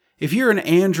If you're an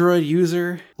Android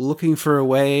user looking for a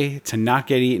way to not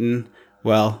get eaten,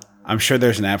 well, I'm sure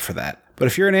there's an app for that. But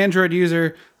if you're an Android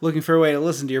user looking for a way to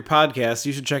listen to your podcast,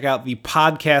 you should check out the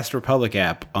Podcast Republic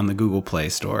app on the Google Play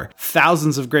Store.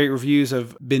 Thousands of great reviews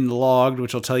have been logged,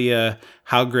 which will tell you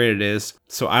how great it is.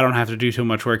 So I don't have to do too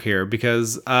much work here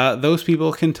because those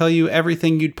people can tell you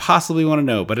everything you'd possibly want to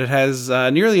know. But it has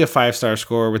nearly a 5-star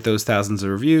score with those thousands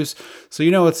of reviews. So you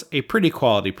know it's a pretty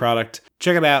quality product.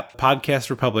 Check it out,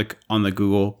 Podcast Republic on the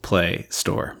Google Play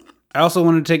Store. I also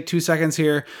want to take 2 seconds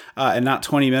here and not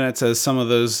 20 minutes as some of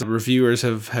those reviewers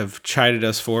have chided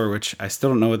us for, which I still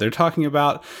don't know what they're talking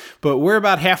about. But we're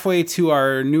about halfway to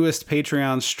our newest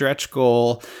Patreon stretch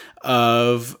goal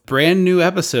of brand new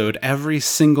episode every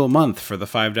single month for the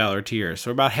 $5 tier. So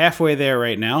we're about halfway there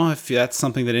right now. If that's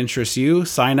something that interests you,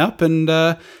 sign up and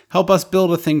help us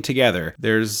build a thing together.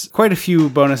 There's quite a few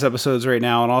bonus episodes right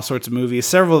now and all sorts of movies,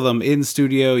 several of them in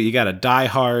studio. You got a Die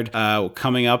Hard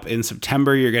coming up in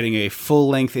September. You're getting a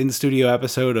full-length in-studio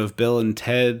episode of Bill and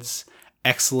Ted's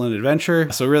Excellent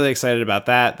Adventure. So really excited about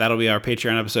that. That'll be our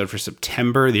Patreon episode for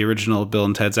September, the original Bill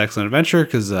and Ted's Excellent Adventure,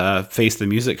 because Face the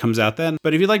Music comes out then.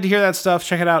 But if you'd like to hear that stuff,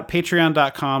 check it out,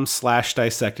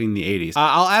 patreon.com/dissectingthe80s.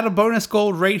 I'll add a bonus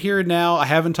goal right here and now. I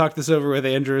haven't talked this over with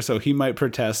Andrew, so he might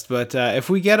protest. But if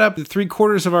we get up to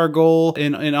 3/4 of our goal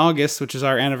in August, which is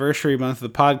our anniversary month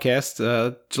of the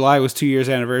podcast, July was 2 years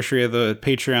anniversary of the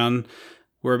Patreon.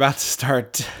 We're about to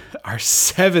start our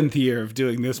 7th year of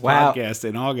doing this podcast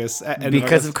in August.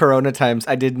 Because of Corona times,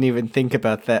 I didn't even think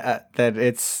about that. That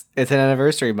it's an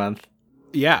anniversary month.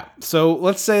 Yeah. So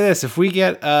let's say this: if we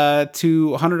get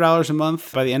to $100 a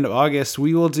month by the end of August,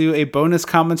 we will do a bonus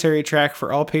commentary track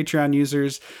for all Patreon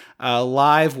users,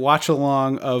 live watch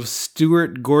along of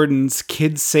Stuart Gordon's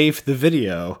 "Kids Safe" the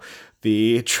video,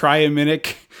 the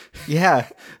try-a-minute. Yeah,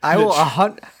 I will.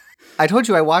 I told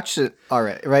you I watched it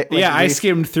already, right? Like, yeah, I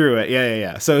skimmed through it.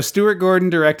 Yeah. So Stuart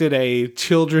Gordon directed a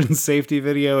children's safety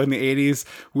video in the 80s.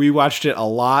 We watched it a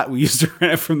lot. We used to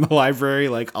rent it from the library,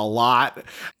 like a lot.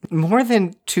 More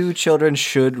than 2 children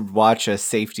should watch a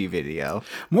safety video.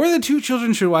 More than 2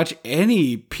 children should watch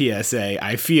any PSA,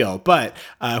 I feel. But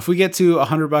if we get to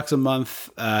 $100 a month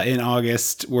in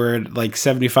August, we're at like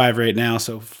 75 right now.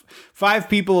 So 5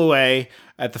 people away.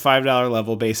 At the $5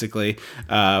 level, basically,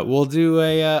 we'll do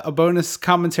a bonus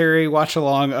commentary watch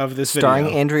along of this starring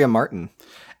video. Andrea Martin,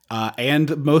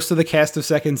 and most of the cast of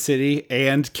Second City,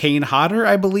 and Kane Hodder,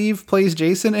 I believe, plays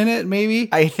Jason in it. Maybe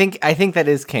I think that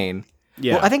is Kane.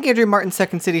 Yeah, well, I think Andrea Martin's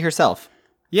Second City herself.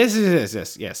 Yes, she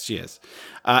is.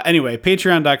 Anyway,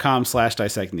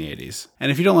 patreon.com/dissectingthe80s.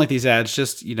 And if you don't like these ads,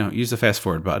 just use the fast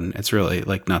forward button. It's really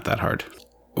not that hard.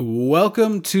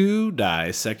 Welcome to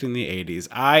Dissecting the 80s.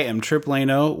 I am Trip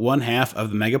Lano, one half of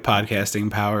the Mega Podcasting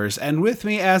Powers, and with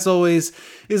me, as always,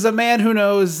 is a man who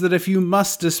knows that if you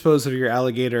must dispose of your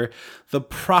alligator, the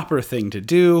proper thing to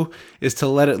do is to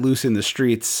let it loose in the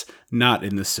streets, not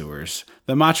in the sewers.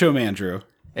 The Macho Man, Drew.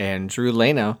 Andrew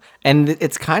Lano. And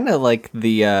it's kind of like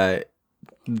the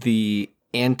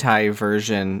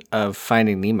anti-version of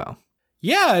Finding Nemo.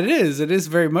 Yeah, it is. It is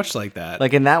very much like that.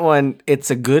 Like in that one,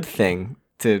 it's a good thing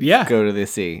to go to the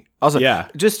sea. Also,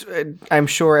 just I'm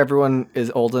sure everyone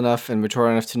is old enough and mature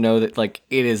enough to know that it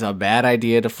is a bad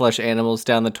idea to flush animals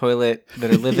down the toilet that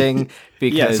are living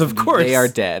because yes, of course. They are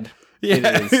dead.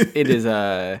 Yeah. It is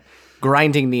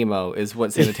Grinding Nemo is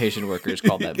what sanitation workers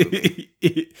call that movie.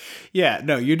 Yeah,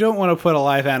 no, you don't want to put a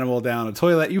live animal down a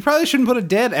toilet. You probably shouldn't put a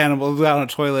dead animal down a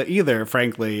toilet either,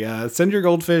 frankly. Send your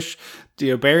goldfish,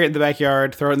 bury it in the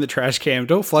backyard, throw it in the trash can.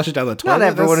 Don't flush it down the toilet. Not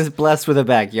everyone is blessed with a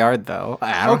backyard, though.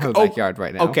 I don't have a backyard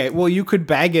right now. Okay, well, you could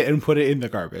bag it and put it in the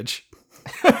garbage.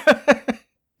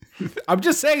 I'm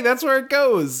just saying, that's where it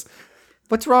goes.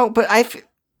 What's wrong? But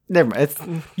never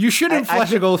mind. You shouldn't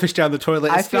flush a goldfish down the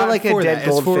toilet. I feel like a dead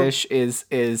goldfish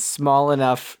is small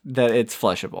enough that it's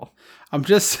flushable. I'm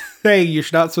just saying you're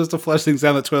not supposed to flush things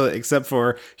down the toilet except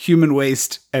for human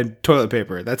waste and toilet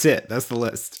paper. That's it. That's the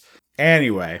list.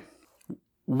 Anyway,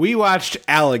 we watched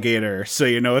Alligator, so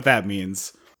you know what that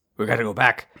means. We gotta go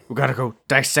back. We gotta go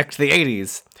dissect the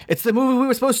 80s. It's the movie we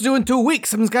were supposed to do in 2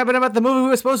 weeks. Something's happening about the movie we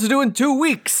were supposed to do in 2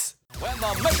 weeks. When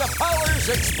the mega powers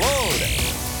explode.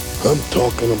 I'm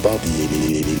talking about the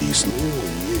 80s. Oh,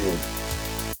 yeah.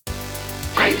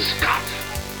 Great Scott!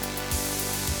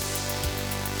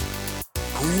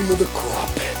 Cream of the crop.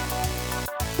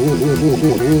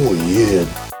 Oh, yeah.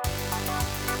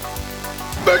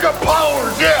 Mega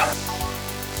powers, yeah!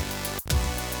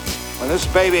 When this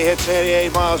baby hits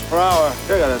 88 miles per hour,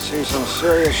 you're gonna see some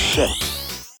serious shit.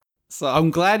 So I'm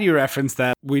glad you referenced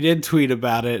that. We did tweet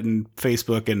about it and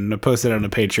Facebook and posted it on the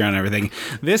Patreon and everything.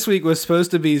 This week was supposed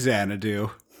to be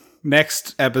Xanadu.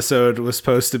 next episode was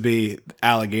supposed to be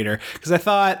Alligator, because I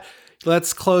thought,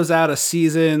 let's close out a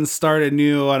season, start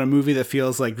anew on a movie that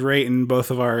feels like great in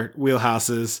both of our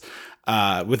wheelhouses.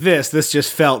 With this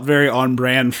just felt very on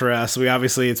brand for us.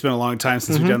 It's been a long time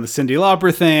since we've done the Cyndi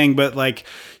Lauper thing, but like,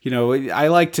 I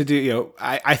like to do,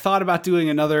 I thought about doing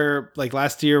another, like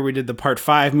last year we did the part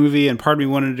 5 movie, and part of me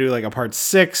wanted to do like a part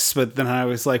 6, but then I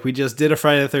was like, we just did a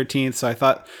Friday the 13th. So I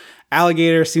thought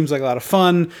Alligator seems like a lot of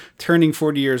fun, turning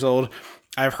 40 years old.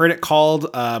 I've heard it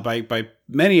called by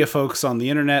many of folks on the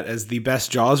internet as the best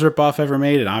Jaws ripoff ever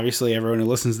made. And obviously everyone who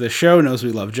listens to this show knows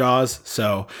we love Jaws.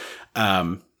 So,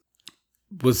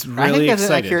 was really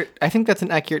excited. I think that's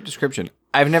an accurate description.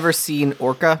 I've never seen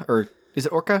Orca, or is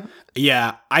it Orca?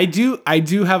 Yeah, I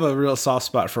do have a real soft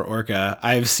spot for Orca.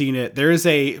 I've seen it. There is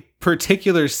a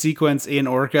particular sequence in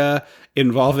Orca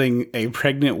involving a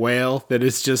pregnant whale that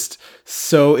is just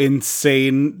so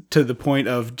insane to the point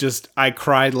of just, I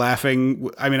cried laughing.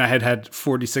 I mean, I had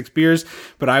 46 beers,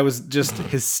 but I was just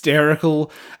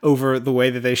hysterical over the way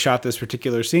that they shot this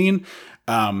particular scene.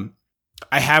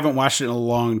 I haven't watched it in a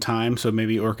long time, so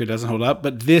maybe Orca doesn't hold up,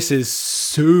 but this is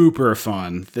super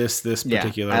fun. This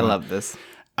particular I love this.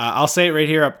 I'll say it right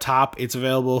here up top. It's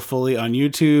available fully on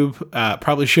YouTube.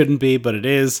 Probably shouldn't be, but it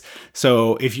is.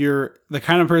 So if you're the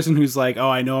kind of person who's like, oh,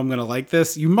 I know I'm going to like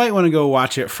this, you might want to go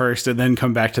watch it first and then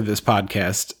come back to this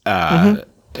podcast.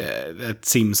 That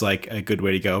seems like a good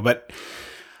way to go. But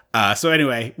so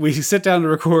anyway, we sit down to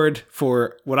record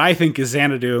for what I think is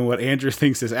Xanadu and what Andrew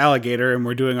thinks is Alligator, and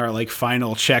we're doing our like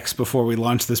final checks before we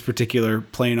launch this particular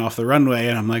plane off the runway.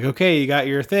 And I'm like, okay, you got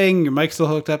your thing, your mic's still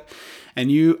hooked up, and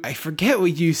I forget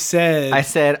what you said. I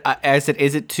said,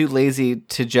 is it too lazy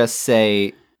to just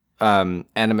say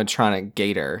animatronic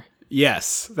gator?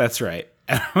 Yes, that's right.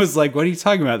 And I was like, what are you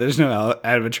talking about? There's no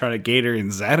animatronic gator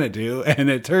in Xanadu. And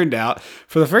it turned out,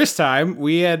 for the first time,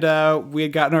 we had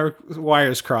gotten our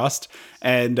wires crossed.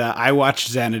 And I watched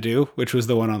Xanadu, which was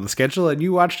the one on the schedule. And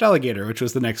you watched Alligator, which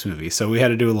was the next movie. So we had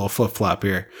to do a little flip-flop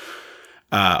here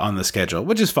on the schedule,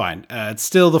 which is fine. It's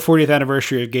still the 40th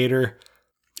anniversary of Gator.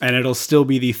 And it'll still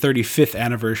be the 35th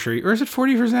anniversary. Or is it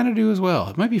 40 for Xanadu as well?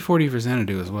 It might be 40 for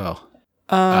Xanadu as well.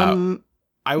 I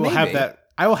will maybe. have that.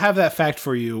 I will have that fact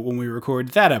for you when we record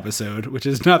that episode, which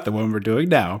is not the one we're doing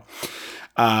now.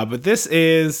 But this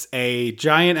is a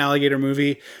giant alligator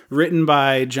movie written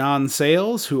by John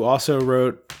Sayles, who also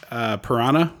wrote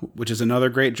Piranha, which is another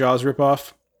great Jaws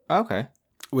ripoff. Okay.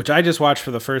 Which I just watched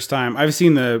for the first time. I've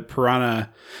seen the Piranha.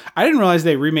 I didn't realize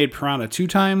they remade Piranha 2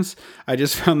 times. I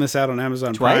just found this out on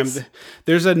Amazon Twice? Prime.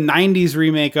 There's a 90s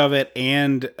remake of it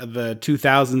and the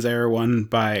 2000s era one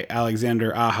by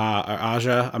Alexander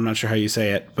Aja. I'm not sure how you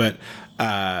say it, but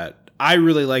I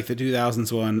really like the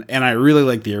 2000s one, and I really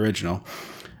like the original.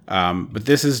 But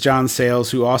this is John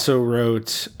Sayles, who also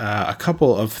wrote a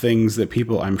couple of things that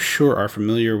people I'm sure are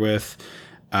familiar with.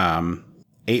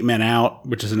 8 Men Out,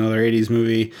 which is another 80s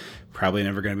movie. Probably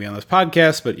never going to be on this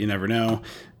podcast, but you never know.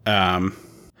 It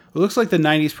looks like the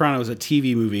 90s Piranha was a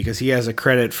TV movie because he has a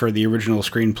credit for the original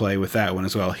screenplay with that one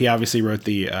as well. He obviously wrote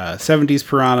the 70s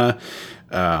Piranha,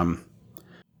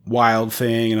 Wild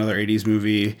Thing, another 80s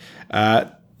movie.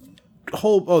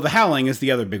 The Howling is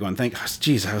the other big one.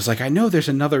 I was like, I know there's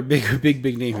another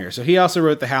big name here. So he also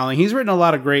wrote The Howling. He's written a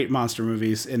lot of great monster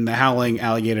movies in The Howling,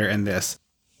 Alligator, and this.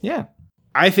 Yeah.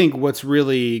 I think what's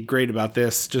really great about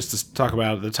this, just to talk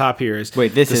about at the top here, is...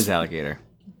 Wait, this is Alligator.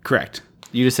 Correct.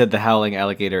 You just said The Howling,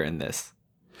 Alligator, and this.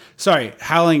 Sorry,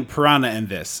 Howling, Piranha, and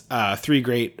this.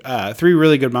 3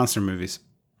 really good monster movies.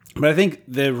 But I think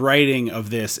the writing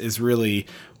of this is really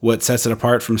what sets it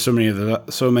apart from so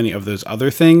many of those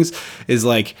other things. Is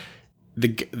like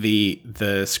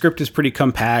the script is pretty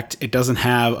compact. It doesn't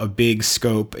have a big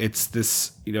scope. It's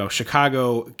this,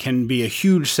 Chicago can be a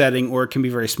huge setting or it can be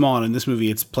very small. And in this movie,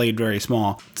 it's played very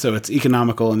small. So it's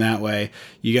economical in that way.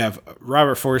 You have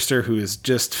Robert Forster, who is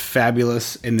just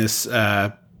fabulous in this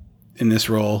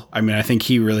role. I mean, I think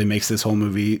he really makes this whole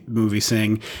movie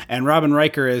sing. And Robin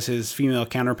Riker as his female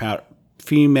counterpart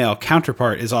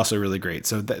is also really great.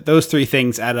 So those 3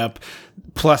 things add up,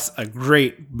 plus a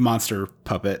great monster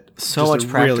puppet. So much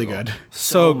practical. Really good.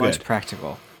 So good. Much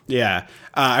practical. Yeah.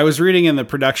 I was reading in the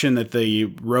production that the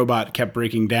robot kept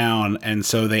breaking down, and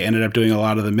so they ended up doing a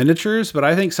lot of the miniatures, but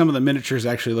I think some of the miniatures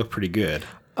actually look pretty good.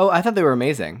 Oh, I thought they were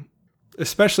amazing.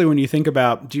 Especially when you think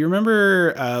about, do you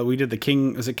remember we did the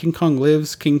King Kong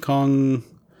Lives? King Kong...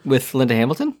 With Linda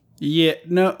Hamilton? Yeah.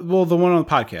 No, well, the one on the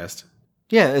podcast.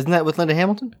 Yeah, isn't that with Linda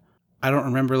Hamilton? I don't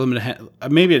remember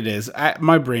maybe it is.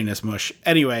 My brain is mush.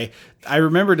 Anyway, I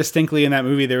remember distinctly in that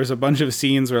movie there was a bunch of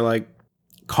scenes where like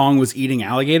Kong was eating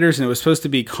alligators, and it was supposed to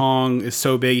be Kong is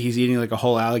so big he's eating like a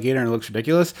whole alligator and it looks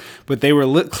ridiculous, but they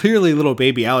were clearly little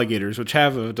baby alligators, which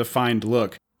have a defined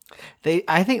look.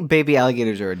 I think baby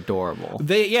alligators are adorable.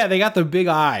 They got the big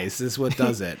eyes is what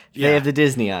does it. They have the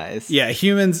Disney eyes. Yeah,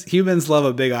 humans love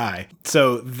a big eye.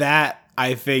 So that,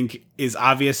 I think, is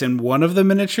obvious in one of the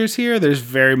miniatures here. There's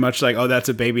very much like, oh, that's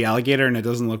a baby alligator and it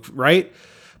doesn't look right.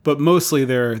 But mostly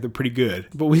they're pretty good.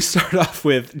 But we start off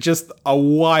with just a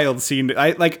wild scene.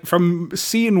 From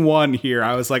scene 1 here,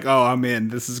 I was like, oh, I'm in.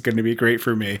 This is going to be great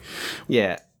for me.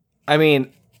 Yeah. I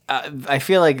mean, I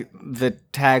feel like the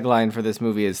tagline for this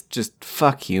movie is just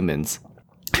fuck humans.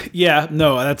 Yeah,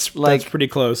 no, that's pretty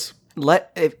close.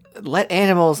 Let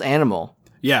animals animal.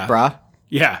 Yeah. Brah.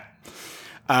 Yeah.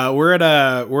 We're at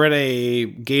a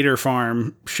gator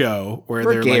farm show where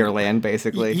they're Gatorland,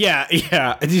 basically. Yeah.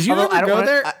 Did you ever go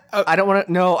there? I don't want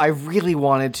to. No, I really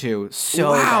wanted to.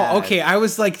 So wow. bad. Okay, I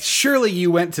was like, surely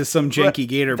you went to some janky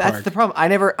gator park. That's the problem.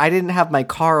 I didn't have my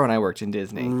car when I worked in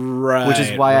Disney, right? Which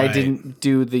is why I didn't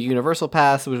do the Universal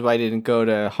Pass. Which is why I didn't go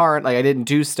to Harn. Like I didn't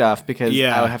do stuff because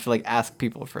I would have to ask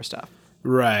people for stuff.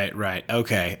 Right.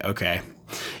 Okay.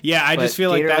 Yeah, I just feel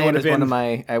like that would have been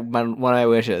one of my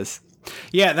wishes.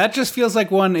 Yeah, that just feels like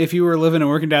one, if you were living and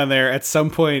working down there, at some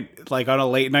point, like on a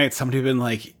late night, somebody would have been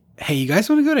like, hey, you guys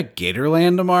want to go to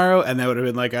Gatorland tomorrow? And that would have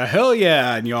been like, hell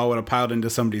yeah. And you all would have piled into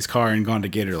somebody's car and gone to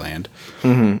Gatorland.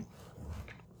 Mm-hmm.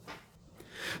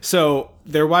 So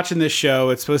they're watching this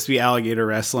show. It's supposed to be alligator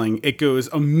wrestling. It goes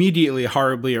immediately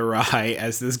horribly awry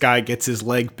as this guy gets his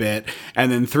leg bit.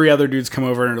 And then 3 other dudes come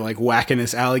over and are like whacking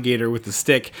this alligator with the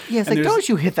stick. Yeah, it's like, don't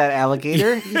you hit that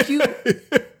alligator.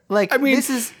 This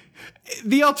is...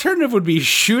 The alternative would be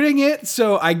shooting it,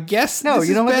 so I guess no.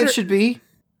 You know what it should be?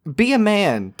 Be a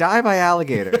man, die by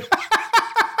alligator.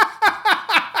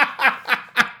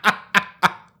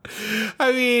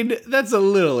 I mean, that's a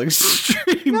little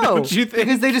extreme. No, don't you think?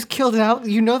 Because they just killed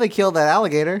they killed that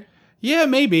alligator. Yeah,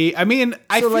 maybe. I mean,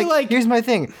 I feel like here's my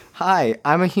thing. Hi,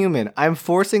 I'm a human. I'm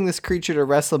forcing this creature to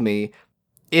wrestle me.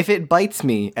 If it bites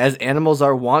me, as animals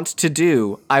are wont to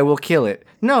do, I will kill it.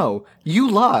 No, you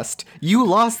lost. You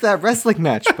lost that wrestling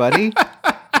match, buddy.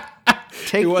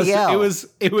 Take the L.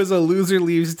 It was a loser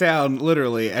leaves town,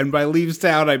 literally, and by leaves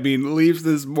town I mean leaves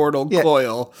this mortal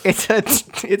coil.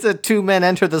 It's a 2 men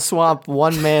enter the swamp,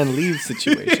 1 man leaves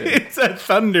situation. It's a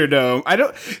Thunderdome.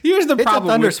 Here's the problem. It's a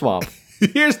thunder swamp.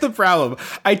 Here's the problem.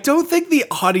 I don't think the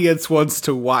audience wants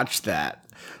to watch that.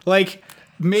 Like.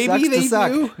 Maybe they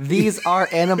do. These are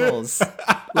animals.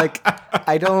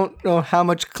 I don't know how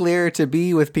much clearer to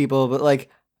be with people, but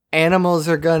animals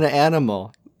are gonna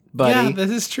animal, buddy. Yeah,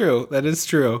 that is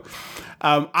true.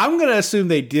 I'm gonna assume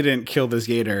they didn't kill this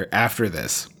gator after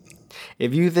this.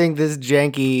 If you think this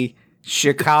janky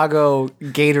Chicago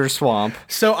gator swamp,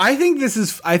 so I think this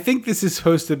is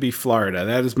supposed to be Florida.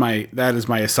 That is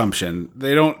my assumption.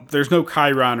 There's no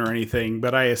Chiron or anything,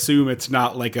 but I assume it's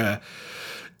not like a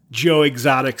Joe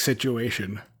Exotic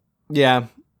situation. Yeah,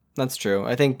 that's true.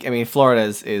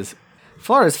 Florida's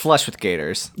flush with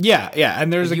gators. Yeah,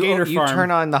 and there's a gator farm. You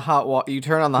turn on the hot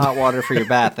water for your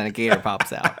bath, and a gator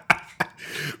pops out.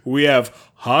 We have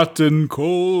hot and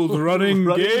cold running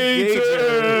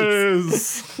gators.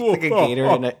 Like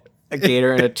a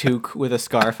gator in a toque with a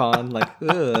scarf on.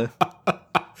 Ugh.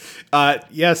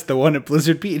 Yes, the one at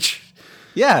Blizzard Beach.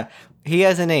 Yeah, he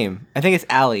has a name. I think it's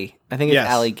Allie.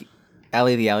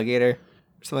 Allie the alligator, or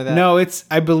something like that. No,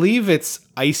 I believe it's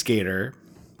Ice Gator,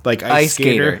 like Ice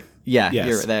Skater. Yeah, yes.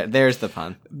 You're there. There's the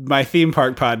pun. My theme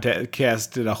park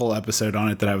podcast did a whole episode on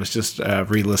it that I was just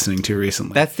re-listening to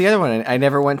recently. That's the other one. I've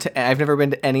never been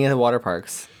to any of the water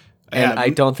parks, and I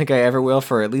don't think I ever will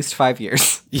for at least 5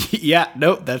 years. Yeah,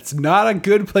 nope, that's not a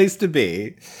good place to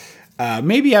be.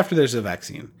 Maybe after there's a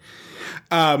vaccine.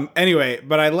 Anyway,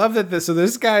 but I love that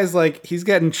this guy's he's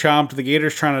getting chomped. The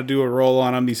gator's trying to do a roll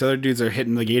on him. These other dudes are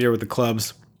hitting the gator with the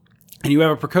clubs. And you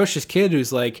have a precocious kid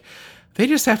who's like, they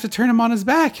just have to turn him on his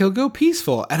back. He'll go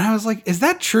peaceful. And I was like, is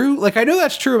that true? I know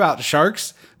that's true about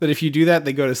sharks, that if you do that,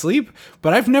 they go to sleep.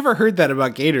 But I've never heard that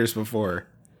about gators before.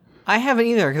 I haven't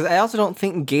either, because I also don't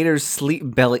think gators sleep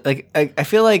belly. I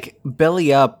feel like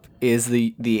belly up is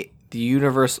the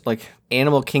universal,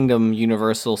 animal kingdom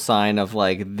universal sign of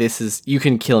this is, you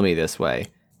can kill me this way.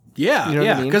 Yeah, you know what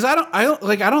I mean? Because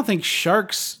I don't think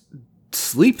sharks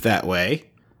sleep that way.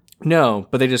 No,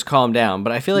 but they just calm down.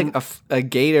 But I feel like a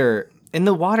gator in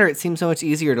the water, it seems so much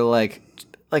easier to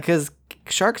because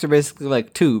sharks are basically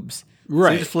tubes, right?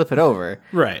 So you just flip it over,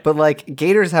 right? But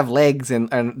gators have legs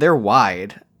and they're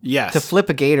wide. Yes, to flip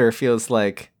a gator feels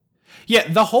like. Yeah,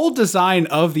 the whole design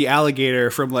of the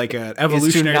alligator from like an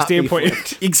evolutionary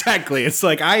standpoint. Exactly. It's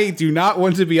like, I do not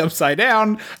want to be upside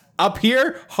down. Up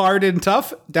here, hard and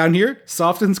tough. Down here,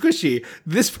 soft and squishy.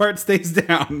 This part stays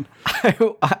down.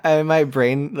 In my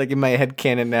brain, like in my head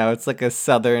canon now, it's like a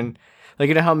southern, like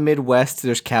you know how Midwest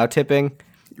there's cow tipping?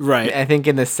 Right. I think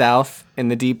in the South, in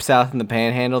the deep South, in the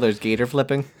Panhandle, there's gator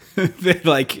flipping.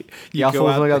 Y'all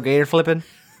go gator flipping?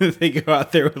 They go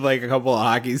out there with like a couple of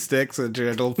hockey sticks and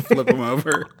it'll flip them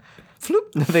over.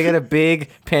 Floop. They get a big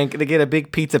They get a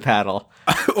big pizza paddle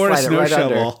or a snow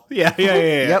shovel. Yeah.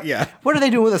 Yep. What are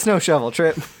they doing with a snow shovel,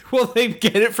 Trip? Well, they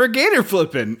get it for gator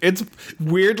flipping. It's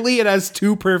weirdly it has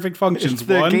two perfect functions.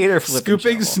 One, gator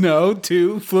scooping shovel. Snow.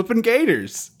 Two, flipping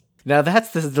gators. Now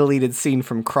that's the deleted scene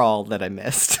from Crawl that I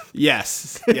missed.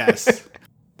 Yes.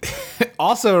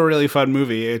 Also a really fun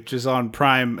movie, which is on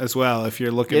Prime as well. If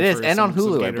you're looking, it is, for and on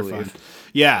Hulu, I believe. Fun.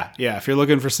 Yeah. If you're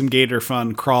looking for some gator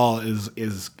fun, Crawl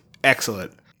is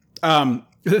excellent.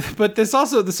 But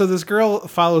this girl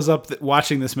follows up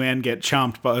watching this man get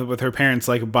chomped with her parents,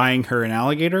 like buying her an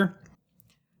alligator,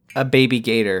 a baby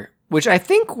gator, which I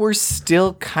think were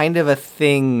still kind of a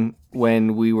thing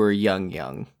when we were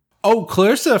young. Oh,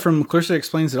 Clarissa from Clarissa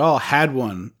Explains It All had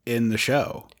one in the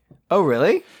show. Oh,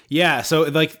 really? Yeah. So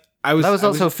like that was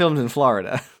also filmed in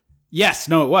Florida. Yes,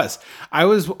 no, it was. I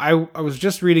was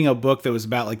just reading a book that was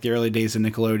about like the early days of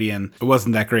Nickelodeon. It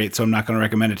wasn't that great, so I'm not going to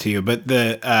recommend it to you. But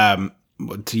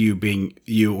to you being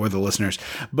you or the listeners,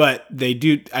 but they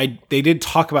did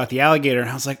talk about the alligator, and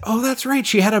I was like, oh, that's right.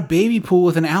 She had a baby pool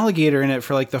with an alligator in it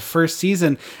for like the first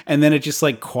season, and then it just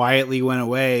like quietly went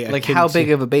away. Like how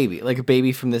big of a baby? Like a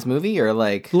baby from this movie, or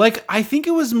like I think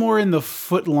it was more in the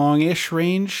foot long-ish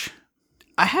range.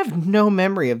 I have no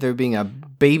memory of there being a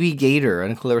baby gator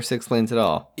on Clarissa Explains It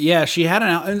All. Yeah, she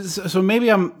had so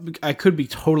maybe I could be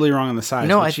totally wrong on the size.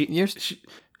 No,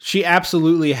 she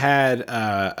absolutely had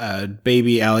a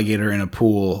baby alligator in a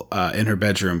pool in her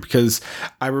bedroom, because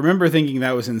I remember thinking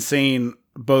that was insane,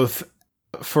 both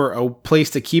for a place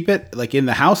to keep it, like in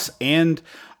the house, and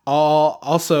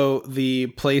also the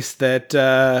place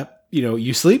that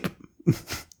you sleep.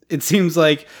 It seems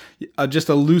like just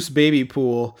a loose baby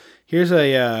pool. Here's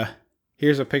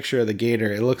a picture of the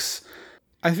gator. It looks,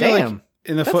 I feel like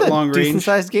in the foot long range, decent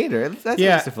sized gator. That's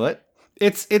just a foot.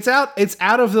 It's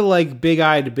out of the like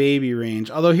big-eyed baby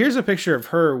range. Although here's a picture of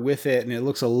her with it, and it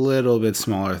looks a little bit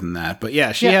smaller than that. But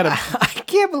yeah, she had a. I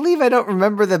can't believe I don't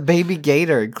remember the baby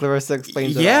gator. Clarissa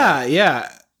Explains It All.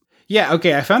 Yeah.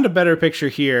 Okay, I found a better picture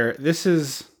here. This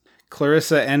is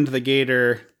Clarissa and the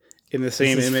gator in the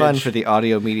same image. This is fun for the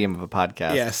audio medium of a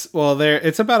podcast. Yes. Well,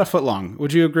 it's about a foot long.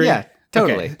 Would you agree? Yeah.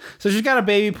 Totally. Okay. So she's got a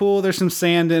baby pool. There's some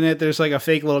sand in it. There's like a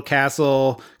fake little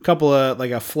castle, a couple of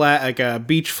like a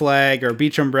beach flag or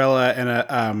beach umbrella,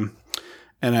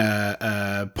 and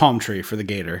a palm tree for the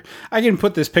gator. I can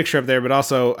put this picture up there, but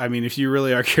also, I mean, if you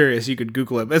really are curious, you could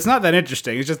Google it. But it's not that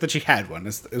interesting. It's just that she had one.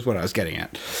 Is what I was getting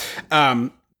at.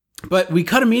 But we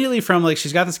cut immediately from like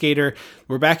she's got this gator.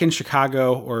 We're back in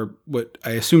Chicago, or what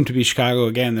I assume to be Chicago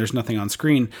again. There's nothing on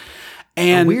screen,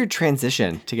 and a weird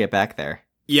transition to get back there.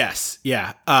 Yes,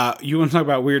 yeah. You want to talk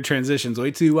about weird transitions?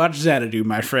 Wait till you watch Xanadu,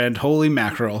 my friend. Holy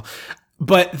mackerel!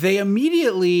 But they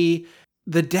immediately,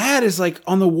 the dad is like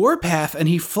on the warpath, and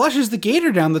he flushes the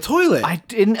gator down the toilet. I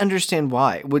didn't understand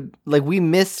why. We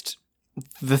missed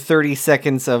the 30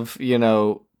 seconds of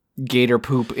gator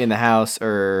poop in the house,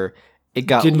 or it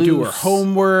didn't loose. Do her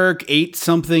homework, ate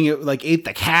something, ate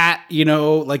the cat.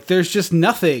 There's just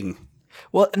nothing.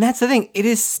 Well, and that's the thing. It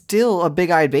is still a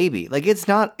big-eyed baby. Like it's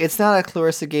not a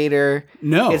Clarissa gator.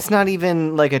 No. It's not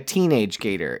even like a teenage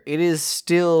gator. It is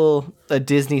still a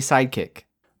Disney sidekick.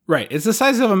 Right. It's the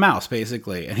size of a mouse,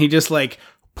 basically. And he just like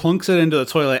plunks it into the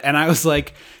toilet. And I was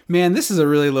like, man, this is a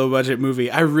really low-budget movie.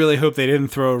 I really hope they didn't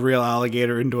throw a real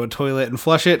alligator into a toilet and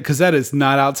flush it, because that is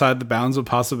not outside the bounds of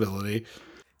possibility.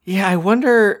 Yeah, I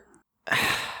wonder.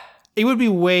 It would be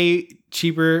way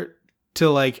cheaper to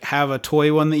like have a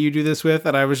toy one that you do this with,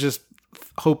 and I was just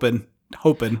hoping.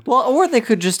 Well, or they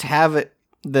could just have it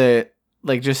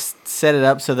just set it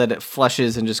up so that it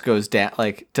flushes and just goes down,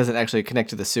 like doesn't actually connect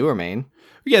to the sewer main.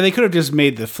 Yeah, they could have just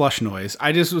made the flush noise.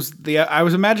 I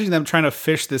was imagining them trying to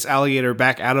fish this alligator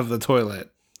back out of the toilet.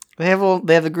 They have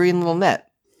the green little net.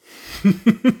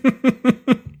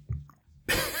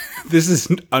 This is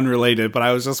unrelated, but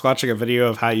I was just watching a video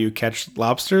of how you catch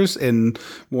lobsters in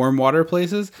warm water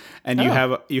places, and you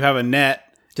have a net.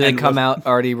 Do they come out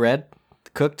already red,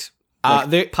 cooked,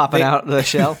 they're popping out of the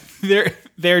shell?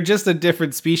 They're just a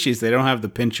different species. They don't have the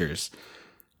pinchers.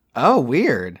 Oh,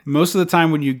 weird. Most of the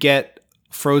time when you get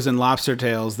frozen lobster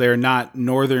tails, they're not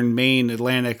northern Maine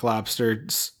Atlantic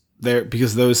lobsters.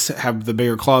 because those have the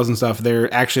bigger claws and stuff.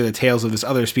 They're actually the tails of this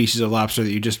other species of lobster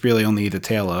that you just really only eat the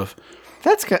tail of.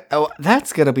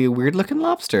 That's gonna be a weird looking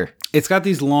lobster. It's got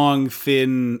these long,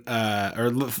 thin,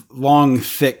 long,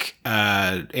 thick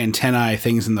antennae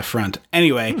things in the front.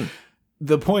 Anyway,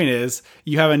 the point is,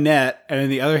 you have a net, and in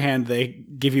the other hand, they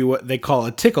give you what they call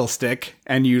a tickle stick,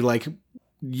 and you like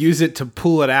use it to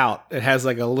pull it out. It has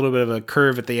like a little bit of a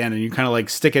curve at the end, and you kind of like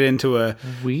stick it into a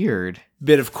weird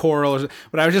bit of coral.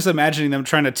 But I was just imagining them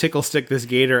trying to tickle stick this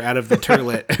gator out of the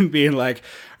turlet and being like,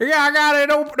 "Yeah, I got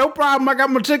it. No problem. I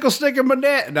got my tickle stick in my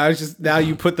net." And now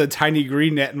you put the tiny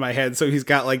green net in my head, so he's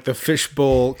got like the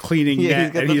fishbowl cleaning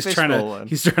net, and he's trying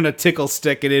to tickle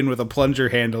stick it in with a plunger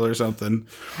handle or something.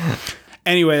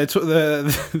 Anyway,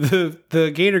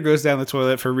 the gator goes down the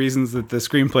toilet for reasons that the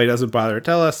screenplay doesn't bother to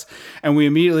tell us, and we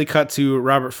immediately cut to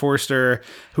Robert Forster,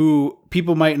 who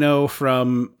people might know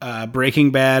from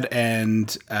Breaking Bad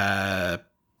and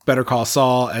Better Call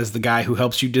Saul as the guy who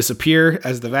helps you disappear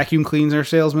as the vacuum cleaner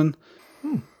salesman.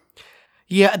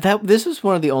 Yeah, this was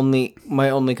one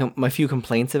of my few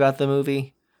complaints about the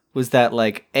movie was that,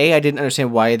 like, A, I didn't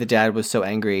understand why the dad was so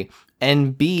angry,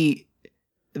 and B,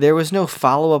 there was no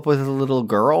follow-up with the little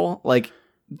girl. Like,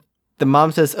 the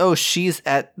mom says, "Oh, she's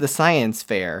at the science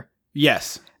fair."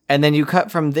 Yes. And then you cut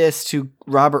from this to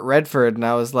Robert Redford, and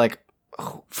I was like,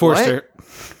 oh, Forster. What?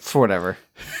 For whatever.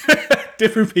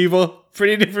 Different people.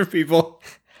 Pretty different people.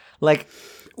 Like,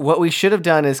 what we should have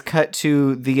done is cut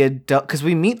to the adult, because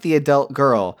we meet the adult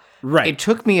girl. Right. It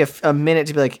took me a minute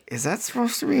to be like, is that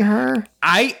supposed to be her?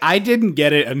 I didn't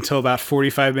get it until about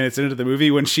 45 minutes into the movie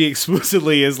when she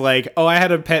explicitly is like, "Oh, I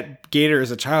had a pet gator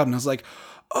as a child." And I was like,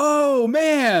 "Oh,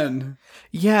 man."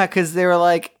 Yeah, because they were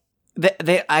like,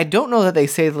 I don't know that they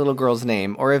say the little girl's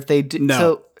name, or if they do. No.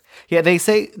 So, yeah,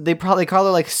 they probably call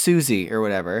her like Susie or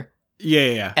whatever.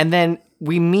 Yeah. And then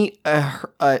we meet a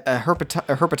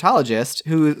herpetologist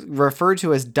who is referred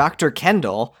to as Dr.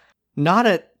 Kendall, not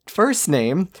a first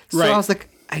name. So right. I was like,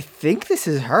 I think this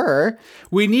is her.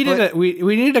 We needed we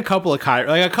needed a couple of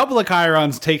a couple of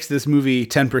chyrons takes this movie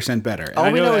 10% better. And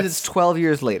all we know is it's 12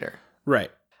 years later.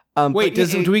 Right. Wait,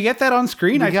 do we get that on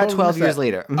screen? We got 12 years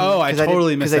later. Mm-hmm. Oh, I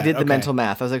totally missed that. Because I did the mental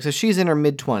math. I was like, so she's in her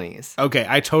mid-20s. Okay,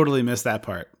 I totally missed that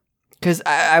part. Because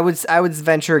I would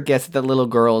venture a guess that the little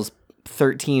girl's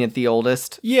 13 at the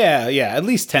oldest. Yeah, at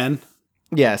least 10.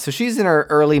 Yeah, so she's in her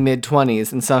early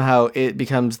mid-20s, and somehow it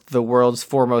becomes the world's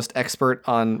foremost expert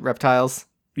on reptiles.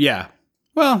 Yeah.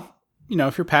 Well,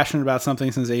 if you're passionate about something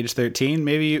since age 13,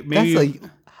 maybe that's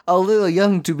a little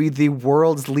young to be the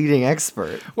world's leading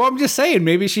expert. Well, I'm just saying,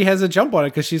 maybe she has a jump on it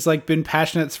because she's like been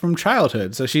passionate from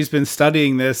childhood. So she's been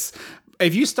studying this.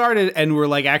 If you started and were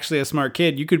like actually a smart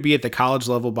kid, you could be at the college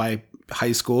level by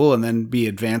high school and then be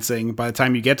advancing. By the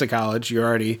time you get to college, you're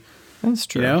already... That's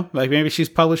true. Like maybe she's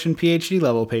publishing PhD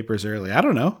level papers early. I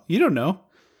don't know. You don't know.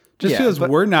 Just because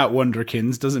we're not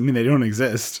Wonderkins doesn't mean they don't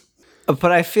exist.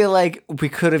 But I feel like we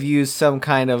could have used some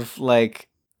kind of like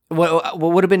what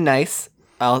would have been nice.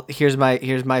 Here's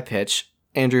my pitch.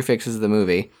 Andrew fixes the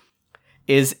movie.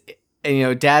 Is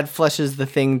Dad flushes the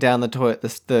thing down the toilet,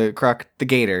 the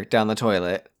gator down the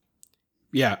toilet.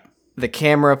 Yeah. The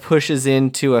camera pushes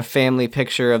into a family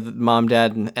picture of mom,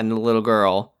 dad, and the little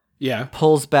girl. Yeah.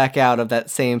 Pulls back out of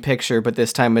that same picture, but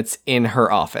this time it's in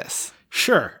her office.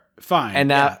 Sure.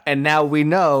 Fine. And now we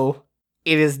know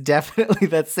it is definitely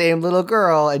that same little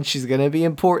girl, and she's going to be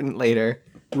important later.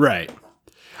 Right.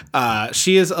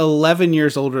 She is 11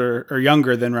 years older or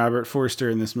younger than Robert Forster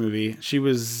in this movie. She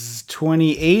was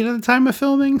 28 at the time of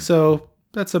filming, so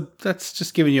that's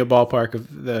just giving you a ballpark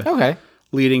of the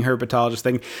leading herpetologist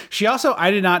thing. She also,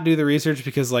 I did not do the research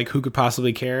because like who could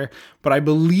possibly care, but I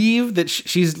believe that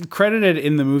she's credited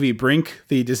in the movie Brink,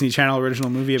 the Disney Channel original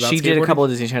movie about skateboarding. She did a couple of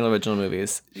Disney Channel original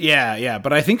movies. Yeah,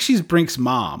 but I think she's Brink's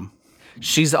mom.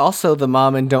 She's also the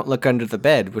mom in Don't Look Under the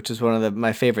Bed, which is one of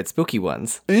my favorite spooky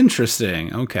ones.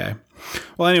 Interesting. Okay.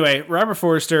 Well, anyway, Robert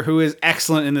Forster, who is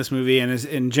excellent in this movie and is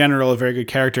in general a very good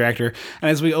character actor. And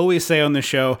as we always say on the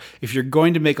show, if you're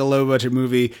going to make a low budget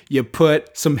movie, you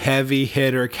put some heavy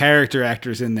hitter character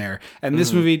actors in there. And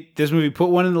this movie put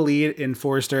one in the lead in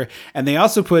Forster. And they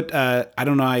also put, I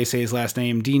don't know how you say his last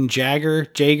name, Dean Jager,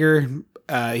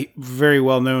 very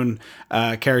well known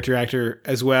character actor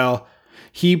as well.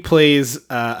 He plays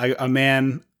a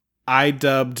man I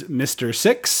dubbed Mr.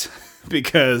 Six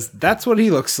because that's what he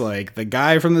looks like, the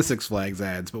guy from the Six Flags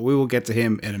ads, but we will get to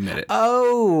him in a minute.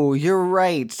 Oh, you're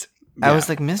right. Yeah. I was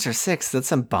like, Mr. Six, that's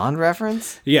some Bond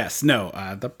reference? Yes, no.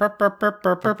 Yeah,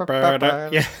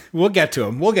 we'll get to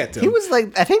him. He was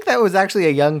like, I think that was actually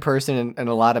a young person in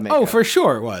a lot of makeup. Oh, for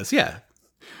sure it was, yeah.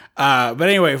 But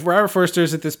anyway, Robert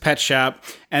Forster's at this pet shop,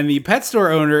 and the pet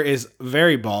store owner is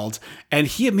very bald, and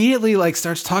he immediately like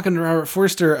starts talking to Robert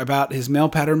Forster about his male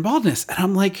pattern baldness, and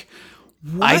I'm like,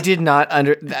 what? I did not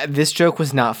this joke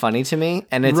was not funny to me,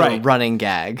 and it's a running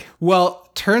gag. Well,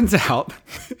 turns out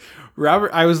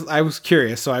Robert, I was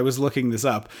curious, so I was looking this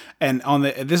up, and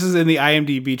this is in the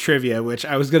IMDb trivia, which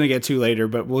I was going to get to later,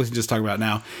 but we'll just talk about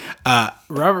now.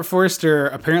 Robert Forster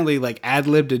apparently like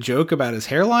ad-libbed a joke about his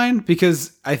hairline,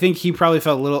 because I think he probably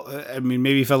felt a little,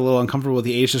 maybe he felt a little uncomfortable with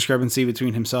the age discrepancy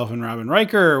between himself and Robin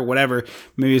Riker or whatever.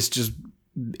 Maybe it's just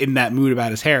in that mood about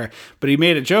his hair, but he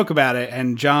made a joke about it,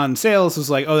 and John Sayles was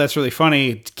like, "Oh, that's really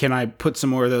funny. Can I put some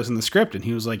more of those in the script?" And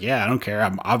he was like, "Yeah, I don't care.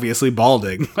 I'm obviously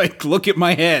balding. Like, look at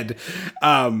my head."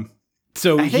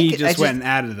 So he just went and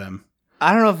added them.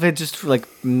 I don't know if it's just like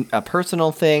a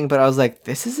personal thing, but I was like,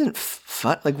 this isn't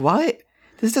fun. Like, why?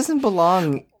 This doesn't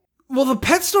belong. Well, the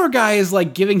pet store guy is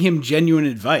like giving him genuine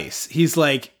advice. He's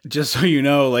like, just so you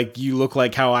know, like you look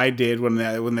like how I did when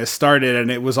this started, and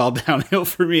it was all downhill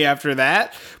for me after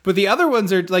that. But the other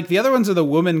ones are the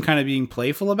woman kind of being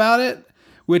playful about it,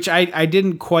 which I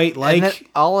didn't quite like. And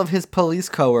all of his police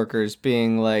coworkers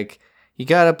being like, you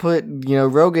got to put,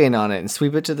 Rogaine on it and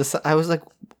sweep it to the side. I was like,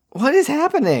 what is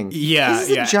happening? Yeah. This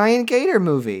is a giant gator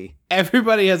movie.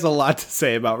 Everybody has a lot to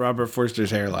say about Robert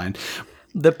Forster's hairline.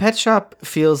 The pet shop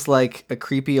feels like a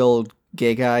creepy old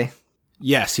gay guy.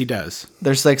 Yes, he does.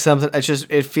 There's like something,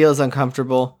 it feels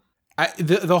uncomfortable.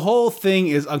 The whole thing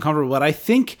is uncomfortable, but I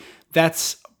think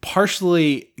that's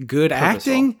partially good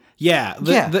acting. Yeah.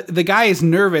 The guy is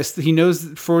nervous. He knows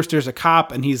that Forster's a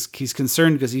cop, and he's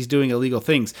concerned because he's doing illegal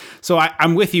things. So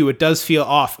I'm with you. It does feel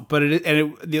off, but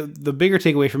the bigger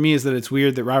takeaway for me is that it's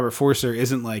weird that Robert Forster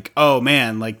isn't like, oh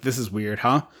man, like this is weird,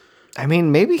 huh? I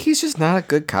mean, maybe he's just not a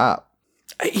good cop.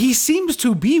 He seems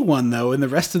to be one, though, in the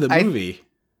rest of the movie.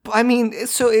 I mean,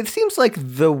 so it seems like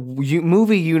the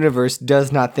movie universe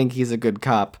does not think he's a good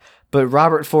cop, but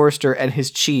Robert Forster and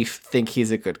his chief think he's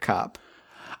a good cop.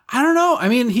 I don't know. I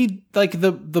mean, he like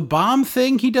the bomb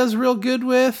thing he does real good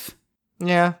with.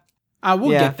 Yeah.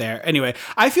 We'll get there. Anyway,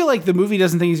 I feel like the movie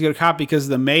doesn't think he's a good cop because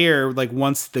the mayor like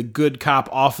wants the good cop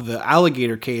off of the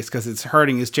alligator case because it's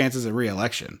hurting his chances of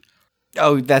re-election.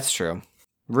 Oh, that's true.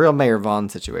 Real Mayor Vaughn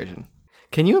situation.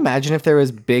 Can you imagine if there was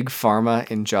big pharma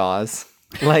in Jaws?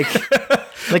 Like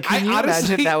can you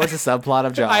imagine if that was a subplot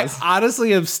of Jaws? I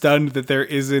honestly am stunned that there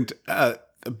isn't a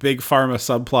big pharma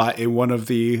subplot in one of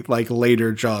the like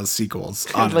later Jaws sequels.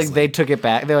 Honestly. Like they took it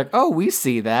back. They're like, oh, we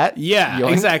see that. Yeah,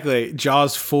 Yoink. Exactly.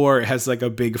 Jaws 4 has like a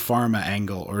big pharma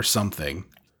angle or something.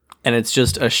 And it's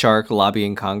just a shark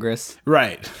lobbying Congress.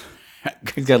 Right.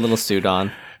 He's got a little suit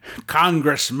on.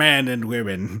 Congressmen and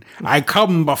women, I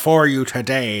come before you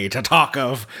today to talk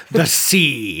of the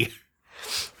sea.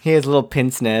 He has a little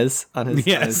pince-nez on his.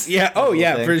 Yes, yeah, oh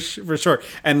yeah, for sure.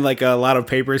 And like a lot of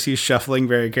papers, he's shuffling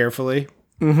very carefully.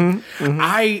 Mm-hmm.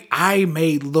 I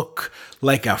may look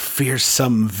like a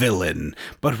fearsome villain,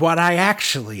 but what I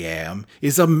actually am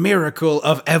is a miracle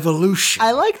of evolution.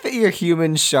 I like that your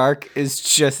human shark is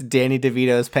just Danny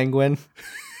DeVito's penguin.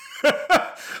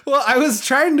 Well, I was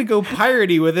trying to go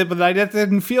piratey with it, but that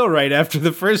didn't feel right after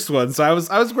the first one, so I was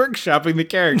workshopping the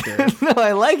character. No,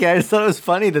 I like it. I just thought it was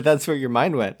funny that that's where your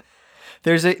mind went.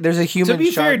 There's a human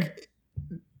shark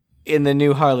in the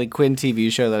new Harley Quinn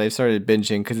TV show that I've started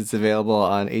binging because it's available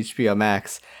on HBO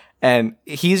Max, and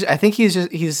I think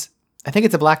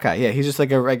it's a black guy. Yeah, he's just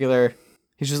like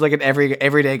he's just like an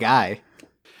everyday guy.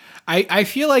 I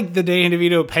feel like the Danny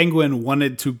DeVito penguin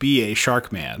wanted to be a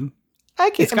shark man.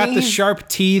 It's got the sharp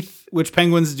teeth, which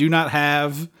penguins do not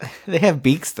have. They have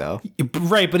beaks, though.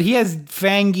 Right, but he has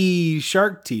fangy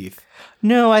shark teeth.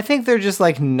 No, I think they're just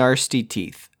like nasty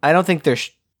teeth. I don't think they're...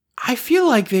 I feel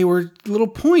like they were little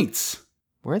points.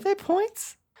 Were they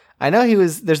points? I know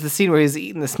there's the scene where he's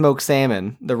eating the smoked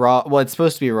salmon. The raw... Well, it's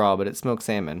supposed to be raw, but it's smoked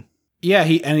salmon. Yeah,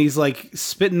 he's like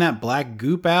spitting that black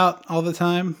goop out all the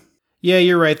time. Yeah,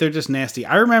 you're right. They're just nasty.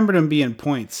 I remembered them being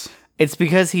points. It's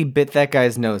because he bit that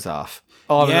guy's nose off.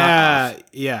 Oh,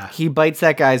 yeah. He bites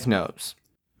that guy's nose.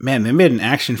 Man, they made an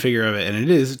action figure of it, and it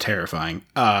is terrifying.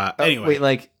 Anyway, wait,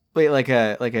 like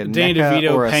a Danny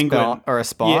DeVito or penguin or a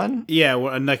spawn? Yeah,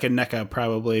 well, like a NECA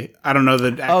probably. I don't know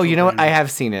the. Oh, you know what? I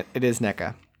have seen it. It is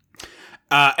NECA.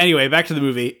 Anyway, back to the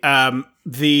movie.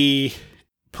 The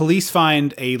police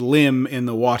find a limb in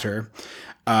the water,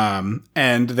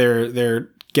 and they're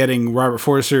getting Robert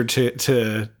Forster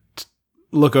to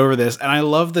look over this, and I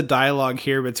love the dialogue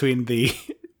here between the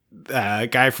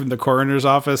guy from the coroner's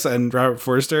office and Robert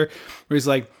Forster, where he's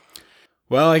like,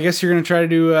 well, I guess you're going to try to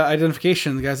do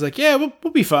identification. The guy's like, yeah,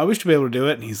 we'll be fine. We should be able to do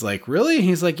it. And he's like, really? And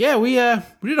he's like, yeah, we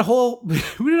did a whole,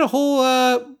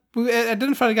 we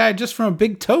identified a guy just from a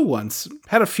big toe once,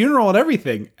 had a funeral and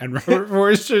everything. And Robert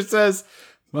Forster says,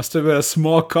 must have been a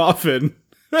small coffin.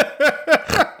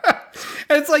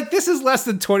 And it's like, this is less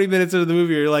than 20 minutes into the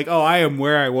movie. You're like, oh, I am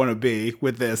where I want to be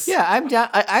with this. Yeah, I'm down.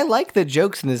 I like the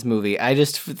jokes in this movie.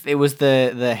 It was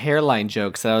the hairline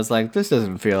jokes that I was like, this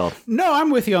doesn't feel. No,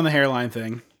 I'm with you on the hairline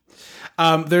thing.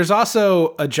 There's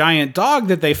also a giant dog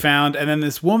that they found, and then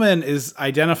this woman is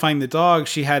identifying the dog.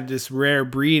 She had this rare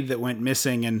breed that went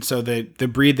missing, and so the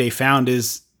breed they found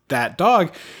is that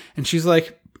dog. And she's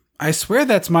like, I swear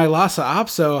that's my Lhasa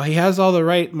Apso. He has all the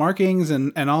right markings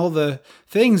and all the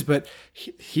things, but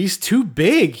he's too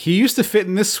big. He used to fit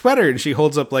in this sweater. And she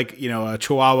holds up like, a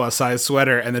Chihuahua-sized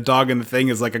sweater, and the dog in the thing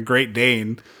is like a Great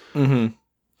Dane. Mm-hmm.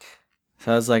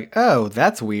 So I was like, oh,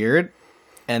 that's weird.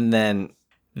 And then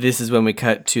this is when we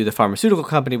cut to the pharmaceutical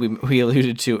company we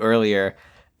alluded to earlier,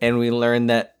 and we learn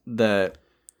that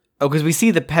because we see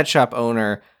the pet shop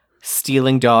owner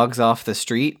stealing dogs off the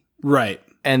street. Right.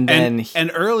 And then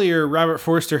earlier, Robert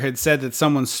Forster had said that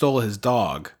someone stole his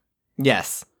dog.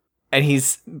 Yes. And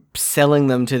he's selling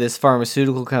them to this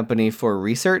pharmaceutical company for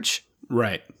research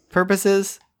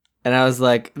purposes. And I was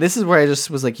like, this is where I just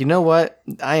was like, you know what?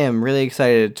 I am really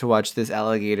excited to watch this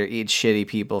alligator eat shitty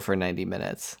people for 90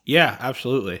 minutes. Yeah,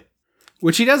 absolutely.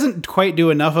 Which he doesn't quite do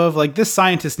enough of. Like, this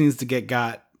scientist needs to get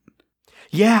got.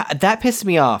 Yeah, that pissed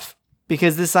me off.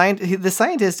 Because the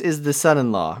scientist is the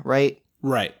son-in-law, right?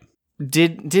 Right.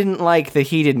 Didn't like that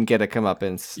he didn't get a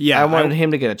comeuppance. Yeah, I wanted him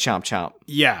to get a chomp chomp.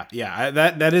 Yeah.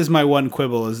 That is my one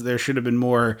quibble, is there should have been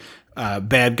more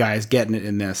bad guys getting it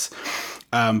in this.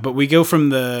 But we go from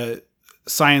the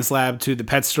science lab to the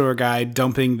pet store guy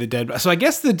dumping the dead. So I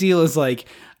guess the deal is like,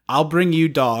 I'll bring you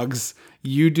dogs,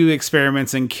 you do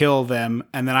experiments and kill them,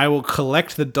 and then I will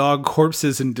collect the dog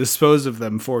corpses and dispose of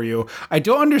them for you. I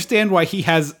don't understand why he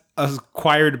has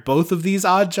acquired both of these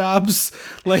odd jobs.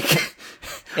 Like,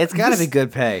 it's got to be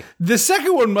good pay. The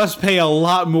second one must pay a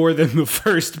lot more than the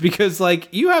first, because like,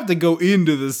 you have to go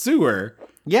into the sewer.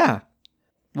 Yeah.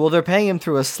 Well, they're paying him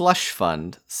through a slush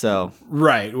fund, so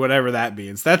right, whatever that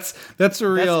means. That's a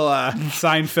real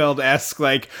Seinfeld-esque,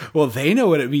 like, well, they know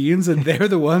what it means, and they're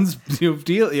the ones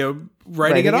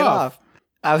writing it off.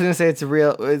 I was gonna say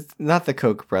it's not the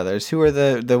Koch brothers. Who are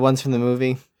the ones from the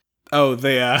movie? Oh,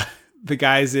 the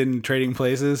guys in Trading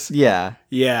Places. Yeah,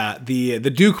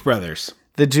 the Duke brothers.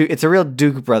 It's a real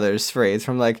Duke brothers phrase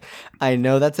from like, I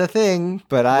know that's a thing,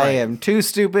 but I am too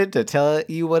stupid to tell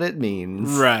you what it means.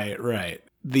 Right.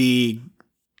 The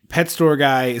pet store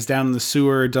guy is down in the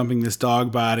sewer dumping this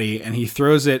dog body, and he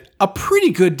throws it a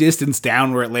pretty good distance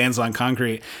down where it lands on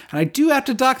concrete. And I do have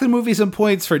to dock the movie some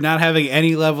points for not having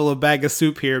any level of bag of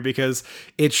soup here, because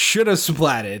it should have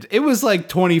splatted. It was like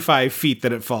 25 feet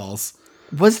that it falls.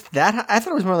 Was that? I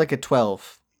thought it was more like a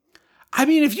 12. I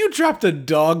mean, if you dropped a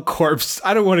dog corpse,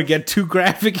 I don't want to get too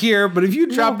graphic here, but if you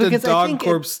dropped a dog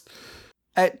corpse...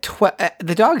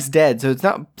 the dog's dead, so it's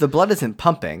not, the blood isn't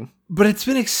pumping. But it's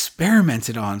been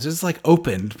experimented on, so it's like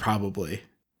opened, probably.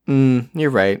 You're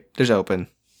right. There's open.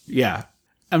 Yeah.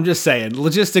 I'm just saying,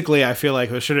 logistically, I feel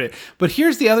like it should have. But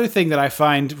here's the other thing that I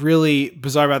find really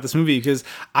bizarre about this movie, because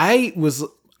I was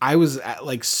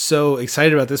like so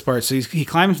excited about this part. So he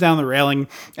climbs down the railing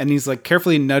and he's like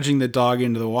carefully nudging the dog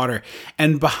into the water.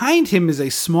 And behind him is a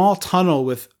small tunnel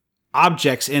with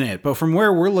objects in it. But from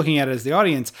where we're looking at it as the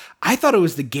audience, I thought it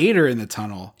was the gator in the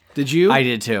tunnel. Did you? I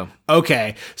did too.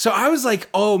 Okay. So I was like,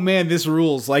 oh man, this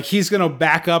rules. Like, he's going to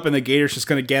back up and the gator's just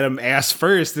going to get him ass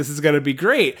first. This is going to be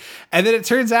great. And then it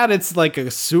turns out it's like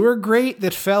a sewer grate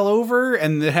that fell over,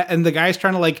 and the guy's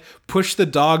trying to like push the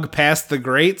dog past the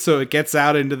grate so it gets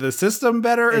out into the system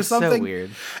better or something. So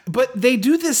weird. But they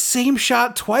do this same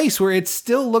shot twice where it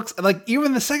still looks like,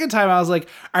 even the second time I was like,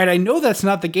 all right, I know that's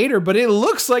not the gator, but it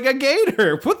looks like a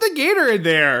gator. Put the gator in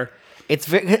there. I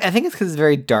think it's because it's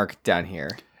very dark down here.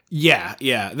 Yeah.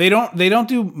 They don't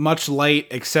do much light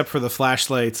except for the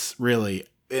flashlights, really,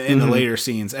 in the later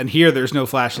scenes. And here, there's no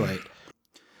flashlight.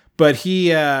 But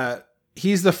he's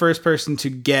the first person to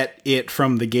get it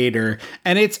from the gator,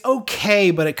 and it's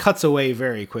okay, but it cuts away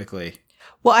very quickly.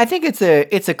 Well, I think it's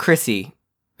a Chrissy.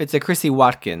 It's a Chrissy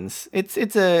Watkins. It's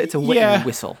a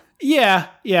whistle. Yeah,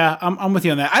 I'm with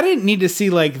you on that. I didn't need to see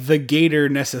like the gator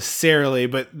necessarily,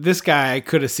 but this guy I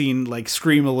could have seen like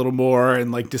scream a little more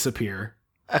and like disappear.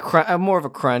 More of a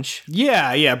crunch.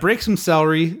 Yeah. Break some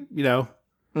celery,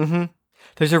 Mm-hmm.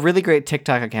 There's a really great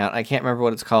TikTok account. I can't remember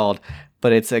what it's called,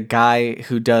 but it's a guy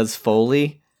who does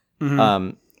Foley.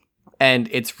 Mm-hmm. And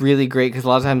it's really great because a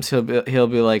lot of times he'll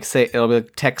be like, it'll be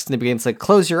like text in the beginning. It's like,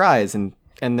 close your eyes and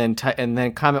then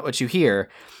comment what you hear.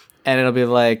 And it'll be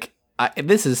like,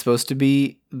 this is supposed to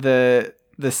be the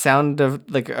sound of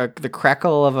like the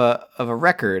crackle of a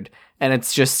record. And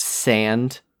it's just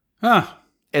sand. Huh.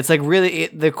 It's like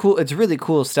it's really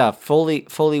cool stuff.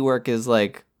 Foley work is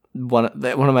like one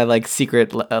of my like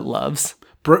secret loves.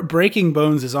 Breaking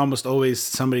bones is almost always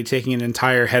somebody taking an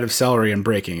entire head of celery and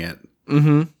breaking it.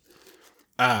 Mm-hmm.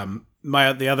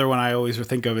 The other one I always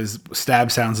think of is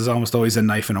stab sounds is almost always a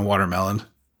knife and a watermelon.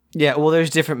 Yeah, well,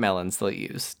 there's different melons they'll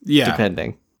use. Yeah,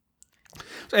 depending.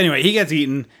 So anyway, he gets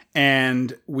eaten,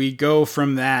 and we go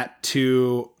from that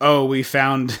to we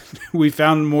found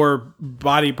more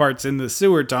body parts in the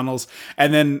sewer tunnels,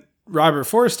 and then Robert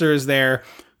Forster is there,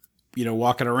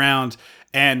 walking around.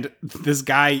 And this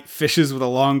guy fishes with a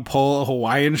long pole, a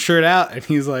Hawaiian shirt out, and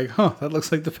he's like, "Oh, that looks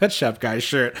like the Pet Shop guy's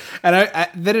shirt." And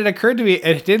then it occurred to me,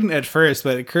 it didn't at first,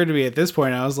 but it occurred to me at this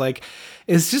point, I was like,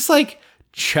 "Is just like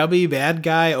chubby bad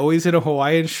guy always in a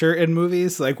Hawaiian shirt in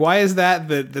movies? Like, why is that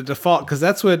the default? Because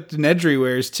that's what Nedry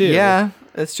wears too." Yeah,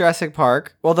 it's Jurassic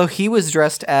Park. Although he was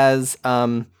dressed as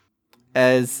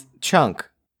Chunk.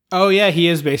 Oh yeah, he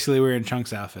is basically wearing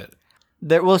Chunk's outfit.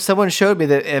 Someone showed me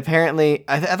that apparently,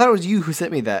 I thought it was you who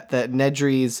sent me that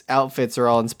Nedry's outfits are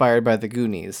all inspired by the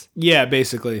Goonies. Yeah,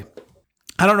 basically.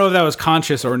 I don't know if that was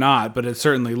conscious or not, but it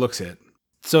certainly looks it.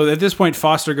 So at this point,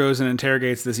 Foster goes and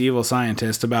interrogates this evil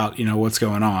scientist about, what's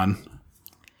going on.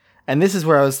 And this is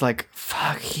where I was like,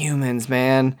 fuck humans,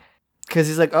 man. Because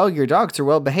he's like, oh, your dogs are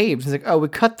well behaved. He's like, oh, we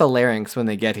cut the larynx when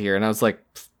they get here. And I was like,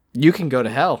 you can go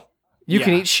to hell. You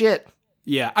can eat shit.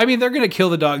 Yeah. I mean, they're going to kill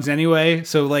the dogs anyway.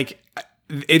 So, like,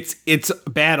 it's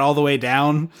bad all the way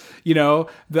down, I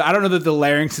don't know that the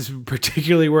larynx is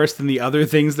particularly worse than the other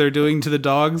things they're doing to the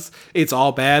dogs. It's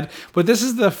all bad. But this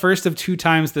is the first of 2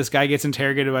 times this guy gets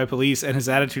interrogated by police, and his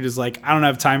attitude is like, I don't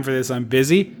have time for this, I'm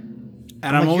busy.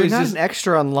 And I'm always you're not an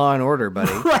extra on Law and Order,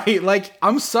 buddy. Right, like,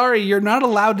 I'm sorry, you're not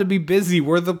allowed to be busy,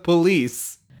 we're the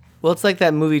police. Well, it's like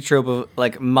that movie trope of,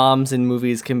 like, moms in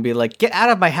movies can be like, get out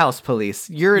of my house, police.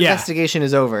 Your investigation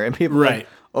is over. And people are like,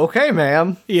 okay,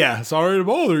 ma'am. Yeah, sorry to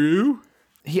bother you.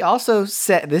 He also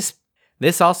said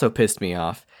this also pissed me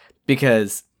off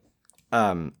because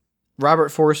Robert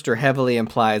Forster heavily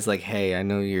implies like, hey, I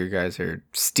know you guys are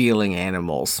stealing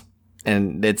animals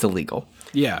and it's illegal.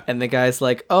 Yeah. And the guy's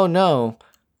like, oh no,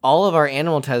 all of our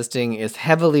animal testing is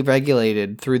heavily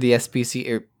regulated through the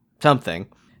SPC or something.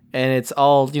 And it's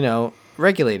all,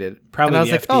 regulated. Probably and I was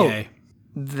the like, FDA. Oh,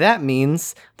 that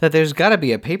means that there's got to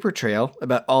be a paper trail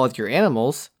about all of your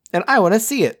animals, and I want to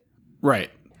see it.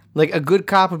 Right. Like, a good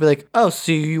cop would be like, oh,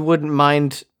 so you wouldn't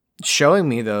mind showing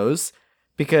me those?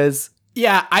 Because...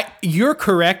 Yeah, you're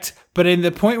correct, but in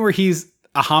the point where he's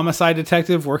a homicide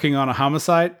detective working on a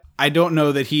homicide, I don't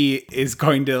know that he is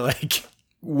going to, like,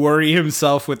 worry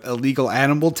himself with illegal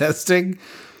animal testing.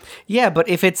 Yeah, but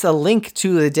if it's a link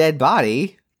to the dead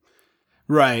body...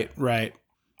 Right.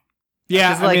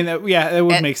 Yeah, that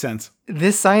would make sense.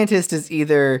 This scientist is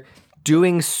either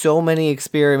doing so many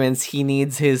experiments he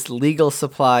needs his legal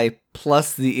supply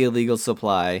plus the illegal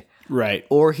supply. Right.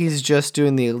 Or he's just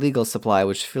doing the illegal supply,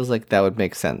 which feels like that would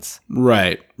make sense.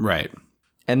 Right.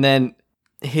 And then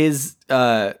his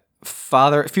future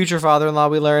father-in-law,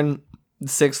 we learn,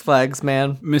 Six Flags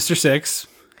man. Mr. Six.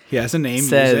 He has a name.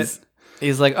 Says,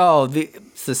 he's like, oh,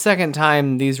 it's the second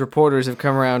time these reporters have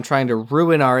come around trying to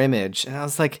ruin our image. And I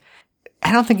was like...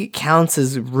 I don't think it counts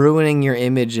as ruining your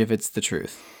image if it's the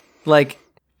truth. Like,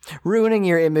 ruining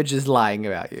your image is lying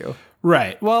about you.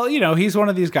 Right. Well, he's one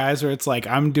of these guys where it's like,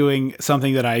 I'm doing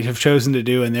something that I have chosen to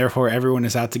do, and therefore everyone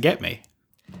is out to get me.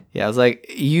 Yeah, I was like,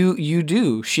 you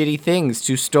do shitty things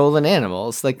to stolen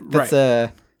animals. Like, it's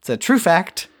a true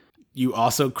fact. You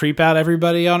also creep out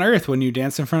everybody on Earth when you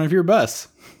dance in front of your bus.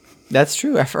 That's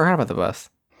true. I forgot about the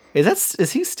bus.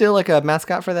 Is he still like a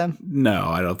mascot for them? No,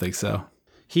 I don't think so.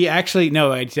 He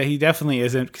definitely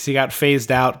isn't, because he got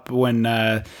phased out when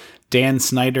Dan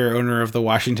Snyder, owner of the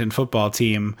Washington football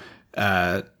team,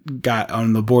 got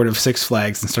on the board of Six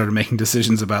Flags and started making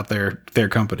decisions about their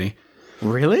company.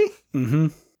 Really? Mm-hmm.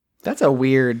 That's a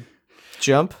weird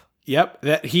jump.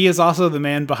 Yep. He is also the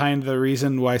man behind the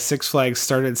reason why Six Flags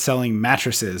started selling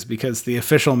mattresses, because the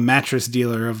official mattress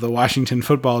dealer of the Washington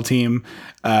football team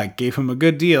gave him a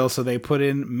good deal. So they put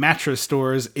in mattress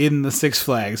stores in the Six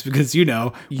Flags, because, when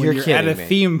you're at a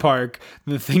theme park,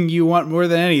 the thing you want more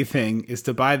than anything is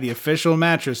to buy the official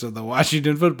mattress of the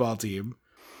Washington football team.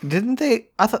 Didn't they?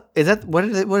 I thought what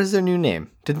is their new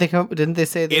name? Didn't they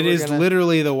say it is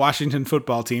literally the Washington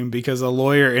Football Team because a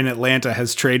lawyer in Atlanta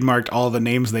has trademarked all the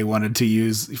names they wanted to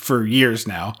use for years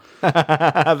now.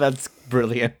 That's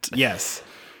brilliant. Yes.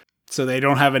 So they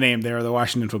don't have a name. They are the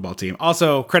Washington Football Team.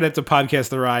 Also, credit to Podcast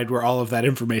The Ride, where all of that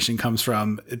information comes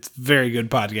from. It's a very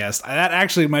good podcast. That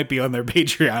actually might be on their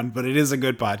Patreon, but it is a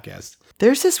good podcast.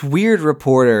 There's this weird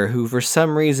reporter who, for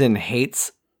some reason,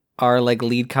 hates our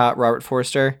lead cop, Robert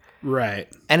Forster.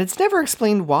 Right. And it's never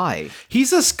explained why.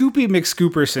 He's a Scoopy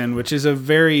McScooperson, which is a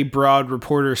very broad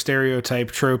reporter stereotype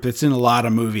trope that's in a lot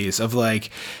of movies of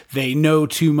they know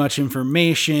too much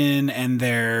information and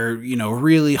they're,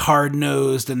 really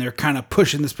hard-nosed and they're kind of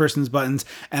pushing this person's buttons.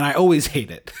 And I always hate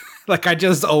it. I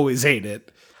just always hate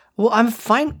it. Well, I'm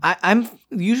fine. I'm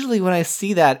usually when I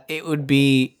see that, it would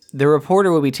be the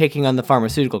reporter would be taking on the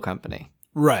pharmaceutical company.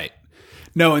 Right.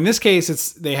 No, in this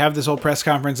case, they have this whole press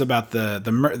conference about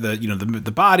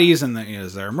the bodies and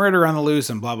is there a murder on the loose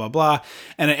and blah blah blah,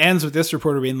 and it ends with this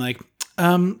reporter being like,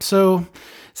 so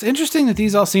it's interesting that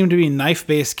these all seem to be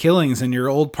knife-based killings, and your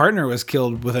old partner was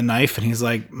killed with a knife, and he's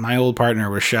like, my old partner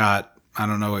was shot. I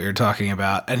don't know what you're talking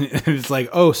about, and it's like,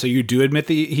 oh, so you do admit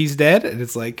that he's dead, and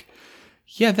it's like,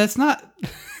 yeah, that's not.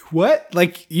 What?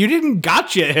 You didn't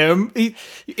gotcha him.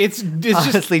 It's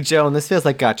honestly, just, Joan, this feels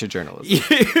like gotcha journalism.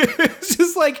 It's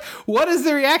just what is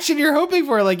the reaction you're hoping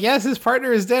for? Yes, his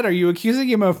partner is dead. Are you accusing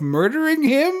him of murdering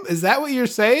him? Is that what you're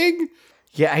saying?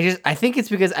 Yeah, I think it's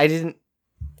because it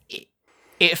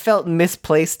felt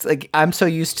misplaced. I'm so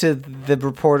used to the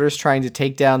reporters trying to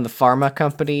take down the pharma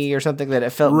company or something that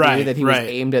it felt weird that he was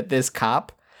aimed at this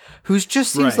cop. Who's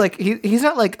just seems like he's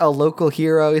not a local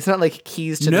hero. He's not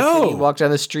keys to the city. Walk down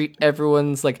the street,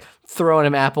 everyone's throwing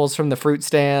him apples from the fruit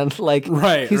stand.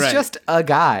 He's just a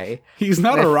guy. He's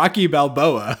not a Rocky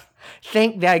Balboa.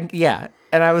 Think that, yeah.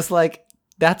 And I was like,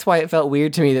 that's why it felt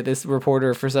weird to me that this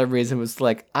reporter for some reason was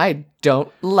like, I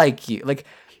don't like you.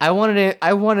 I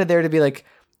wanted there to be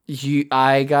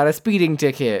I got a speeding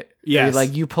ticket. Yes. Or,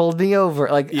 you pulled me over.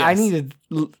 Yes. I needed.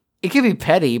 It could be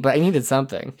petty, but I needed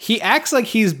something. He acts like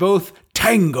he's both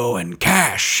Tango and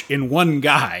Cash in one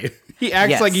guy. He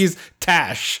acts like he's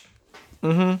Tash.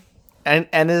 Mm-hmm.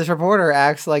 And this reporter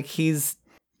acts like he's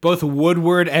both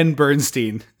Woodward and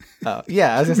Bernstein. Oh,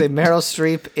 yeah. I was going to say Meryl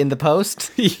Streep in The Post.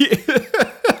 Yeah.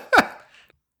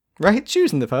 Right? She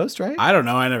was in The Post, right? I don't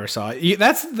know. I never saw it.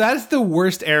 That's the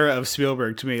worst era of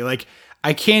Spielberg to me.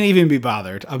 I can't even be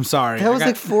bothered. I'm sorry. That was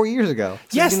 4 years ago.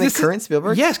 So yes, this current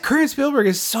Spielberg. Yes, current Spielberg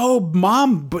is so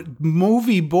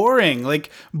movie boring,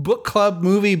 book club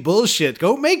movie bullshit.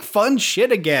 Go make fun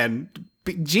shit again.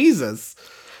 Jesus.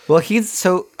 Well,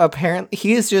 apparently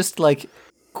he is just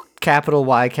capital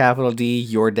Y, capital D,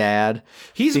 your dad.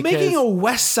 He's making a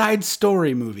West Side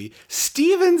Story movie.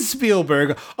 Steven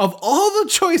Spielberg, of all the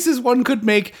choices one could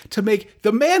make to make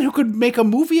the man who could make a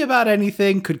movie about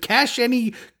anything, could cash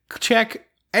any check,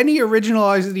 any original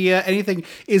idea, anything,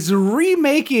 is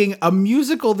remaking a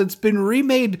musical that's been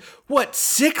remade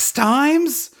 6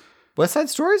 times? West Side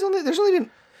Story's there's only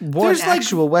been one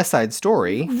actual West Side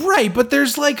Story, right? But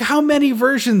there's how many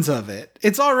versions of it?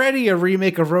 It's already a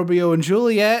remake of Romeo and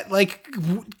Juliet.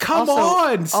 Come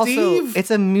on, Steve. Also,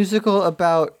 it's a musical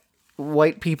about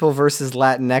white people versus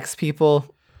Latinx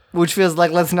people. Which feels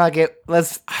like let's not get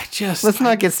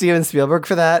Steven Spielberg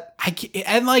for that.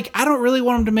 I don't really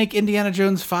want him to make Indiana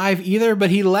Jones 5 either, but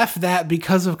he left that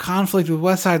because of conflict with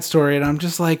West Side Story, and I'm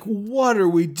just like, what are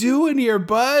we doing here,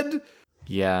 bud?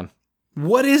 Yeah.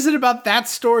 What is it about that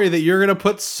story that you're gonna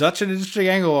put such an interesting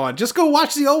angle on? Just go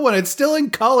watch the old one. It's still in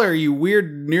color, you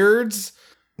weird nerds.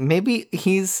 Maybe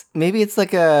it's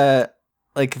the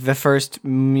first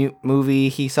movie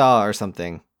he saw or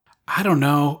something. I don't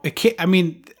know. It can't. I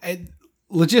mean,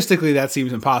 logistically, that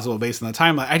seems impossible based on the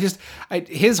timeline.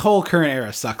 His whole current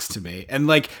era sucks to me. And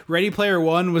Ready Player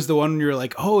One was the one where you're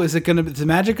like, oh, is the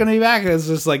magic gonna be back? And it's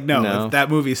just no, that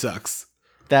movie sucks.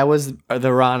 That was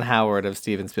the Ron Howard of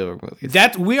Steven Spielberg movies.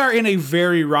 We are in a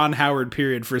very Ron Howard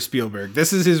period for Spielberg.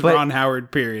 This is his Ron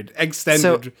Howard period extended.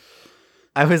 So,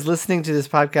 I was listening to this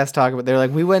podcast talk about. They're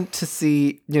we went to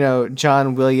see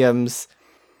John Williams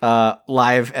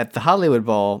live at the Hollywood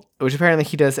Bowl, which apparently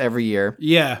he does every year.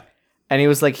 Yeah. And he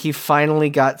was he finally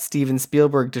got Steven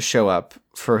Spielberg to show up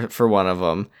for one of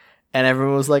them. And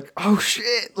everyone was like, oh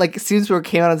shit. Steven Spielberg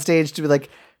came out on stage to be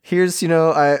here's,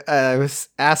 I was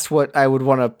asked what I would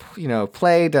want to,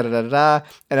 play, da-da-da-da-da.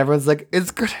 And everyone's like, is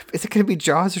it going to be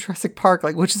Jaws or Jurassic Park?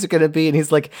 Which is it going to be? And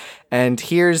he's like, and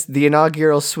here's the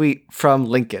inaugural suite from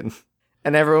Lincoln.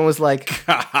 And everyone was like,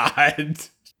 God.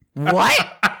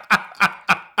 What?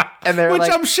 And they're which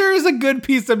like, I'm sure is a good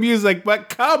piece of music, but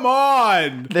come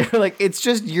on. They're like, it's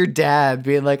just your dad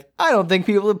being like, I don't think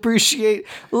people appreciate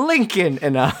Lincoln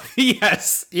enough.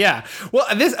 Yes. Yeah. Well,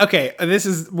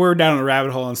 we're down a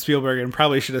rabbit hole on Spielberg and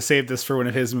probably should have saved this for one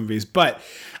of his movies, but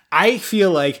I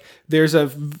feel like there's a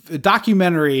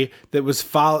documentary that was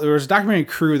there was a documentary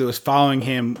crew that was following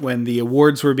him when the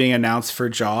awards were being announced for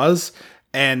Jaws.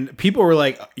 And people were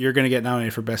like, you're going to get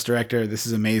nominated for Best Director. This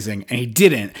is amazing. And he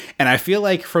didn't. And I feel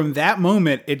like from that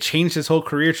moment, it changed his whole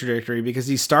career trajectory because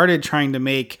he started trying to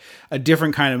make a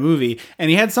different kind of movie. And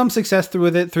he had some success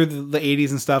through the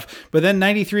 80s and stuff. But then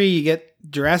 93, you get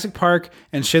Jurassic Park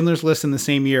and Schindler's List in the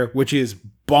same year, which is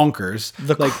bonkers.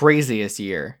 The craziest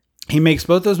year. He makes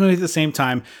both those movies at the same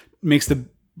time, makes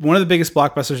one of the biggest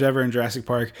blockbusters ever in Jurassic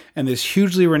Park, and this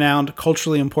hugely renowned,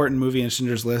 culturally important movie in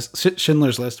Schindler's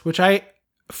List, which I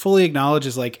fully acknowledge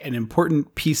is like an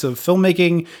important piece of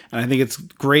filmmaking, and I think it's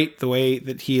great the way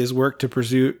that he has worked to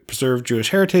preserve Jewish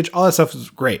heritage. All that stuff is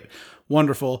great,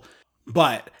 wonderful.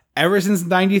 But ever since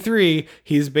 93,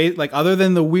 he's other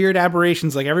than the weird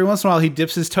aberrations, like every once in a while he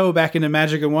dips his toe back into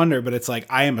magic and wonder, but it's like,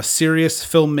 I am a serious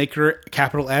filmmaker,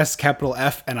 capital S, capital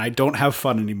F, and I don't have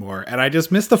fun anymore, and I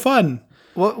just miss the fun.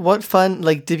 What fun,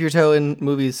 like, dip your toe in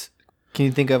movies can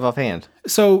you think of offhand?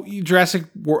 So Jurassic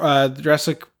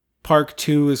Park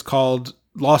 2 is called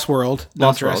Lost World,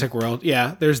 not Jurassic World.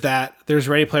 Yeah, there's that. There's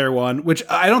Ready Player One, which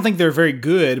I don't think they're very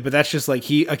good, but that's just like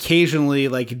he occasionally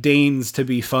like deigns to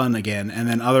be fun again, and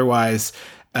then otherwise,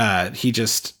 he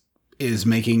just is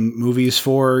making movies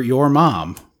for your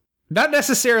mom. Not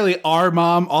necessarily our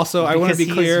mom. Also, because I want to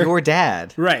be clear, he's your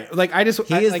dad, right? Like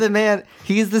the man.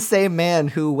 He's the same man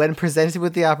who, when presented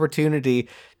with the opportunity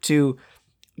to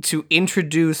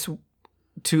introduce,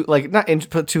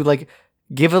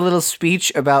 give a little speech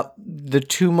about the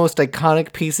two most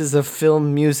iconic pieces of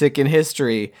film music in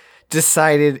history,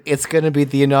 decided it's going to be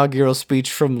the inaugural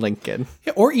speech from Lincoln.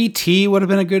 Yeah, or E.T. would have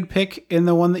been a good pick in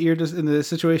the one that you're just in the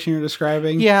situation you're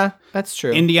describing. Yeah, that's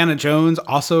true. Indiana Jones,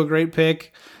 also a great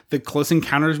pick. The Close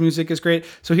Encounters music is great.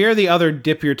 So here are the other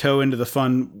dip your toe into the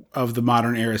fun of the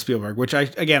modern era Spielberg, which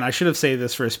I should have saved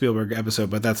this for a Spielberg episode,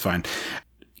 but that's fine.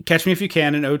 Catch Me If You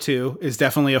Can in 2002 is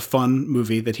definitely a fun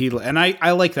movie that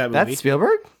I like that movie. That's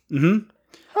Spielberg? Mm-hmm.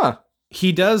 Huh.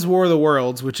 He does War of the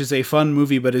Worlds, which is a fun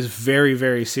movie, but is very,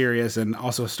 very serious and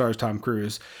also stars Tom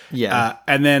Cruise. Yeah.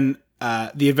 And then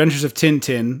The Adventures of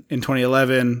Tintin in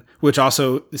 2011, which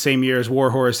also the same year as War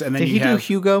Horse. And then Did he do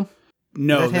Hugo?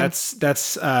 No, that's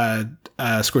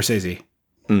Scorsese.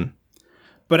 Mm.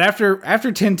 But after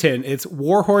Tintin, it's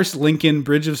War Horse, Lincoln,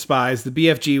 Bridge of Spies, the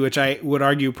BFG, which I would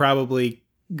argue probably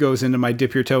goes into my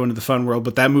dip your toe into the fun world,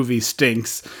 but that movie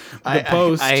stinks.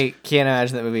 I can't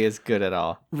imagine that movie is good at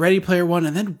all. Ready Player One,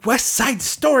 and then West Side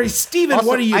Story. Steven, also,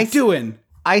 what are you doing?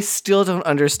 I still don't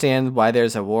understand why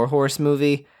there's a War Horse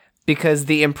movie, because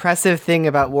the impressive thing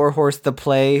about War Horse the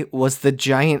play was the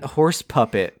giant horse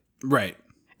puppet. Right.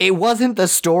 It wasn't the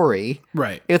story.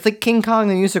 Right. It's like King Kong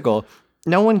the musical.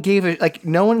 No one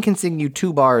can sing you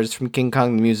 2 bars from King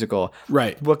Kong the musical.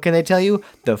 Right. What can they tell you?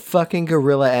 The fucking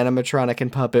gorilla animatronic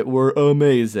and puppet were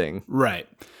amazing. Right.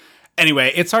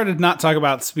 Anyway, it's hard to not talk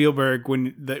about Spielberg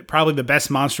when probably the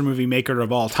best monster movie maker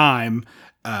of all time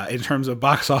in terms of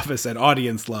box office and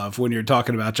audience love when you're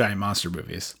talking about giant monster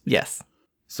movies. Yes.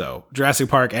 So Jurassic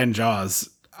Park and Jaws,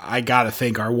 I gotta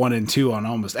think, are 1 and 2 on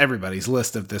almost everybody's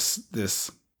list of this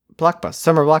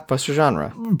summer blockbuster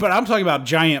genre. But I'm talking about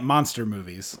giant monster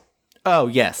movies. Oh,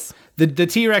 yes. The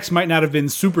T-Rex might not have been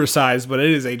supersized, but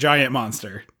it is a giant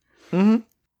monster. Mm-hmm.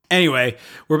 Anyway,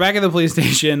 we're back at the police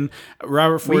station.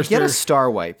 Robert Forster. We get a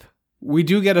star wipe. We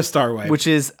do get a star wipe. Which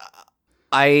is,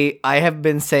 I have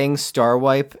been saying star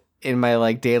wipe in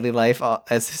my daily life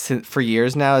for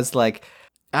years now. It's like,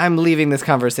 I'm leaving this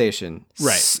conversation.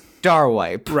 Right. Star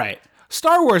wipe. Right.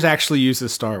 Star Wars actually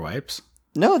uses star wipes.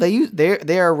 No,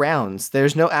 they are rounds.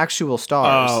 There's no actual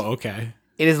stars. Oh, okay.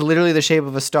 It is literally the shape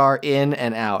of a star in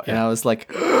and out. Yeah. And I was like,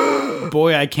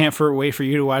 boy, I can't wait for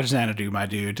you to watch Xanadu, my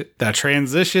dude. The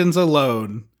transitions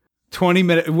alone.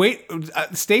 20-minute. Wait,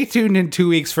 stay tuned in 2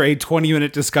 weeks for a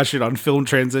 20-minute discussion on film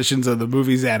transitions of the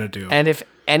movie Xanadu. And if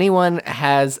anyone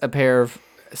has a pair of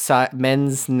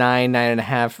men's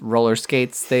 9.5 roller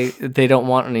skates they don't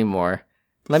want anymore,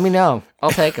 let me know.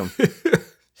 I'll take them.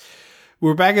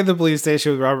 We're back at the police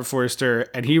station with Robert Forster,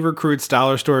 and he recruits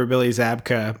Dollar Store Billy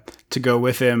Zabka to go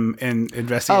with him and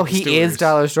investigate. Oh, he is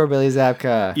Dollar Store Billy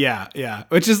Zabka. Yeah.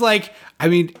 Which is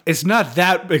it's not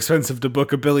that expensive to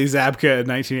book a Billy Zabka in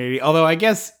 1980. Although I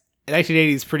guess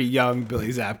 1980 is pretty young Billy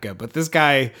Zabka, but this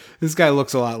guy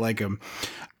looks a lot like him.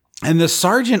 And the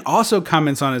sergeant also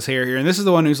comments on his hair here, and this is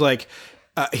the one who's like,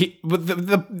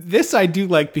 But this I do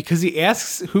like because he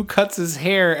asks who cuts his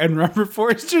hair, and Robert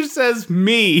Forster says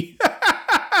me.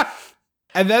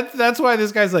 And that's why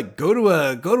this guy's like, go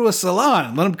to a salon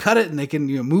and let them cut it, and they can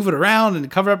move it around and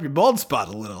cover up your bald spot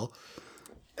a little.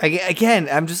 Again,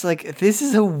 I'm just like, this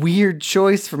is a weird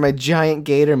choice for my giant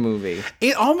gator movie.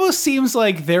 It almost seems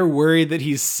like they're worried that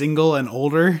he's single and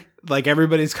older. Like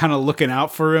everybody's kind of looking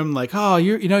out for him. Like, oh,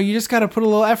 you just got to put a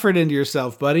little effort into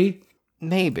yourself, buddy.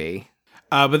 Maybe.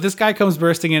 But this guy comes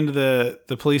bursting into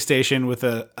the police station with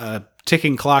a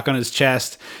ticking clock on his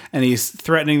chest, and he's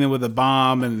threatening them with a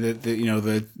bomb, and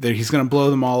he's going to blow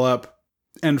them all up.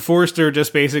 And Forster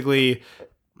just basically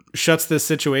shuts this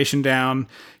situation down.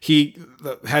 He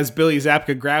has Billy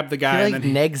Zabka grab the guy, and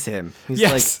then negs him. He's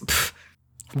yes.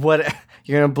 like, "What?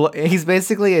 You're gonna blow?" He's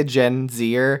basically a Gen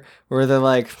Zer, where they're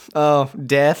like, "Oh,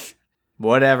 death."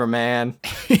 Whatever, man.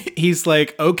 He's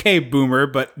like, okay, boomer,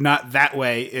 but not that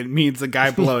way. It means a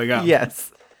guy blowing up.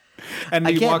 Yes. And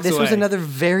he walks this away. was another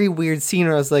very weird scene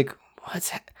where I was like,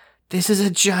 this is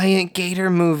a giant gator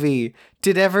movie.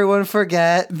 Did everyone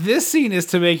forget? This scene is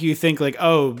to make you think like,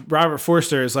 oh, Robert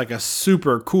Forster is like a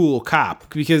super cool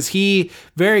cop, because he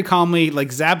very calmly,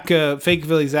 like fake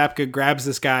Billy Zabka grabs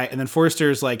this guy, and then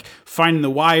Forster's like finding the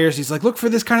wires. He's like, look for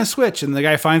this kind of switch. And the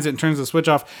guy finds it and turns the switch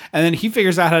off. And then he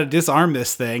figures out how to disarm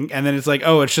this thing. And then it's like,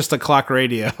 oh, it's just a clock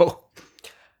radio.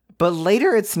 But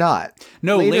later it's not.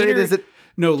 No,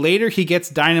 later he gets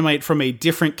dynamite from a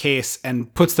different case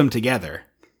and puts them together.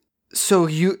 So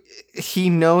he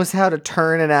knows how to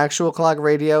turn an actual clock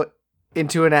radio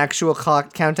into an actual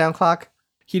countdown clock?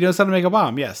 He knows how to make a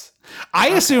bomb, yes. I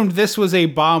assumed this was a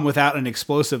bomb without an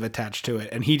explosive attached to it,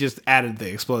 and he just added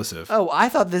the explosive. Oh, I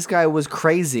thought this guy was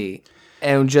crazy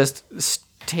and just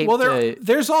taped. Well,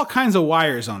 there's all kinds of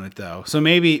wires on it, though. So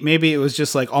maybe it was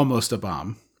just like almost a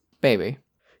bomb. Maybe.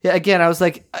 Yeah, again, I was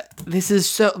like, this is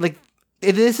so, like,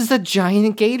 this is a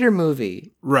giant gator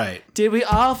movie. Right. Did we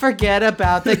all forget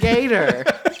about the gator?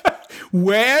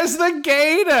 Where's the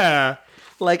gator?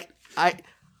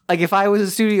 If I was a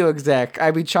studio exec,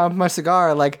 I'd be chomping my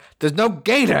cigar like, there's no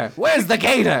gator. Where's the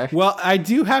gator? Well, I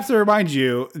do have to remind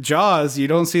you, Jaws, you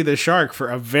don't see the shark for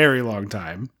a very long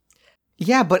time.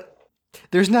 Yeah, but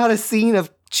there's not a scene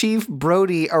of Chief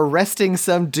Brody arresting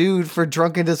some dude for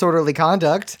drunken disorderly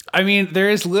conduct. I mean,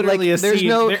 there is literally a there's scene.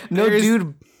 No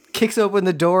dude kicks open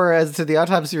the door as to the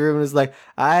autopsy room and is like,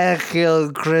 I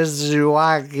killed Chris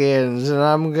Watkins and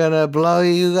I'm gonna blow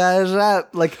you guys up.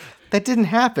 Like, that didn't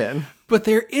happen. But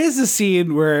there is a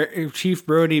scene where Chief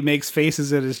Brody makes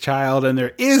faces at his child, and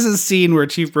there is a scene where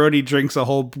Chief Brody drinks a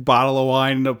whole bottle of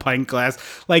wine in a pint glass.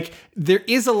 Like, there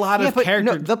is a lot of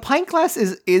character. No, the pint glass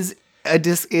is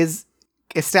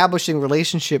establishing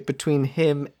relationship between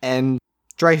him and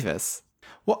Dreyfus.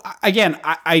 Well, again,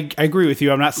 I agree with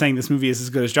you. I'm not saying this movie is as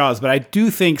good as Jaws, but I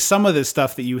do think some of this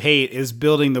stuff that you hate is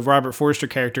building the Robert Forster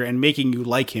character and making you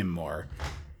like him more.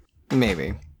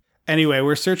 Maybe. Anyway,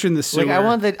 we're searching the sewer.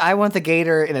 Like, I want the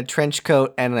gator in a trench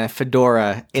coat and a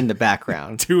fedora in the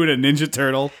background. Doing a Ninja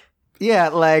Turtle. Yeah,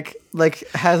 like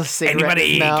has a cigarette. Anybody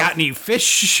in his mouth. got any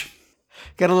fish?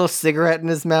 Got a little cigarette in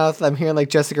his mouth. I'm hearing like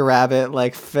Jessica Rabbit,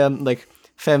 like femme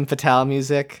fatale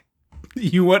music.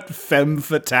 You want femme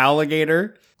fatale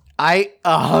gator?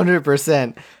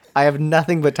 100%. I have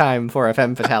nothing but time for a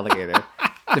femme fatale gator.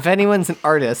 If anyone's an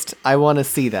artist, I want to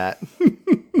see that.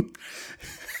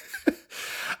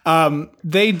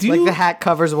 They do, like, the hat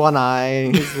covers one eye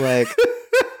and he's like,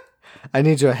 I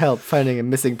need your help finding a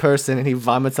missing person, and he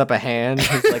vomits up a hand.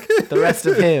 He's like, the rest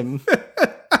of him.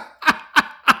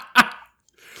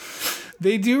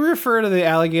 They do refer to the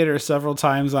alligator several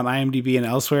times on IMDb and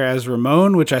elsewhere as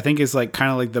Ramon, which I think is like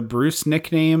kind of like the Bruce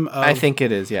nickname. I think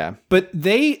it is, yeah. But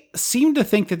they seem to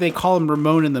think that they call him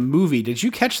Ramon in the movie. Did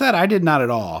you catch that? I did not at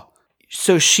all.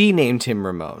 So she named him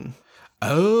Ramon.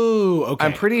 Oh, okay.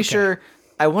 I'm pretty sure.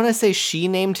 I want to say she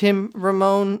named him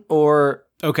Ramon, or...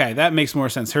 Okay, that makes more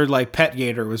sense. Her like pet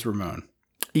gator was Ramon.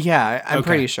 Yeah, I'm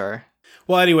pretty sure.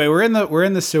 Well, anyway, we're in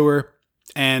the sewer,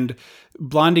 and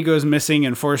Blondie goes missing,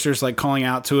 and Forster's like calling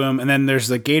out to him, and then there's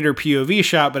the gator POV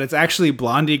shot, but it's actually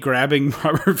Blondie grabbing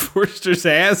Robert Forster's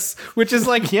ass, which is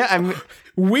like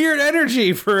weird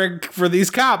energy for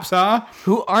these cops, huh?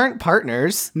 Who aren't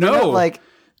partners. No.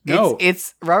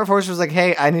 It's Robert Forster's like,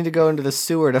 hey, I need to go into the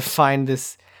sewer to find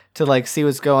this, to like see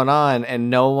what's going on, and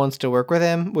no one wants to work with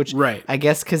him, which I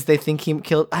guess because they think he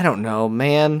killed, I don't know,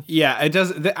 man. Yeah, it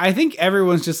does. I think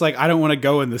everyone's just like, I don't want to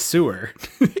go in the sewer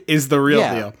is the real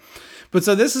deal. But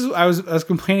so this is, I was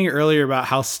complaining earlier about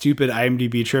how stupid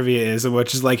IMDb trivia is,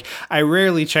 which is like, I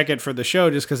rarely check it for the show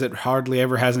just because it hardly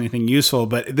ever has anything useful.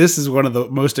 But this is one of the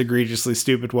most egregiously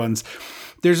stupid ones.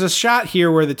 There's a shot here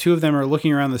where the two of them are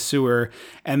looking around the sewer,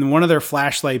 and one of their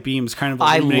flashlight beams kind of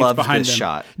illuminates behind them.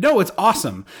 Shot. No, it's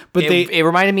awesome. But it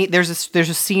reminded me. There's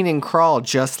a scene in Crawl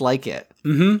just like it.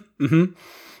 Mm-hmm. Mm-hmm.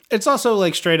 It's also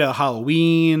like straight out of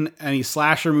Halloween, any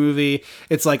slasher movie.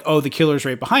 It's like, oh, the killer's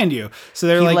right behind you. So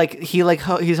they're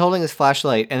he's holding his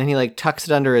flashlight, and then he like tucks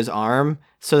it under his arm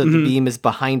so that the beam is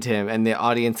behind him, and the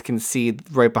audience can see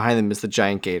right behind them is the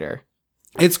giant gator.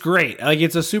 It's great. Like,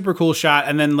 it's a super cool shot,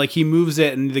 and then like he moves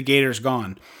it, and the gator's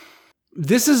gone.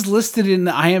 This is listed in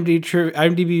the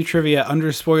IMDb trivia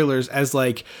under spoilers as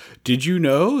like, did you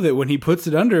know that when he puts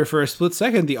it under for a split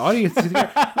second, the audience is like,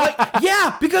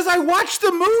 yeah, because I watched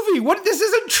the movie. What? This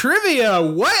isn't trivia.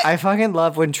 What? I fucking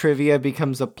love when trivia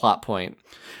becomes a plot point.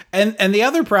 And the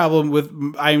other problem with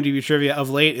IMDb trivia of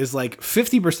late is like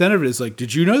 50% of it is like,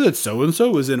 did you know that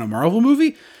so-and-so was in a Marvel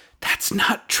movie? That's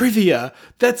not trivia.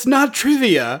 That's not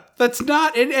trivia. That's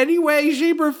not in any way,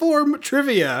 shape, or form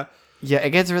trivia. Yeah,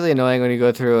 it gets really annoying when you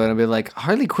go through and it'll be like,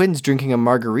 Harley Quinn's drinking a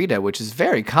margarita, which is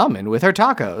very common with her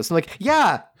tacos. I'm like,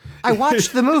 yeah, I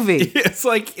watched the movie. It's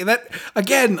like that,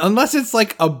 again, unless it's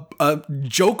like a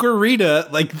Joker-rita,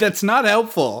 like that's not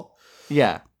helpful.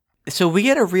 Yeah. So we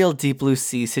get a real Deep Blue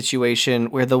Sea situation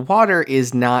where the water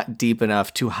is not deep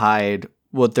enough to hide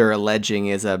what they're alleging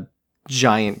is a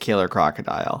giant killer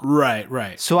crocodile.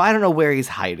 Right. So I don't know where he's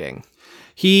hiding.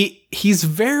 He's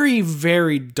very,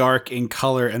 very dark in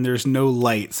color, and there's no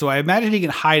light. So I imagine he can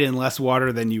hide in less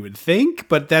water than you would think,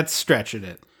 but that's stretching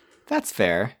it. That's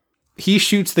fair. He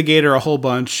shoots the gator a whole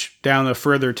bunch down the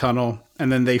further tunnel,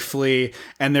 and then they flee,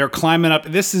 and they're climbing up.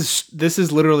 This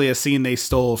is literally a scene they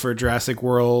stole for Jurassic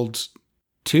World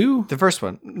 2? The first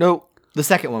one. No, the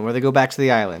second one, where they go back to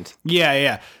the island.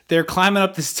 Yeah. They're climbing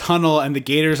up this tunnel, and the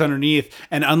gator's underneath,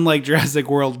 and unlike Jurassic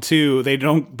World 2, they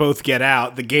don't both get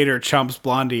out. The gator chumps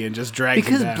Blondie and just drags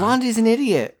him down. Because Blondie's an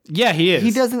idiot. Yeah, he is.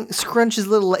 He doesn't scrunch he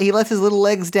lets his little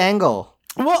legs dangle.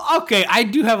 Well, okay, I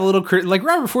do have a little... like,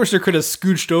 Robert Forster could have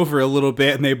scooched over a little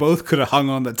bit, and they both could have hung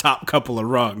on the top couple of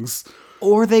rungs.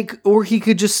 Or he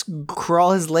could just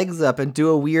crawl his legs up and do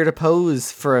a weird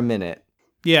pose for a minute.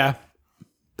 Yeah.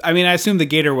 I mean, I assume the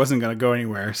gator wasn't going to go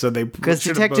anywhere, so they... Because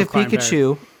Detective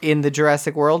Pikachu, in the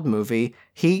Jurassic World movie,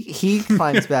 he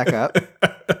climbs back up.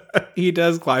 He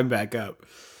does climb back up.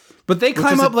 But they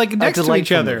climb up, like, next to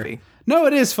each other. Movie. No,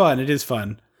 it is fun. It is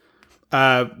fun.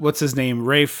 What's his name?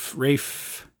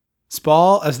 Rafe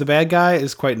Spall as the bad guy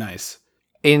is quite nice.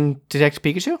 In Detective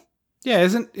Pikachu? Yeah,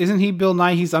 isn't he Bill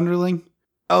Nighy's underling?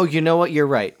 Oh, you know what? You're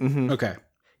right. Mm-hmm. Okay.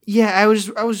 Yeah, I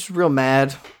was real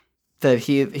mad that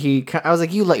he I was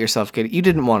like, you let yourself get it. You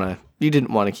didn't want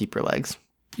to keep your legs.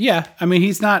 Yeah, I mean,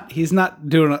 he's not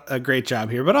doing a great job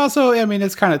here, but also, I mean,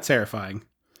 it's kind of terrifying.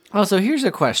 Also, here's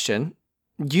a question.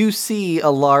 You see a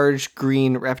large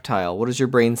green reptile. What does your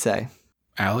brain say?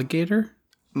 Alligator?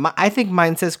 I think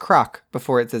mine says croc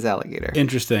before it says alligator.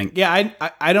 Interesting. Yeah,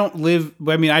 I don't live...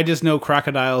 I mean, I just know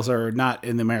crocodiles are not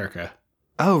in America.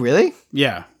 Oh, really?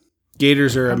 Yeah.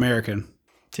 Gators are American.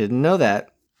 Didn't know that.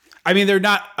 I mean, they're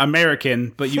not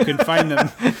American, but you can find them.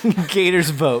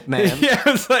 Gators vote, man. Yeah,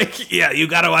 it's like, yeah, you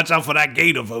got to watch out for that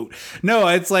gator vote. No,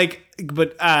 it's like,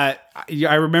 but I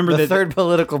remember the third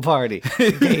political party,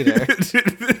 Gator.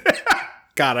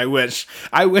 God, I wish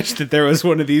that there was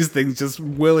one of these things just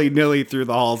willy-nilly through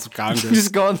the halls of Congress.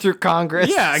 Just going through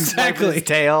Congress. Yeah, exactly. His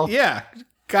tail. Yeah.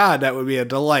 God, that would be a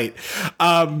delight.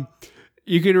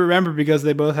 You can remember because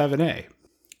they both have an A.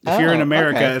 If you're in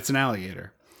America, It's an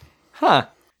alligator. Huh.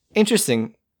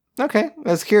 Interesting. Okay.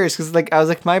 I was curious because I was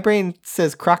like, my brain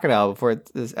says crocodile before it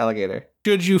says alligator.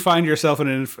 Should you find yourself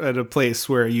in a place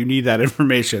where you need that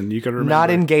information, you can remember. Not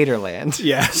in Gatorland.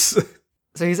 Yes.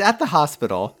 So he's at the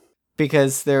hospital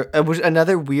because there was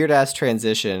another weird-ass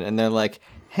transition, and they're like,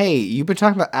 hey, you've been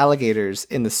talking about alligators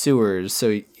in the sewers,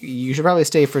 so you should probably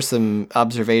stay for some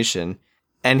observation.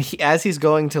 And as he's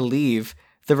going to leave,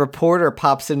 the reporter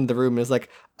pops into the room and is like,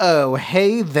 oh,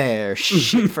 hey there,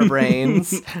 shit for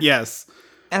brains. Yes.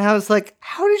 And I was like,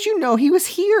 how did you know he was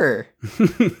here?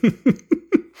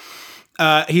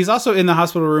 He's also in the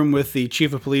hospital room with the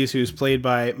chief of police, who's played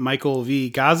by Michael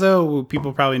V. Gazzo, who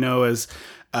people probably know as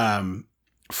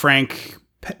Frank...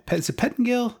 is it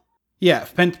Pettengill? Yeah,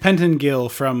 Pettengill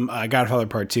from Godfather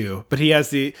Part 2. But he's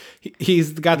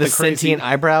got the crazy... sentient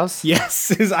eyebrows? Yes,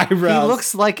 his eyebrows. He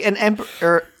looks like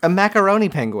a macaroni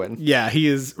penguin. Yeah, he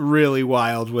is really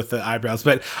wild with the eyebrows.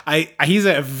 But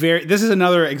this is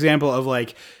another example of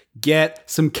like get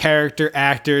some character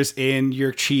actors in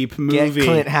your cheap movie. Get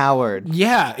Clint Howard.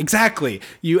 Yeah, exactly.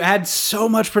 You add so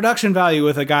much production value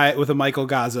with a Michael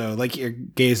Gazzo, like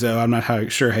Gazzo. I'm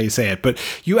not sure how you say it, but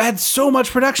you add so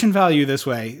much production value this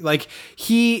way. Like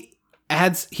he's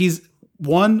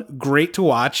 1, great to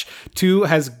watch, 2,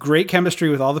 has great chemistry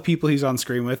with all the people he's on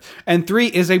screen with, and 3,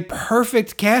 is a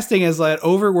perfect casting as that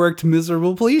overworked,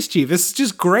 miserable police chief. It's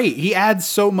just great. He adds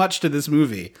so much to this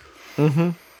movie.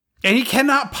 Mm-hmm. And he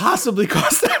cannot possibly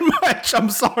cost that much.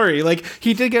 I'm sorry. Like,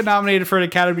 he did get nominated for an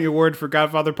Academy Award for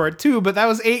Godfather Part 2, but that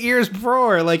was 8 years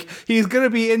before. Like, he's going to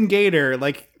be in Gator.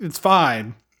 Like, it's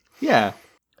fine. Yeah.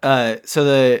 So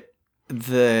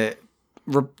the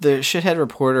shithead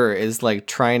reporter is like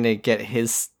trying to get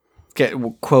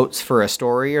quotes for a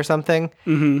story or something.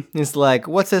 Mm-hmm. He's like,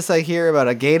 "What's this I hear about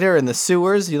a gator in the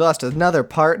sewers? You lost another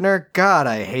partner? God,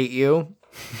 I hate you."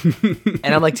 And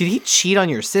I'm like, did he cheat on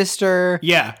your sister?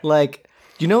 Yeah. Like,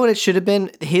 you know what it should have been?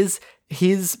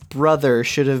 His brother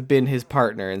should have been his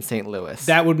partner in St. Louis.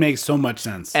 That would make so much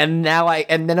sense. And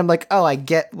then I'm like, oh, I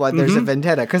get why there's a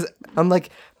vendetta. Because I'm like,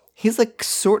 he's like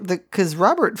because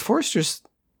Robert Forster's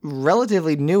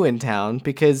relatively new in town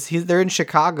because they're in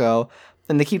Chicago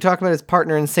and they keep talking about his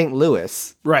partner in St.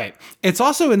 Louis. Right. It's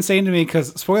also insane to me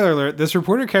because, spoiler alert, this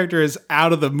reporter character is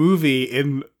out of the movie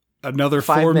in another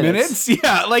 4 minutes.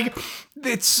 Yeah, like,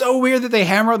 it's so weird that they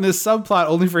hammer on this subplot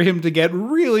only for him to get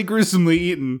really gruesomely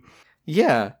eaten.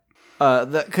 Yeah.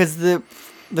 Because the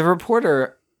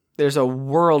reporter, there's a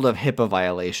world of HIPAA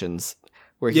violations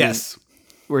where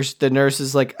where the nurse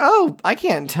is like, "Oh, I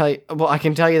can't tell you. Well, I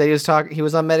can tell you that he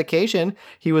was on medication.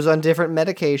 He was on different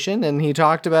medication, and he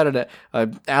talked about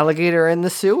an alligator in the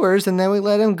sewers, and then we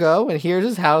let him go, and here's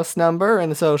his house number and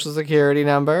the social security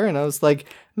number." And I was like,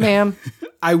 ma'am,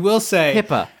 I will say,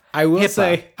 HIPAA. I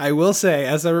will say,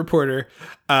 as a reporter,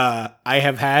 I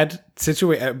have had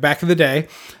back in the day,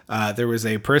 there was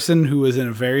a person who was in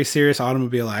a very serious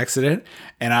automobile accident,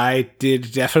 and I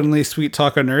did definitely sweet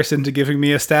talk a nurse into giving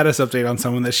me a status update on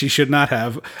someone that she should not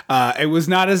have. It was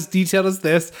not as detailed as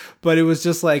this, but it was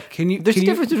just like, there's a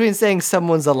difference between saying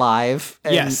someone's alive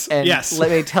and, yes.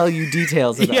 let me tell you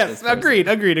details about this person.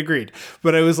 Agreed.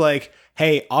 But it was like,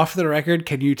 hey, off the record,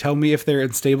 can you tell me if they're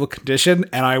in stable condition?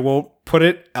 And I won't put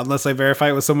it unless I verify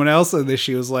it with someone else. And then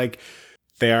she was like,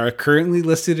 they are currently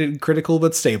listed in critical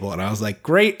but stable. And I was like,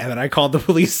 great. And then I called the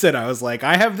police and I was like,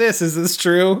 I have this. Is this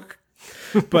true?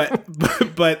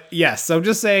 but yes, I'm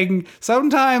just saying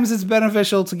sometimes it's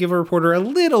beneficial to give a reporter a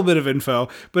little bit of info.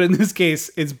 But in this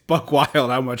case, it's buck wild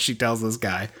how much she tells this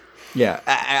guy. Yeah,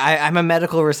 I'm a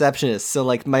medical receptionist. So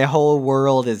like my whole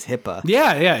world is HIPAA.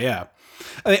 Yeah.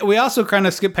 We also kind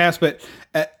of skip past, but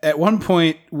at one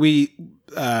point is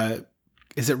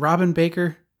it Robin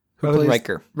Baker?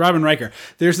 Robin Riker.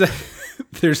 There's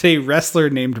a wrestler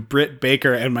named Britt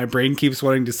Baker, and my brain keeps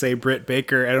wanting to say Britt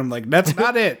Baker, and I'm like, that's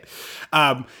not it.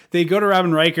 They go to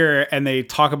Robin Riker and they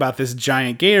talk about this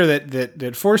giant gator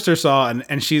that Forster saw,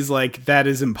 and she's like, that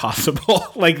is impossible.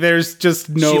 Like, there's just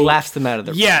no. She laughs them out of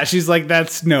their. Yeah, she's like,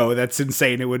 that's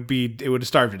insane. It would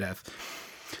starve to death.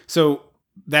 So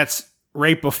that's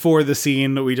right before the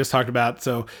scene that we just talked about.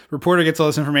 So reporter gets all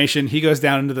this information. He goes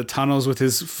down into the tunnels with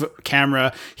his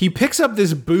camera. He picks up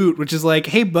this boot, which is like,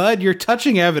 hey, bud, you're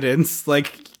touching evidence.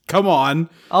 Like, come on.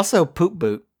 Also, poop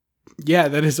boot. Yeah,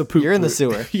 that is a poop boot. You're in the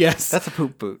sewer. Yes. That's a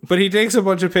poop boot. But he takes a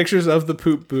bunch of pictures of the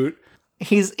poop boot.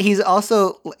 He's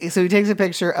also, so he takes a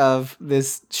picture of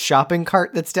this shopping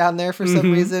cart that's down there for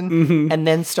some reason, and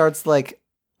then starts like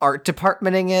art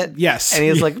departmenting it. Yes. And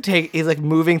he's like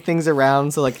moving things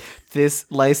around. So like this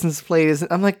license plate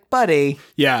isn't, I'm like, buddy.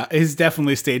 Yeah. He's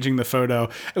definitely staging the photo,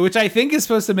 which I think is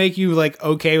supposed to make you like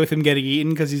okay with him getting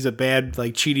eaten because he's a bad,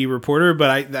 like, cheaty reporter.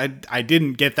 But I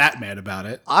didn't get that mad about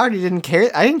it. I already didn't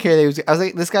care. I didn't care that I was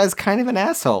like, this guy's kind of an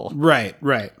asshole. Right.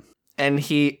 And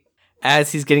he,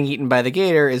 as he's getting eaten by the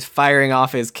gator, is firing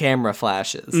off his camera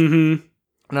flashes. Mm-hmm.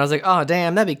 And I was like, oh,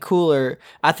 damn, that'd be cooler.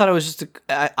 I thought it was just,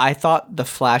 I thought the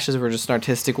flashes were just an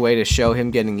artistic way to show him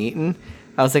getting eaten.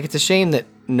 I was like, it's a shame that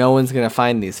no one's going to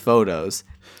find these photos.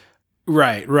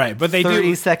 Right. But they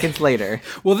 30 seconds later.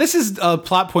 Well, this is a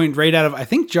plot point right out of, I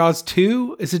think, Jaws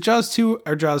 2. Is it Jaws 2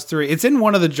 or Jaws 3? It's in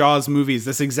one of the Jaws movies,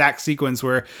 this exact sequence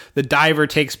where the diver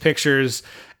takes pictures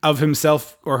of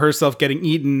himself or herself getting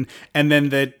eaten, and then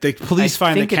the police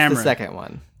find the camera. I think it's the second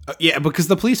one. Yeah, because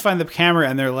the police find the camera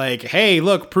and they're like, hey,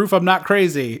 look, proof I'm not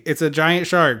crazy. It's a giant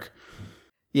shark.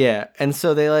 Yeah, and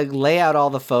so they like lay out all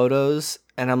the photos,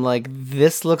 and I'm like,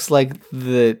 this looks like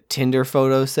the Tinder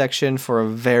photo section for a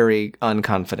very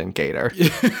unconfident gator.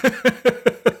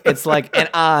 It's like an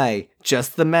eye,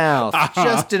 just the mouth,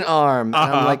 just an arm. And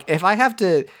I'm like, if I have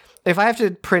to if I have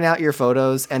to print out your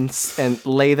photos and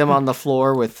lay them on the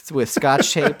floor with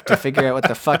scotch tape to figure out what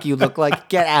the fuck you look like,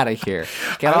 get out of here.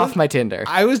 Get off my Tinder.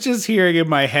 I was just hearing in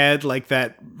my head like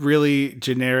that really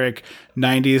generic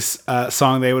 90s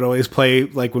song they would always play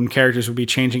like when characters would be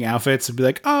changing outfits. It'd be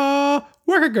like,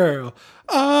 work a girl.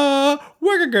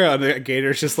 Work a girl. And the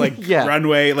gator's just like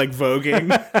runway, like voguing.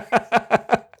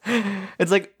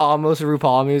 It's like almost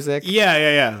RuPaul music.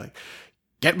 Yeah. Like,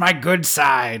 get my good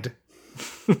side.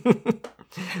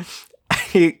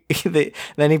 Then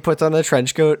he puts on a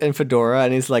trench coat and fedora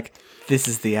and he's like, this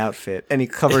is the outfit. And he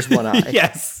covers one eye.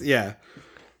 Yes, yeah.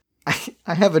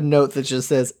 I have a note that just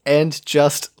says, and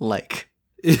just like.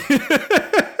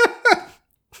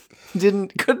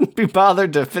 Couldn't be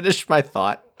bothered to finish my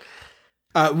thought.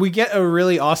 We get a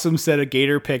really awesome set of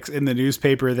gator pics in the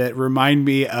newspaper that remind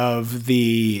me of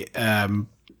the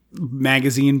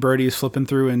magazine Birdie's flipping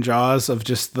through in Jaws of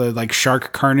just the like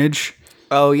shark carnage.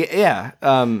 Oh yeah.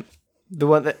 The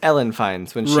one that Ellen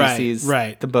finds when she sees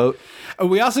the boat.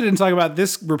 We also didn't talk about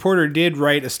this. Reporter did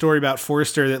write a story about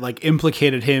Forster that like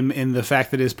implicated him in the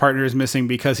fact that his partner is missing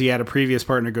because he had a previous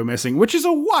partner go missing, which is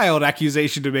a wild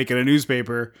accusation to make in a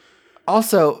newspaper.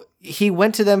 Also, he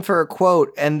went to them for a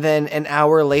quote, and then an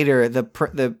hour later,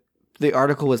 the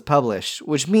article was published,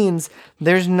 which means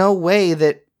there's no way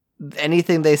that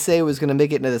anything they say was going to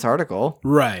make it into this article.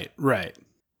 Right.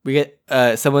 We get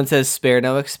someone says spare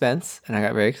no expense, and I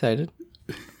got very excited.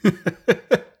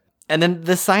 And then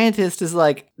the scientist is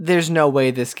like, "There's no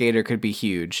way this gator could be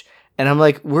huge," and I'm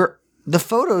like, the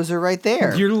photos are right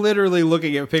there. You're literally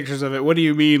looking at pictures of it. What do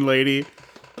you mean, lady?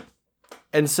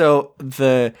 And so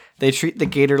they treat the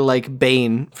gator like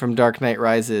Bane from Dark Knight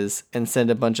Rises and send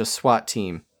a bunch of SWAT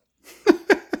team.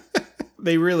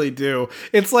 They really do.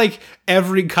 It's like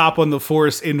every cop on the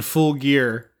force in full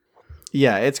gear.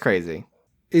 Yeah, it's crazy.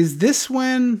 Is this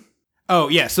when... Oh,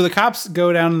 yeah. So the cops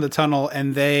go down in the tunnel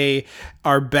and they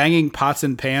are banging pots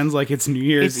and pans like it's New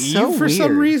Year's Eve for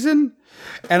some reason.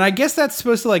 And I guess that's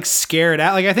supposed to like scare it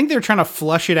out. Like I think they're trying to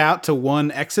flush it out to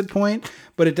one exit point,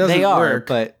 but it doesn't work.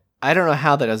 But I don't know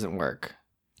how that doesn't work.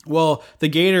 Well, the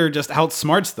gator just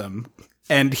outsmarts them.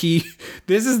 And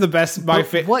this is the best by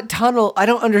fit. What tunnel? I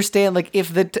don't understand. Like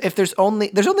if there's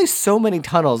only so many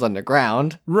tunnels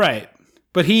underground. Right.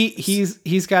 But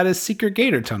he's got his secret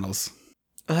gator tunnels.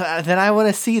 Then I want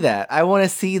to see that. I want to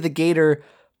see the gator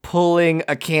pulling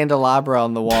a candelabra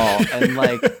on the wall and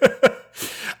like.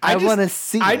 I want to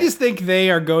see. I just think they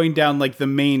are going down like the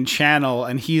main channel,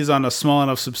 and he's on a small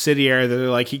enough subsidiary that they're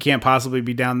like he can't possibly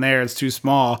be down there. It's too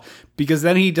small. Because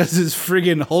then he does his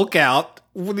friggin' Hulk out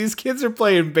when these kids are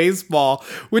playing baseball,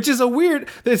 which is a weird.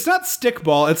 It's not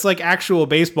stickball. It's like actual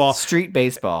baseball, street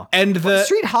baseball, and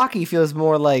street hockey feels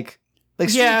more like. Like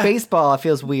street baseball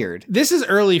fees weird. This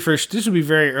would be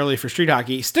very early for street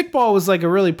hockey. Stickball was like a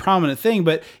really prominent thing,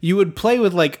 but you would play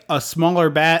with like a smaller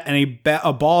bat and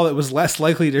a ball that was less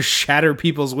likely to shatter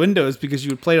people's windows because you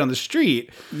would play it on the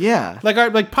street. Yeah.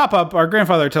 Like Pop-Up, our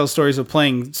grandfather tells stories of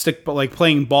playing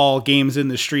playing ball games in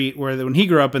the street where when he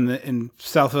grew up in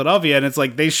South Philadelphia, and it's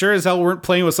like they sure as hell weren't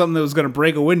playing with something that was going to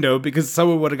break a window because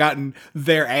someone would have gotten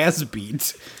their ass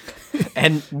beat.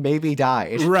 And maybe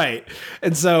died. Right.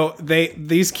 And so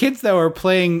these kids though are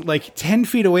playing like 10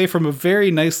 feet away from a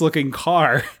very nice looking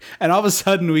car, and all of a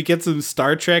sudden we get some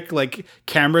Star Trek like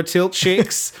camera tilt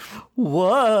shakes.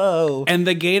 Whoa. And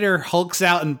the gator hulks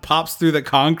out and pops through the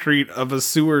concrete of a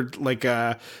sewer, like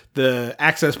the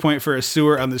access point for a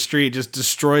sewer on the street, just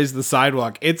destroys the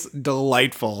sidewalk. It's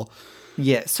delightful.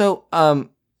 Yeah. So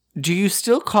do you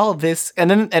still call this,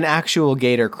 and then an actual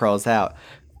gator crawls out,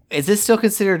 is this still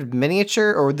considered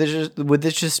miniature, or would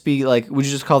this just be like, would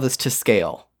you just call this to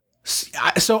scale?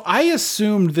 So I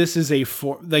assumed this is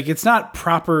it's not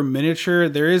proper miniature.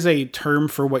 There is a term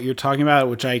for what you're talking about,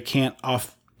 which I can't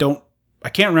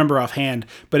remember offhand,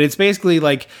 but it's basically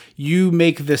like you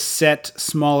make the set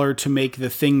smaller to make the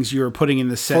things you're putting in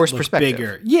the set look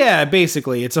bigger. Yeah,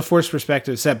 basically it's a forced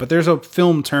perspective set, but there's a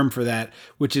film term for that,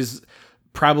 which is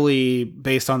probably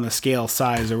based on the scale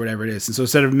size or whatever it is. And so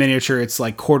instead of miniature, it's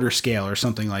like quarter scale or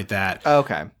something like that.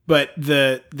 Okay. But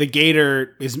the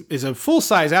gator is a full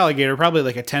size alligator, probably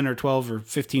like a 10 or 12 or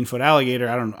 15 foot alligator.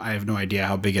 I have no idea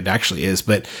how big it actually is,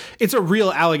 but it's a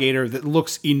real alligator that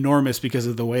looks enormous because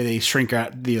of the way they shrink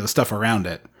out the stuff around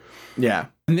it. Yeah.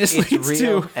 And this leads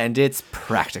to, and it's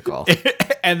practical.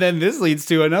 And then this leads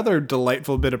to another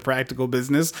delightful bit of practical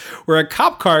business where a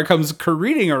cop car comes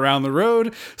careening around the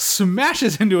road,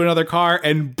 smashes into another car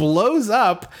and blows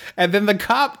up. And then the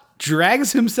cop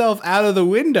drags himself out of the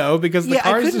window because the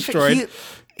car is destroyed.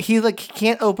 He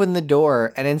can't open the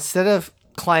door. And instead of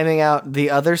climbing out the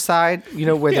other side,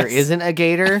 where there isn't a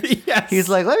gator. Yes. He's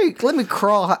like, let me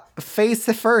crawl face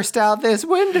first out this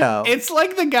window. It's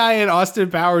like the guy in Austin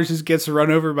Powers just gets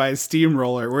run over by a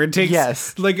steamroller, where it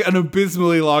takes like an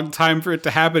abysmally long time for it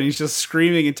to happen. He's just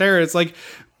screaming in terror. It's like,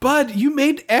 bud, you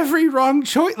made every wrong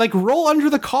choice. Like, roll under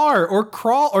the car or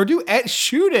crawl or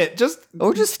shoot it. Just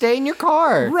stay in your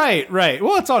car. Right.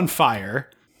 Well, it's on fire.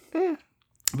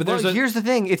 But here's the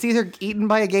thing: it's either eaten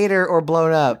by a gator or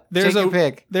blown up. Take your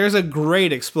pick. There's a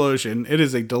great explosion. It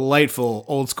is a delightful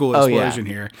old school explosion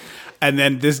here, and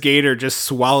then this gator just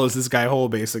swallows this guy whole,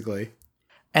 basically.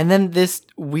 And then this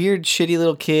weird, shitty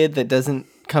little kid that doesn't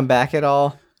come back at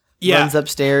all runs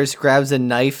upstairs, grabs a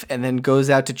knife, and then goes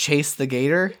out to chase the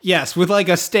gator. Yes, with like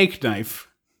a steak knife.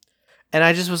 And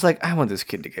I just was like, I want this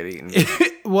kid to get eaten.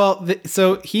 Well,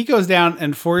 so he goes down,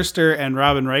 and Forrester and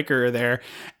Robin Riker are there,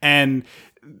 and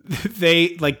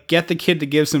they like get the kid to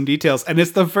give some details. And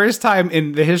it's the first time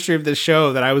in the history of this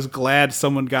show that I was glad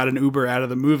someone got an Uber out of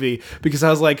the movie, because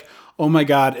I was like, oh my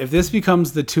God, if this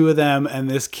becomes the two of them and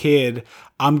this kid,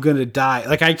 I'm going to die.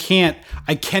 Like, I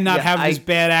cannot have this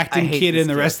bad acting kid in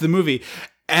the rest of the movie.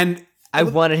 And I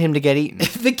wanted him to get eaten.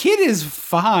 The kid is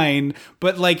fine,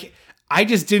 but like, I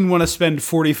just didn't want to spend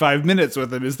 45 minutes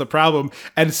with him is the problem.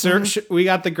 And we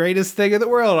got the greatest thing in the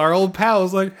world. Our old pal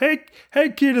was like, hey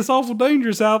kid, it's awful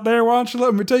dangerous out there. Why don't you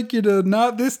let me take you to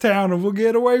not this town and we'll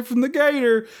get away from the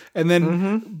gator. And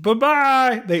then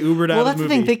bye-bye. They Ubered out of the movie. Well, that's the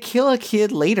thing. They kill a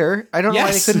kid later. I don't know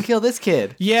why they couldn't kill this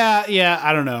kid. Yeah.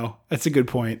 I don't know. That's a good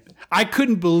point. I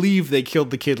couldn't believe they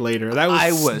killed the kid later. That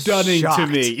was stunning to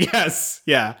me. Yes.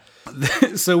 Yeah.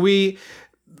 So we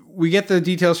get the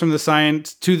details from the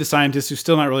scientists who's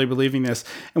still not really believing this.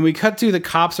 And we cut to the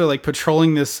cops are like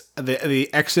patrolling the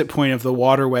exit point of the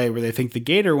waterway where they think the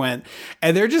gator went.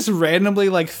 And they're just randomly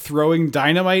like throwing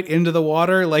dynamite into the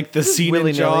water, like the scene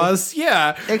in Jaws.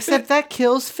 Yeah. Except that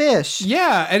kills fish.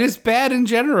 Yeah. And it's bad in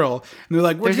general. And they're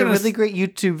like, there's a really great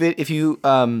YouTube video. If you,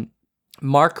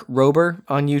 Mark Rober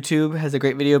on YouTube has a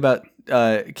great video about,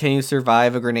 can you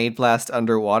survive a grenade blast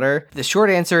underwater? The short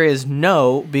answer is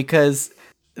no, because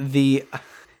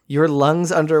your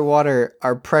lungs underwater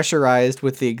are pressurized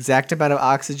with the exact amount of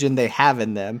oxygen they have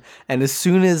in them, and as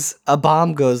soon as a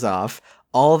bomb goes off,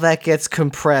 all that gets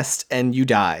compressed and you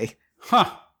die. Huh.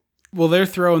 Well, they're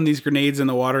throwing these grenades in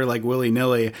the water like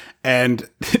willy-nilly, and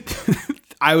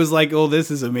I was like, oh, this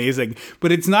is amazing.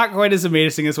 But it's not quite as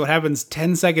amazing as what happens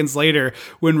 10 seconds later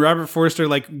when Robert Forster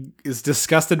like is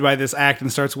disgusted by this act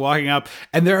and starts walking up,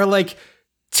 and there are like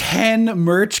 10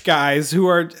 merch guys who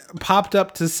are popped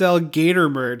up to sell gator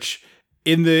merch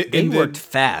they worked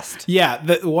fast. Yeah,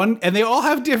 and they all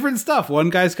have different stuff. One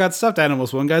guy's got stuffed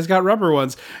animals, one guy's got rubber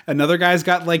ones, another guy's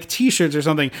got like t-shirts or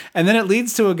something. And then it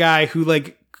leads to a guy who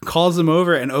like calls them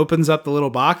over and opens up the little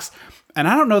box. And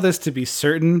I don't know this to be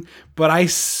certain, but I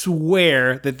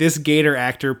swear that this gator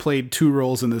actor played 2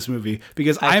 roles in this movie,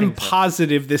 because I'm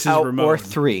positive this is Ramon. Or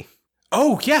 3.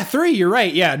 Oh, yeah, 3. You're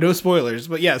right. Yeah, no spoilers.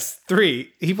 But yes, 3.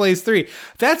 He plays 3.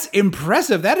 That's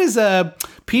impressive. That is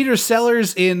Peter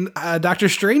Sellers in Dr.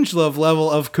 Strangelove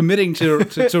level of committing to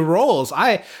roles.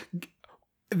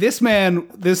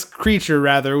 This creature,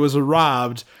 was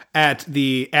robbed at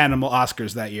the animal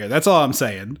Oscars that year. That's all I'm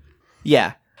saying.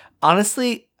 Yeah.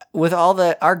 Honestly, with all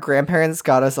our grandparents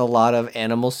got us a lot of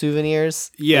animal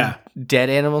souvenirs. Yeah. Dead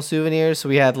animal souvenirs. So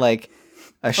we had like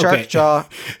a shark jaw.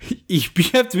 You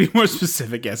have to be more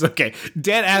specific, yes. Okay.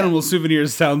 Dead animal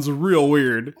souvenirs sounds real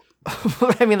weird.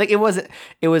 I mean, like it was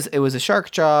a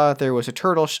shark jaw, there was a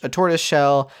tortoise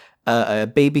shell, a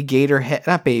baby gator head,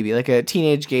 not baby, like a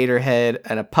teenage gator head,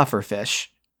 and a puffer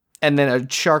fish. And then a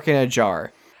shark in a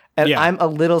jar. And I'm a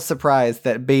little surprised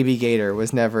that baby gator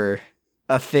was never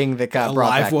a thing that got brought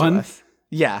back to us.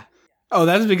 Yeah. Oh,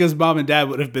 that's because mom and dad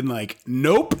would have been like,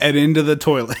 nope, and into the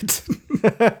toilet.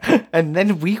 And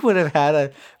then we would have had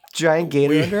a giant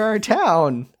gator under our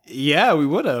town. Yeah, we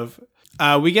would have.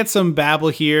 We get some babble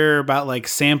here about like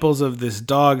samples of this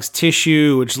dog's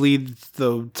tissue, which leads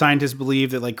the scientists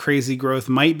believe that like crazy growth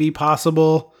might be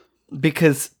possible.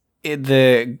 Because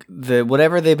the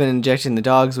whatever they've been injecting the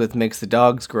dogs with makes the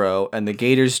dogs grow, and the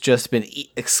gator's just been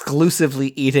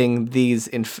exclusively eating these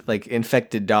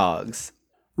infected dogs.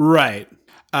 Right.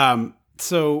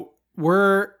 So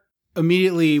we're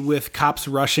immediately with cops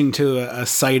rushing to a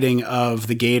sighting of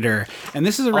the gator, and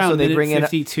this is around minute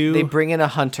 52. They bring in a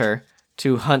hunter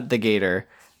to hunt the gator,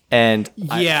 and he's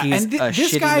a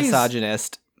shitty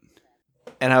misogynist.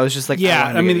 And I was just like, yeah,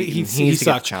 I mean, he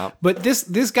sucks. Chomp. But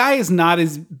this guy is not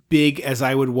as big as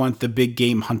I would want the big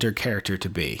game hunter character to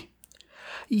be.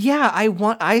 Yeah,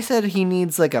 I said he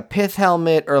needs like a pith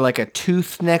helmet or like a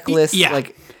tooth necklace. Yeah.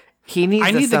 Like He needs.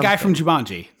 I need the guy from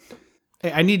Jumanji.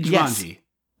 I need Jumanji. Yes.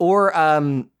 Or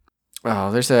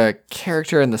there's a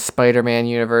character in the Spider-Man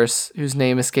universe whose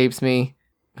name escapes me.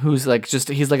 Who's like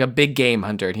he's like a big game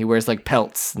hunter and he wears like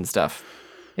pelts and stuff.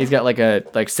 He's got like a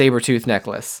saber-tooth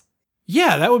necklace.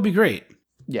 Yeah, that would be great.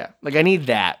 Yeah, like I need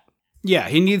that. Yeah,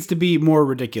 he needs to be more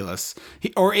ridiculous.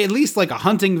 Or at least like a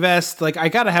hunting vest. Like I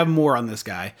got to have more on this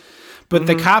guy. But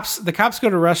the cops go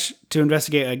to rush to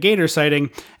investigate a gator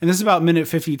sighting, and this is about minute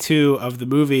 52 of the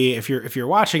movie. If you're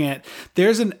watching it,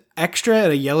 there's an extra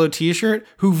in a yellow t-shirt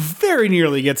who very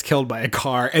nearly gets killed by a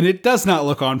car, and it does not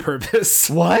look on purpose.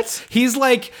 What? He's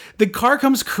like, the car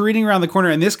comes careening around the corner,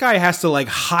 and this guy has to like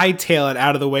hightail it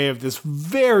out of the way of this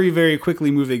very, very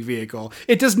quickly moving vehicle.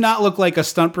 It does not look like a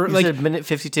stunt. You said minute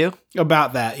 52?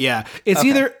 About that, yeah. It's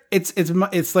either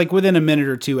it's like within a minute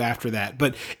or two after that,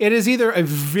 but it is either a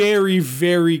very,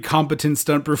 very competent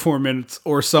stunt performance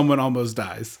or someone almost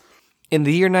dies. In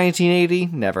the year 1980,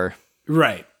 never.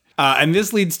 Right. And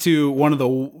this leads to one of the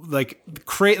what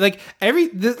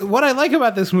I like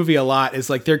about this movie a lot is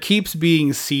like there keeps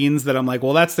being scenes that I'm like,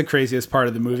 well, that's the craziest part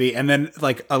of the movie, and then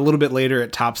like a little bit later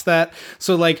it tops that.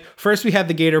 So like first we had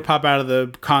the gator pop out of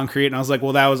the concrete, and I was like,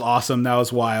 well, that was awesome, that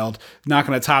was wild, not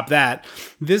going to top that.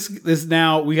 This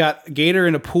now we got gator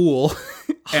in a pool,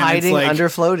 hiding under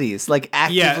floaties, like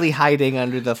actively hiding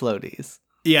under the floaties.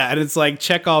 Yeah, and it's like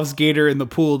Chekhov's gator in the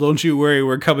pool. Don't you worry,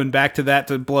 we're coming back to that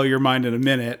to blow your mind in a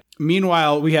minute.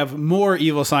 Meanwhile, we have more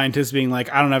evil scientists being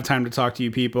like, I don't have time to talk to you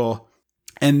people.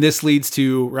 And this leads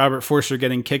to Robert Forster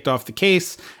getting kicked off the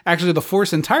case. Actually, the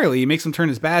force entirely. He makes him turn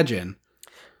his badge in.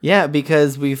 Yeah,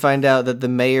 because we find out that the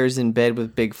mayor's in bed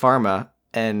with Big Pharma.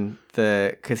 And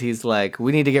because he's like,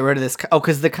 we need to get rid of this.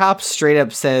 Because the cop straight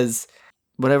up says,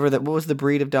 what was the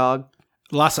breed of dog?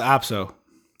 Lhasa Apso.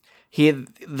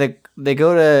 They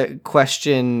go to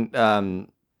question,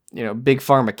 Big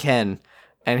Pharma Ken,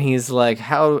 and he's like,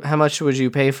 how much would you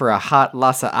pay for a hot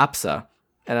Lhasa Apso?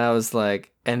 And I was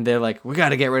like, and they're like, we got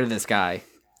to get rid of this guy.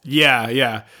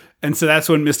 Yeah. And so that's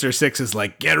when Mr. Six is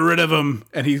like, get rid of him.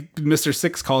 And Mr.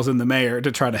 Six calls in the mayor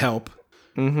to try to help.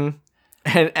 Mm-hmm.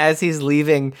 And as he's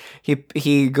leaving,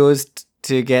 he goes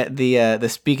to get the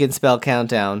Speak and Spell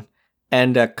countdown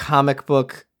and a comic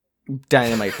book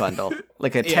Dynamite bundle,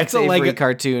 like a Tex Avery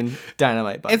cartoon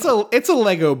Dynamite bundle. It's a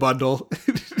Lego bundle.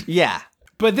 Yeah,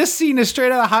 but this scene is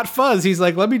straight out of Hot Fuzz. He's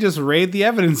like, let me just raid the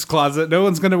evidence closet. No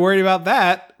one's going to worry about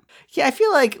that. Yeah, I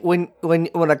feel like when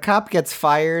a cop gets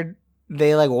fired,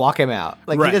 they like walk him out.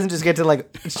 Like He doesn't just get to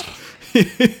like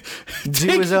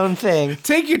do his own thing.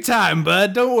 Take your time,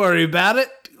 bud. Don't worry about it.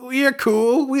 You're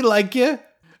cool. We like you.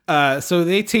 So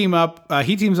they team up.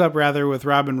 He teams up rather with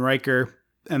Robin Riker.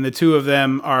 And the two of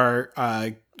them are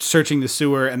searching the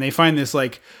sewer, and they find this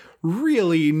like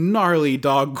really gnarly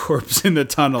dog corpse in the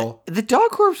tunnel. The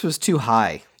dog corpse was too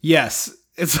high. Yes,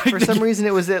 it's like for some reason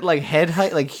it was at like head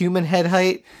height, like human head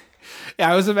height.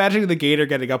 Yeah, I was imagining the gator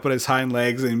getting up on his hind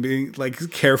legs and being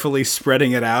like carefully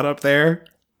spreading it out up there,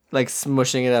 like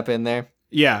smushing it up in there.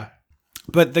 Yeah,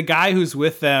 but the guy who's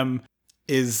with them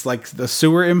is like the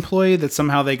sewer employee that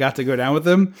somehow they got to go down with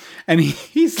them, and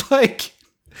he's like,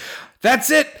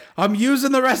 that's it. I'm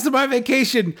using the rest of my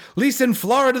vacation. At least in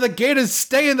Florida, the gators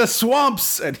stay in the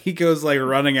swamps. And he goes like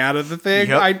running out of the thing.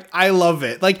 Yep. I love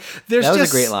it. Like there's that was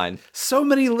just a great line. So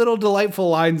many little delightful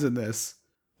lines in this.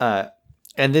 And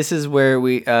this is where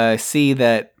we see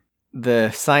that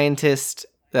the scientist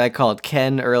that I called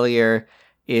Ken earlier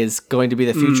is going to be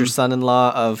the future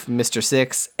son-in-law of Mr.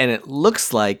 Six. And it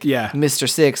looks like Mr.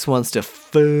 Six wants to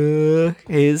fuck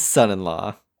his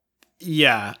son-in-law.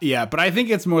 Yeah, but I think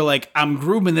it's more like, I'm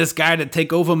grooming this guy to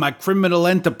take over my criminal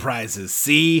enterprises.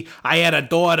 See, I had a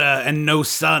daughter and no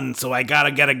son, so I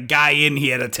gotta get a guy in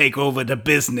here to take over the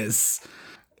business.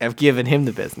 I've given him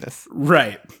the business.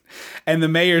 Right. And the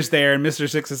mayor's there, and Mr.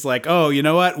 Six is like, oh, you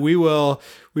know what? We will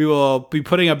be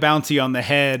putting a bounty on the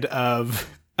head of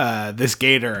this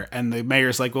gator. And the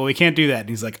mayor's like, well, we can't do that. And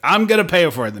he's like, I'm gonna pay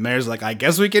for it. The mayor's like, I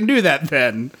guess we can do that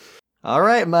then. All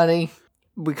right, money.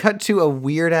 We cut to a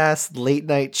weird-ass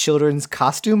late-night children's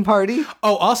costume party.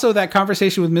 Oh, also that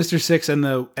conversation with Mr. Six and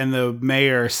the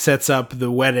mayor sets up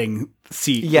the wedding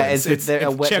seat. Yeah, it's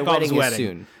the wedding is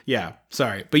soon. Yeah,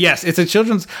 sorry. But yes, it's a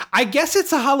children's... I guess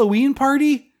it's a Halloween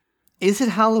party. Is it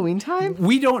Halloween time?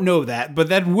 We don't know that, but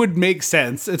that would make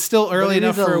sense. It's still early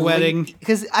enough for a wedding.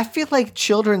 Because I feel like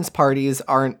children's parties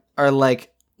are like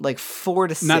 4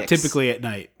 to 6. Not typically at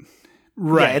night.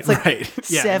 Right, yeah, it's like right.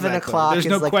 7 o'clock. There's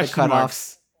no is like question the cutoff.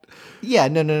 marks. Yeah,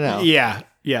 no.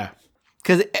 Yeah.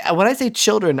 Because when I say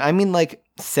children, I mean like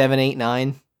 7, 8,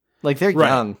 9. Like they're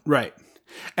young. Right.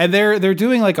 And they're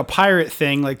doing like a pirate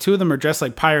thing. Like 2 of them are dressed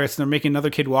like pirates, and they're making another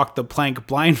kid walk the plank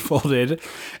blindfolded.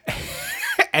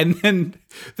 And then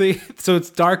so it's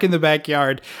dark in the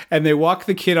backyard, and they walk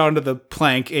the kid onto the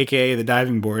plank, aka the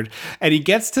diving board, and he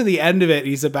gets to the end of it, and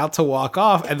he's about to walk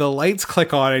off, and the lights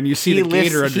click on, and you see the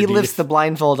gator underneath. He lifts the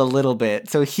blindfold a little bit,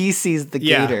 so he sees the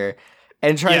gator,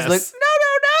 and tries like,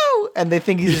 no, and they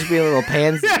think he's just being a little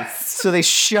pansy, so they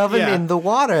shove him in the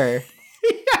water.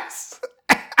 Yes.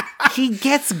 He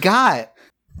gets got.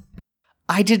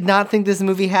 I did not think this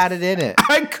movie had it in it.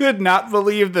 I could not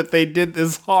believe that they did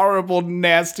this horrible,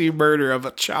 nasty murder of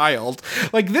a child.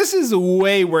 Like, this is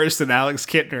way worse than Alex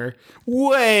Kintner.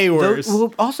 Way worse.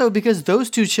 Well, also because those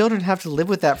 2 children have to live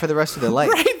with that for the rest of their life.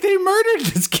 Right, they murdered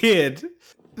this kid.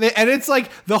 And it's like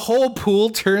the whole pool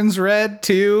turns red,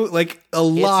 too. Like, a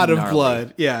lot of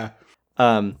blood. Yeah.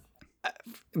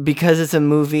 Because it's a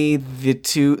movie,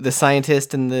 the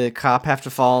scientist and the cop have to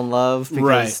fall in love.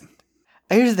 Because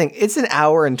here's the thing. It's an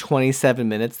hour and 27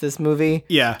 minutes, this movie.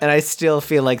 Yeah. And I still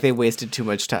feel like they wasted too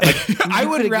much time. Like, I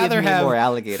would rather have more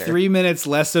alligator. 3 minutes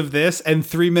less of this and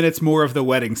 3 minutes more of the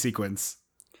wedding sequence.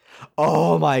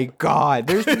 Oh my God.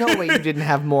 There's no way you didn't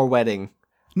have more wedding.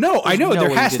 No, I know. There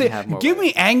has to give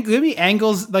me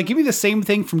angles. Like, give me the same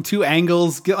thing from 2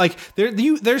 angles. Like,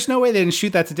 there's no way they didn't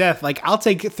shoot that to death. Like, I'll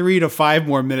take 3 to 5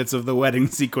 more minutes of the wedding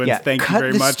sequence. Yeah, Thank you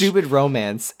very much. Cut the stupid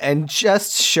romance and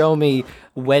just show me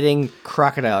wedding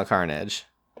crocodile carnage.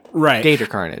 Right. Gator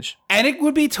carnage. And it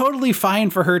would be totally fine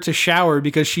for her to shower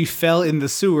because she fell in the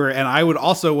sewer, and I would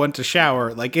also want to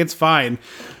shower. Like, it's fine.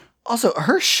 Also,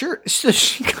 her shirt, so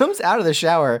she comes out of the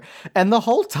shower, and the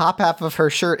whole top half of her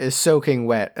shirt is soaking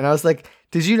wet. And I was like,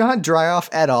 did you not dry off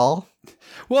at all?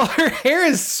 Well, her hair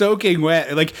is soaking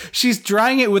wet. Like, she's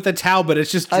drying it with a towel, but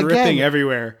it's just dripping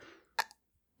everywhere.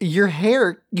 Your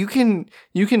hair, you can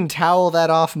towel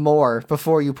that off more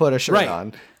before you put a shirt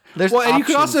on. There's options and you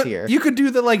could also here. You could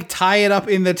do the like tie it up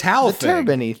in the towel thing.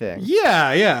 Turban-y thing.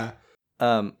 Yeah.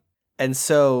 And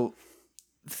so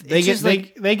they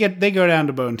go down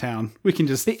to Bone Town. We can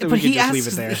just leave it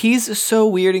there. He's so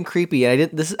weird and creepy. I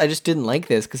just didn't like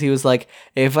this because he was like,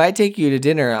 if I take you to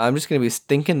dinner, I'm just gonna be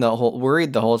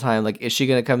worried the whole time. Like, is she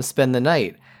gonna come spend the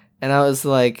night? And I was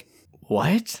like,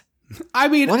 what? I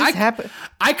mean, what has happened?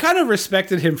 I kind of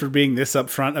respected him for being this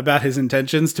upfront about his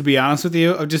intentions, to be honest with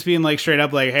you, of just being like straight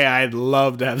up like, hey, I'd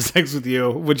love to have sex with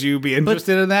you. Would you be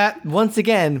interested in that? Once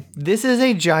again, this is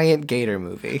a giant gator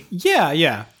movie.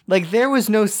 Yeah. Like, there was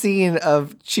no scene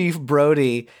of Chief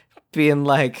Brody being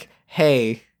like,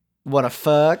 hey, what a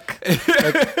fuck?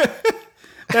 Like,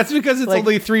 that's because it's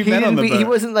only 3 men on the boat. He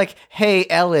wasn't like, hey,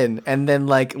 Ellen, and then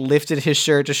like lifted his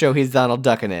shirt to show he's Donald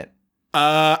Duck in it.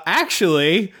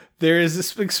 Actually, there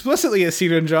is explicitly a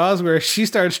scene in Jaws where she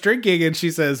starts drinking and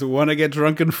she says, want to get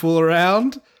drunk and fool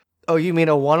around? Oh, you mean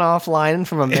a one-off line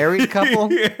from a married couple?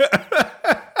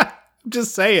 I'm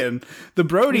just saying. The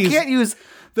Brodies... You can't use...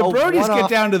 The Brodies get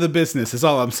down to the business, is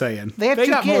all I'm saying. They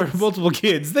got kids. multiple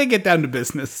kids. They get down to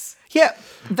business. Yeah,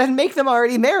 then make them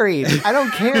already married. I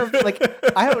don't care.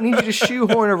 I don't need you to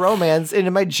shoehorn a romance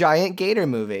into my giant gator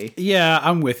movie. Yeah,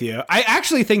 I'm with you. I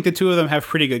actually think the 2 of them have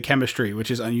pretty good chemistry, which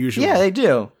is unusual. Yeah, they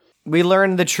do. We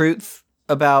learn the truth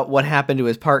about what happened to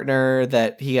his partner,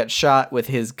 that he got shot with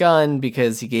his gun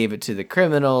because he gave it to the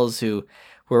criminals who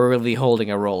were really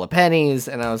holding a roll of pennies.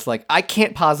 And I was like, I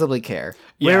can't possibly care.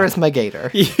 Where is my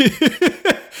gator?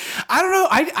 I don't know.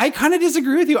 I kind of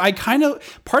disagree with you.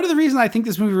 Part of the reason I think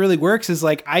this movie really works is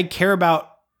like, I care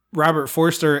about Robert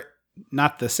Forster,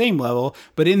 not the same level,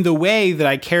 but in the way that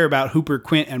I care about Hooper,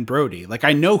 Quint, and Brody. Like,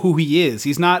 I know who he is.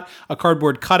 He's not a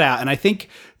cardboard cutout. And I think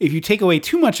if you take away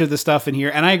too much of the stuff in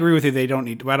here, and I agree with you, I don't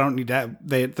need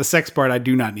that. The sex part I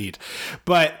do not need.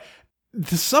 But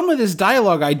some of this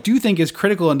dialogue I do think is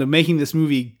critical into making this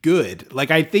movie good. Like,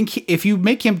 I think if you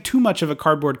make him too much of a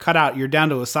cardboard cutout, you're down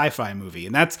to a sci-fi movie.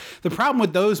 And that's the problem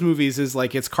with those movies, is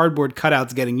like, it's cardboard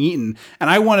cutouts getting eaten. And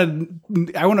I want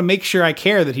to make sure I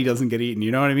care that he doesn't get eaten.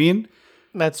 You know what I mean?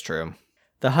 That's true.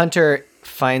 The hunter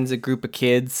finds a group of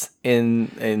kids in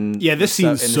this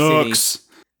scene sucks.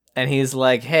 And he's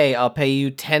like, hey, I'll pay you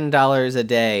 $10 a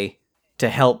day to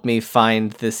help me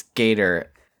find this gator.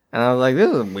 And I was like, this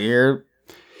is weird.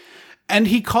 And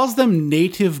he calls them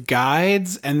native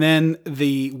guides, and then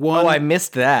the one... Oh, I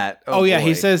missed that. Oh yeah,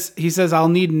 he says, I'll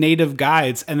need native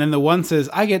guides, and then the one says,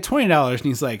 I get $20, and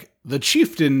he's like, the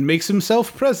chieftain makes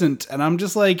himself present. And I'm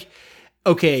just like,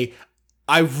 okay,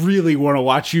 I really want to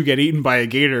watch you get eaten by a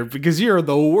gator, because you're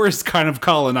the worst kind of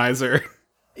colonizer.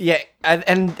 Yeah,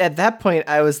 and at that point,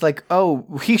 I was like, oh,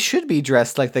 he should be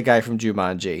dressed like the guy from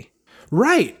Jumanji.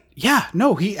 Right. Yeah,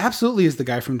 no, he absolutely is the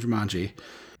guy from Jumanji.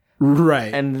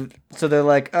 Right. And so they're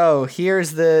like, oh,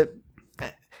 here's the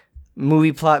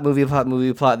movie plot.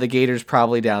 The gator's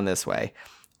probably down this way.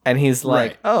 And he's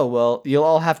like, oh, well, you'll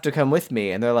all have to come with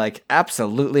me. And they're like,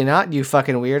 absolutely not, you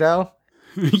fucking weirdo.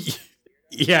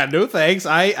 Yeah, no thanks.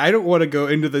 I don't want to go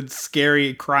into the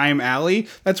scary crime alley.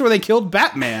 That's where they killed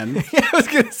Batman. Yeah, I was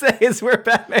going to say, it's where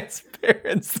Batman's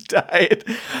parents died.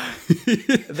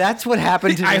 That's what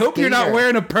happened to I hope gator. You're not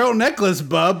wearing a pearl necklace,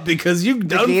 bub, because you've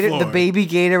done The baby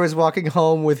gator was walking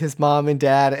home with his mom and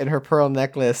dad and her pearl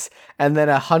necklace. And then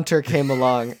a hunter came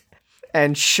along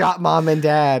and shot mom and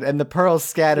dad, and the pearls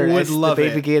scattered as the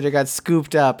baby gator got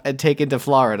scooped up and taken to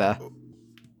Florida.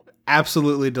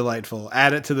 Absolutely delightful.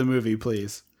 Add it to the movie,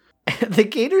 please. The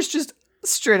gator's just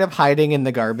straight up hiding in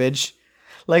the garbage.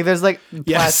 Like, there's like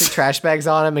plastic trash bags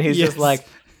on him, and he's just like,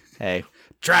 hey.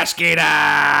 Trash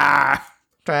gator!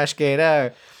 Trash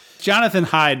gator. Jonathan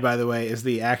Hyde, by the way, is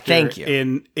the actor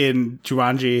in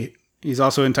Jumanji. He's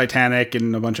also in Titanic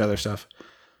and a bunch of other stuff.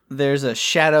 There's a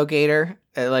shadow gator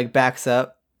that like backs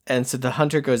up, and so the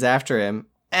hunter goes after him,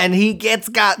 and he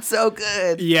got so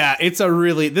good. Yeah, this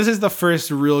is the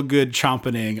first real good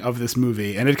chompening of this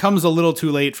movie, and it comes a little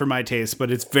too late for my taste, but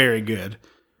it's very good.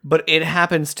 But it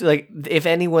happens to, like, if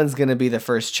anyone's gonna be the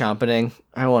first chompening,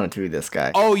 I want it to be this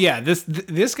guy. Oh yeah,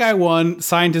 this guy won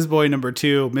Scientist Boy number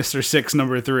 2, Mr. Six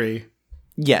number 3.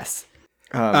 Yes.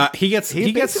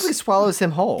 He basically swallows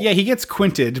him whole. Yeah, he gets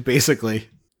quinted, basically.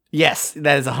 Yes,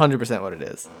 that is 100% what it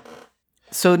is.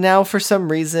 So now, for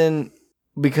some reason,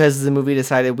 because the movie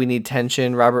decided we need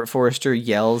tension, Robert Forster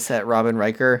yells at Robin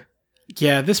Riker.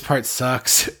 Yeah, this part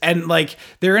sucks. And, like,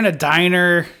 they're in a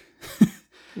diner.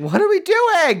 What are we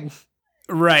doing?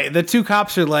 Right. The two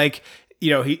cops are like,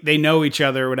 they know each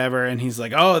other or whatever. And he's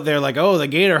like, the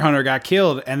gator hunter got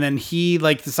killed. And then he,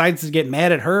 like, decides to get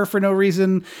mad at her for no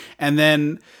reason. And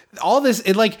then all this,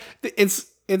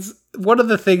 it's one of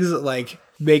the things that, like,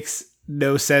 makes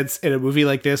no sense in a movie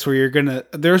like this, where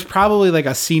there's probably like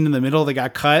a scene in the middle that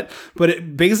got cut, but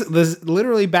it basically, there's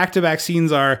literally back-to-back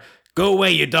scenes are, go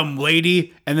away, you dumb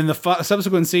lady. And then the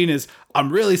subsequent scene is,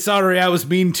 I'm really sorry I was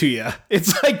mean to you.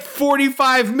 It's like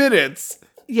 45 minutes.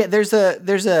 Yeah, there's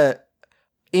a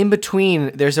in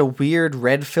between, there's a weird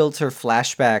red filter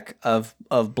flashback of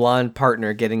blonde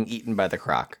partner getting eaten by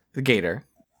the gator.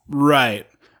 Right.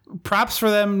 Props for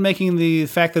them making the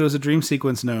fact that it was a dream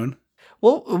sequence known.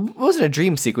 Well, it wasn't a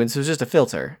dream sequence. It was just a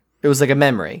filter. It was like a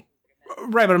memory.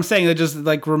 Right, but I'm saying that just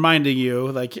like reminding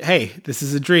you, like, hey, this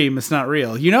is a dream. It's not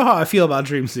real. You know how I feel about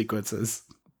dream sequences.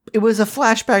 It was a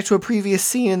flashback to a previous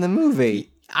scene in the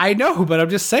movie. I know, but I'm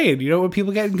just saying, when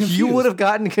people get confused. You would have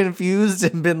gotten confused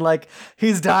and been like,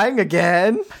 he's dying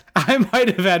again? I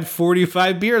might have had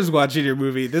 45 beers watching your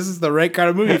movie. This is the right kind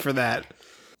of movie for that.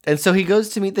 And so he goes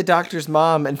to meet the doctor's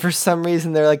mom, and for some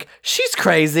reason they're like, she's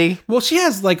crazy. Well, she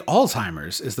has like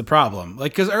Alzheimer's is the problem.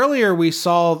 Like, because earlier we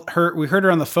heard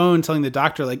her on the phone telling the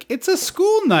doctor, like, it's a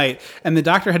school night. And the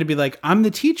doctor had to be like, I'm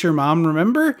the teacher, mom,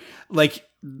 remember? Like,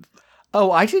 oh,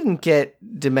 I didn't get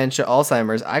dementia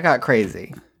Alzheimer's. I got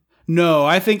crazy. No,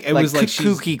 I think it was like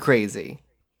kooky crazy.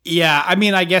 Yeah, I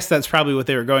mean, I guess that's probably what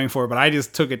they were going for, but I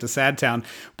just took it to Sad Town.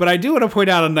 But I do want to point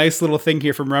out a nice little thing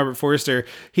here from Robert Forster.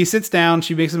 He sits down,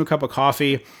 she makes him a cup of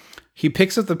coffee. He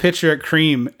picks up the pitcher of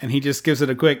cream, and he just gives it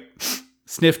a quick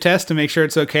sniff test to make sure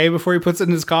it's okay before he puts it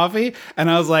in his coffee. And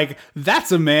I was like,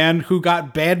 that's a man who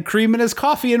got bad cream in his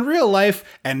coffee in real life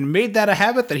and made that a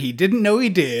habit that he didn't know he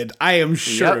did. I am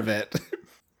sure of it.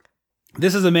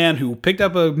 This is a man who picked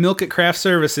up a milk at craft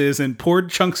services and poured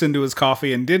chunks into his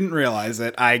coffee and didn't realize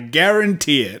it. I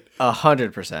guarantee it.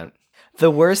 100%. The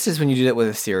worst is when you do that with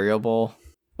a cereal bowl.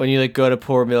 When you like go to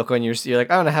pour milk on you're like,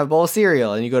 I want to have a bowl of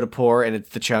cereal. And you go to pour and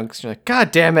it's the chunks. You're like,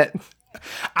 God damn it.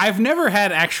 I've never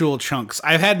had actual chunks.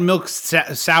 I've had milk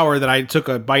sour that I took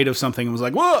a bite of something and was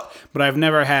like, whoa. But I've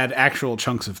never had actual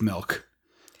chunks of milk.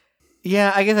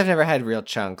 Yeah, I guess I've never had real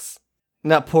chunks.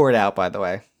 Not poured out, by the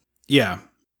way. Yeah.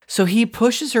 So he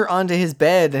pushes her onto his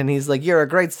bed, and he's like, you're a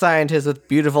great scientist with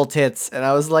beautiful tits. And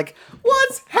I was like,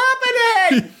 what's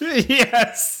happening?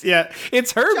 Yes, yeah.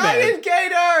 It's her Giant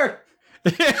bed. gator!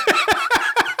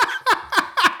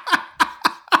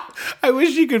 I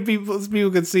wish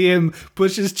people could see him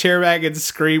push his chair back and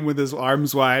scream with his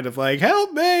arms wide of like,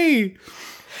 help me!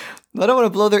 I don't want to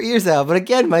blow their ears out, but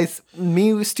again,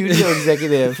 me studio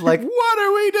executive, like, what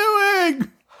are we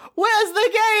doing? Where's the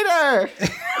gator?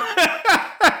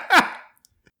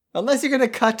 Unless you're going to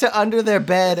cut to under their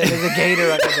bed and there's a gator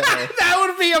under there. That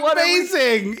would be be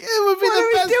amazing. It would be the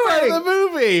best part of the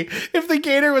movie. If the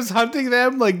gator was hunting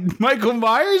them like Michael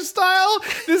Myers style,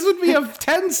 this would be a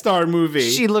 10-star movie.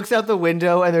 She looks out the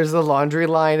window and there's a laundry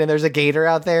line and there's a gator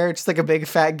out there. Just like a big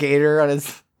fat gator on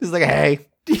his, he's like, hey.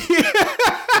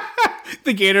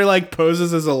 The gator like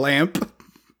poses as a lamp.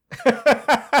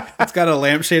 It's got a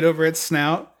lampshade over its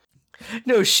snout.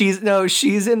 No, she's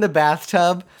in the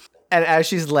bathtub, and as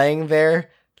she's laying there,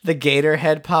 the gator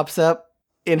head pops up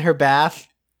in her bath.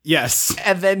 Yes.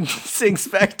 And then sinks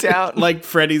back down. Like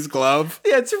Freddy's glove.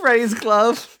 Yeah, it's Freddy's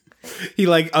glove. He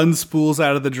like unspools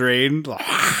out of the drain.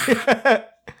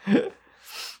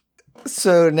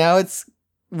 So now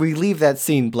we leave that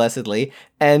scene blessedly,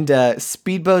 and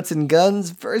speedboats and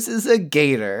guns versus a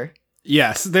gator.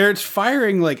 Yes, they're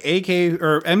firing like AK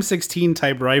or M16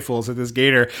 type rifles at this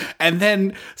gator, and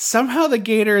then somehow the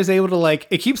gator is able to like,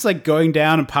 it keeps like going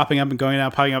down and popping up and going down,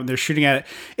 popping up, and they're shooting at it.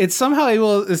 It's somehow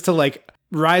able is to like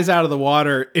rise out of the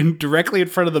water directly in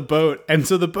front of the boat, and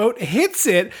so the boat hits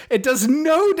it. It does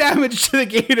no damage to the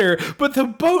gator, but the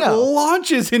boat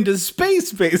launches into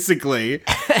space basically.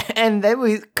 And then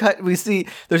we see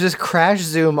there's this crash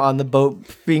zoom on the boat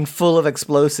being full of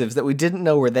explosives that we didn't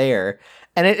know were there.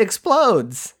 And it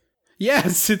explodes.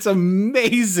 Yes, it's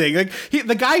amazing. Like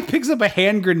the guy picks up a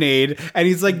hand grenade and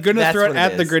he's like gonna throw it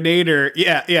at the grenader.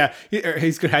 Yeah.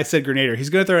 I said grenader. He's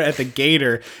gonna throw it at the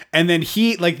gator, and then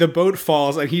the boat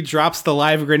falls and he drops the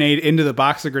live grenade into the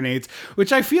box of grenades,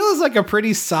 which I feel is like a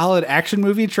pretty solid action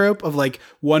movie trope of like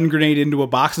one grenade into a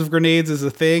box of grenades is a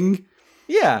thing.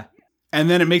 Yeah, and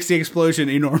then it makes the explosion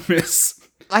enormous.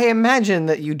 I imagine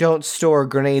that you don't store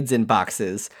grenades in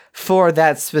boxes for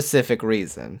that specific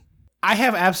reason. I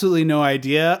have absolutely no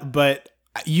idea, but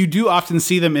you do often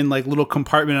see them in like little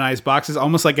compartmentalized boxes,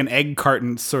 almost like an egg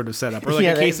carton sort of setup, or like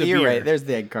a case of beer. You're right. There's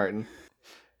the egg carton.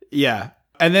 Yeah.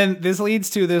 And then this leads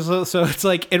to this. So it's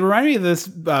like, it reminded me of this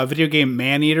video game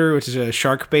Maneater, which is a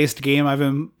shark-based game I've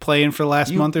been playing for the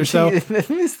last month or so. This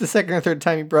is the second or third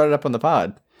time you brought it up on the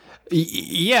pod.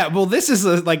 Yeah, well, this is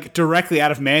like directly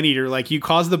out of Maneater. Like, you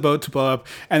cause the boat to blow up,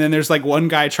 and then there's like one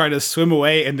guy trying to swim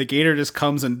away, and the gator just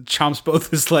comes and chomps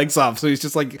both his legs off. So he's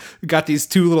just like got these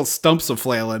two little stumps of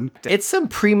flailing. It's some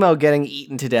primo getting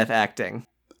eaten to death acting.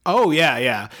 Oh,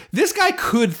 yeah. This guy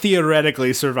could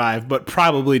theoretically survive, but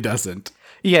probably doesn't.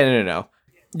 Yeah, no.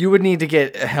 You would need to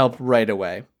get help right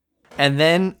away. And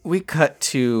then we cut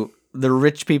to the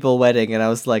rich people wedding, and I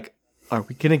was like, are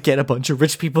we going to get a bunch of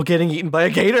rich people getting eaten by a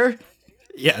gator?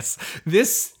 Yes.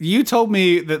 You told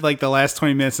me that like the last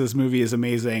 20 minutes of this movie is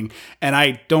amazing, and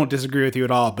I don't disagree with you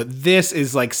at all, but this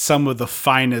is like some of the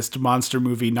finest monster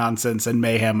movie nonsense and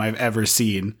mayhem I've ever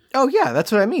seen. Oh yeah,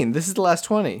 that's what I mean. This is the last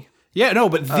 20. Yeah, no,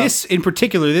 but this in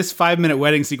particular, this 5-minute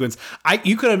wedding sequence,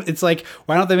 it's like,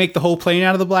 why don't they make the whole plane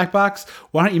out of the black box?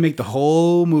 Why don't you make the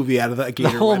whole movie out of the gator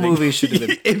wedding? The whole movie should have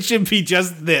been. It should be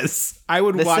just this. I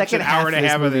would watch an hour and a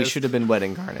half of this. Should have been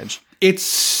Wedding Carnage. It's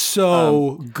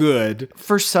so good.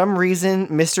 For some reason,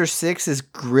 Mr. Six is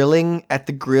grilling at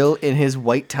the grill in his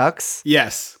white tux.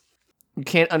 Yes. You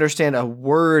can't understand a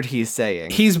word he's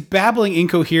saying. He's babbling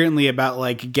incoherently about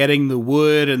like getting the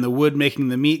wood and the wood making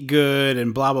the meat good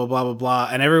and blah, blah, blah, blah, blah.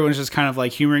 And everyone's just kind of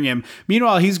like humoring him.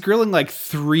 Meanwhile, he's grilling like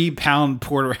 3-pound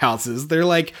porterhouses. They're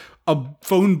like a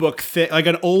phone book thick, like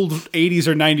an old 80s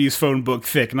or 90s phone book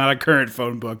thick, not a current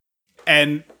phone book.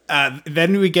 And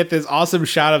then we get this awesome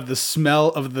shot of the smell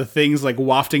of the things like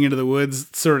wafting into the woods,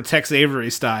 sort of Tex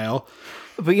Avery style.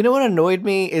 But you know what annoyed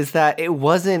me is that it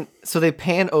wasn't, so they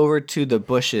pan over to the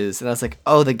bushes and I was like,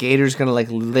 oh, the gator's going to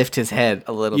like lift his head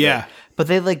a little bit. But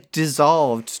they like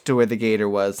dissolved to where the gator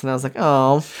was. And I was like,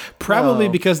 oh. Probably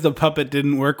because the puppet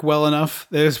didn't work well enough.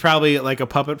 There's probably like a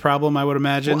puppet problem, I would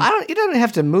imagine. Well, it doesn't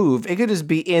have to move. It could just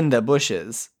be in the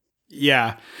bushes.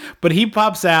 Yeah. But he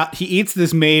pops out, he eats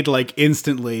this maid like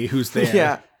instantly who's there.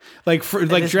 Yeah. Like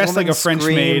dressed like a French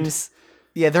maid.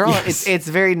 Yeah, they're all, it's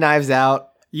very Knives Out.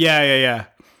 Yeah.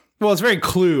 Well, it's very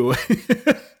Clue.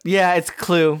 Yeah, it's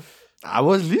Clue. I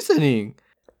was listening.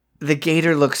 The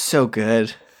gator looks so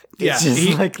good.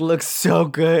 It looks so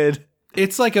good.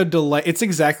 It's like a delight. It's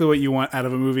exactly what you want out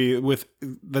of a movie with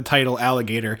the title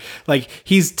Alligator. Like,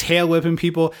 he's tail whipping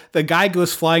people. The guy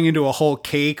goes flying into a whole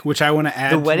cake, which I want to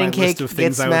add to my list of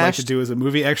things I would like to do as a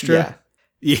movie extra.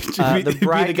 Yeah. The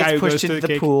bride gets pushed into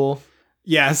the pool.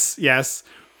 Yes.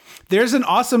 There's an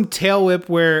awesome tail whip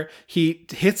where he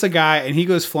hits a guy and he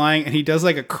goes flying and he does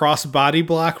like a cross body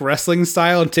block wrestling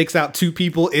style and takes out 2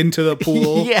 people into the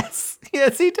pool. Yes,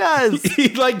 he does. He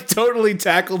like totally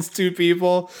tackles 2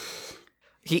 people.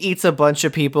 He eats a bunch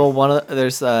of people.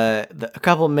 There's a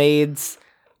couple maids,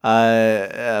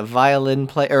 a violin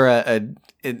player, or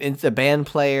a band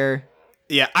player.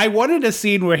 Yeah, I wanted a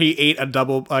scene where he ate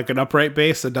an upright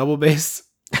bass, a double bass.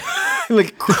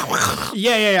 Like,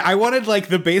 yeah. I wanted like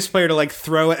the bass player to like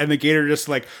throw it and the gator just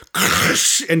like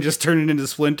and just turn it into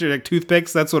splinter like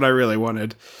toothpicks. That's what I really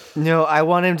wanted. No, I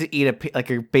want him to eat a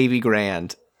baby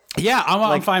grand. Yeah,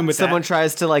 I'm fine with someone that.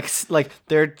 Tries to like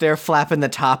they're flapping the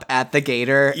top at the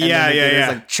gator. And then the gator's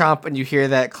like chomp, and you hear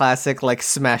that classic like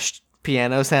smashed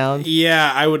piano sound.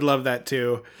 Yeah, I would love that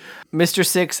too. Mr.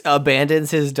 Six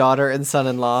abandons his daughter and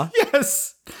son-in-law.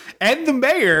 Yes, and the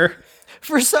mayor.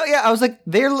 I was like,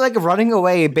 they're like running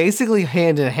away, basically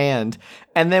hand in hand.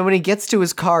 And then when he gets to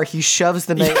his car, he shoves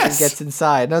the mayor and gets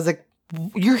inside. And I was like,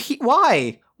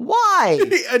 why? Why?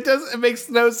 It makes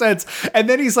no sense. And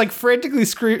then he's like frantically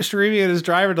screaming at his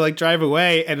driver to like drive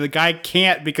away, and the guy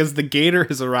can't because the gator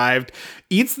has arrived,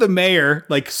 eats the mayor,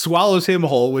 like swallows him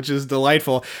whole, which is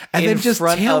delightful, and then just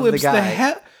tail whips the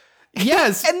hell.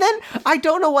 Yes. And then I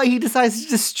don't know why he decides to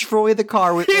destroy the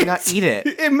car and not eat it.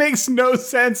 It makes no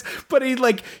sense. But he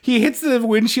hits the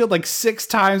windshield like 6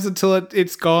 times until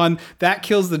it's gone. That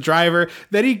kills the driver.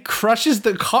 Then he crushes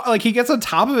the car. Like he gets on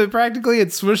top of it practically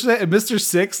and swishes it. And Mr.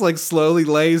 Six like slowly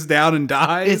lays down and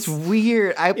dies. It's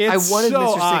weird. I wanted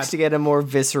so Mr. Six to get a more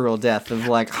visceral death of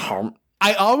like harm.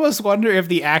 I almost wonder if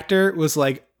the actor was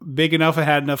like big enough and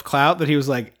had enough clout that he was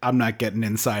like, I'm not getting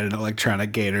inside an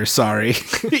electronic gator. Sorry.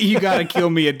 You got to kill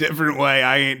me a different way.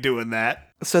 I ain't doing that.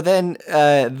 So then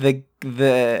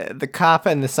the cop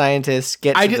and the scientist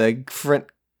get to the front.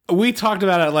 We talked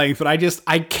about it at length, but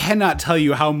I cannot tell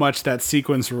you how much that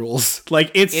sequence rules. Like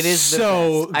it is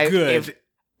so good.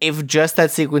 If just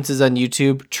that sequence is on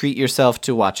YouTube, treat yourself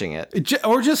to watching it.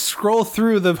 Or just scroll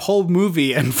through the whole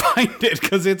movie and find it,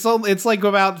 because it's like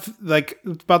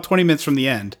about 20 minutes from the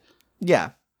end.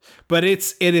 Yeah. But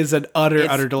it is an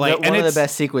utter delight. One of the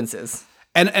best sequences.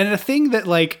 And a thing that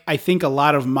like I think a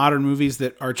lot of modern movies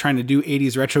that are trying to do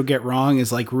 80s retro get wrong is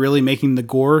like really making the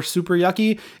gore super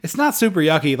yucky. It's not super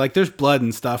yucky, like there's blood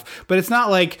and stuff, but it's not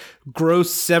like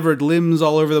gross severed limbs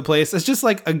all over the place. It's just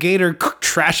like a gator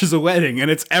trashes a wedding, and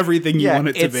it's everything you want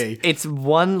it to be. It's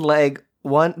one leg.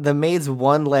 The maid's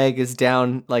one leg is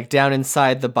down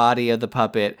inside the body of the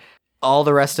puppet. All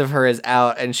the rest of her is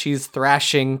out, and she's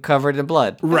thrashing, covered in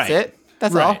blood. That's it.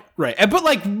 That's all. Right. But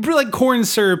like corn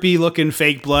syrupy looking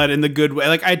fake blood in the good way.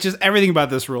 Like everything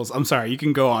about this rules. I'm sorry, you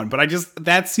can go on, but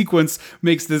that sequence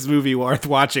makes this movie worth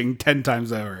watching 10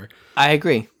 times over. I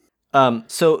agree.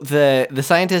 So the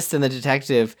scientist and the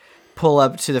detective pull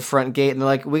up to the front gate, and they're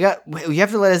like, you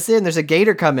have to let us in. There's a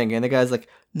gator coming. And the guy's like,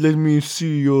 let me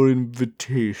see your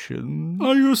invitation.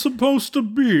 Are you supposed to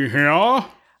be here?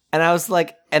 And I was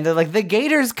like, and they're like, the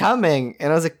gator's coming.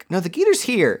 And I was like, no, the gator's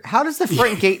here. How does the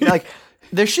front gate, like,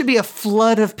 there should be a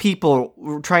flood of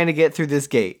people trying to get through this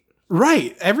gate.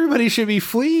 Right. Everybody should be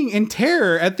fleeing in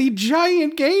terror at the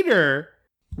giant gator.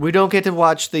 We don't get to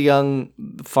watch the young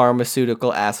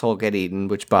pharmaceutical asshole get eaten,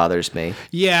 which bothers me.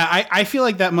 Yeah, I feel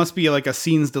like that must be like a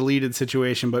scenes deleted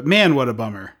situation, but man, what a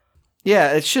bummer.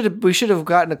 Yeah, we should have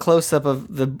gotten a close up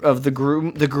of the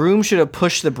groom. The groom should have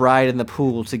pushed the bride in the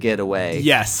pool to get away.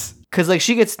 Yes. Cuz like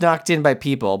she gets knocked in by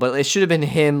people, but it should have been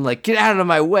him like, get out of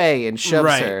my way, and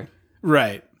shoves her.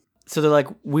 Right. So they're like,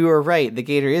 we were right. The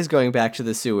gator is going back to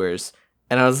the sewers.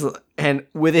 And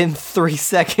within 3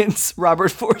 seconds, Robert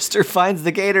Forster finds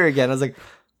the gator again. I was like,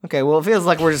 okay, well, it feels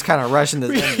like we're just kind of rushing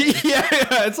this. Yeah.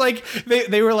 It's like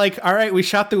they were like, all right, we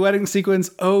shot the wedding sequence.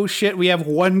 Oh shit, we have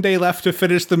 1 day left to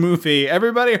finish the movie.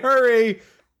 Everybody hurry.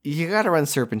 You got to run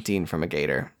serpentine from a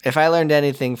gator. If I learned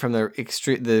anything from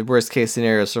the worst case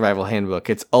scenario survival handbook,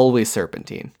 it's always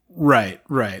serpentine. Right.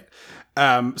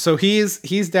 So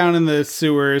he's down in the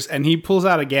sewers, and he pulls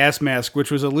out a gas mask, which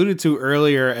was alluded to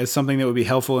earlier as something that would be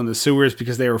helpful in the sewers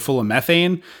because they were full of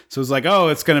methane. So it's like, oh,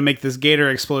 it's going to make this gator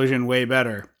explosion way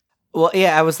better. Well,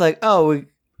 yeah, I was like,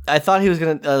 I thought he was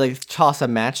going to like toss a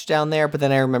match down there, but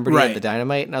then I remembered he had the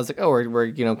dynamite, and I was like, oh,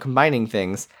 we're combining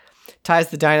things. Ties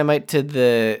the dynamite to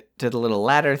the little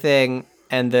ladder thing,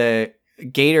 and the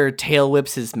gator tail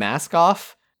whips his mask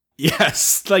off.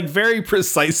 Yes, like very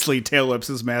precisely tail whips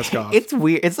his mask off. It's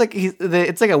weird. It's like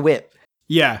a whip.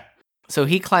 Yeah. So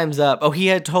he climbs up. Oh, he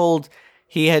had told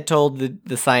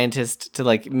the scientist to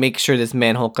like make sure this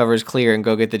manhole cover is clear and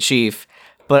go get the chief.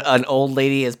 But an old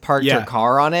lady has parked her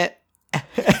car on it.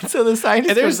 And so the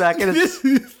scientist goes back and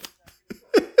is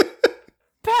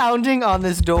pounding on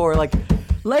this door like,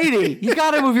 lady, you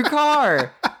gotta move your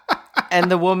car. And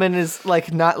the woman is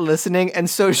like not listening, and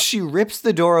so she rips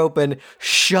the door open,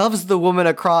 shoves the woman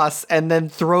across, and then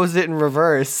throws it in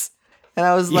reverse. And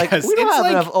I was like, we don't have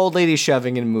enough old lady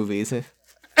shoving in movies. Like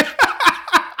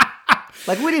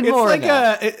we need more of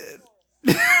that.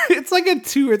 it's like a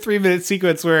 2 or 3 minute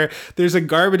sequence where there's a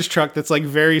garbage truck that's like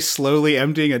very slowly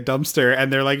emptying a dumpster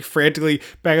and they're like frantically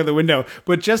back out the window.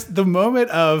 But just the moment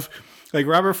of like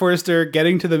Robert Forster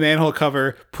getting to the manhole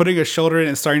cover, putting a shoulder in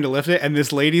and starting to lift it, and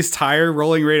this lady's tire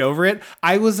rolling right over it,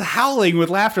 I was howling with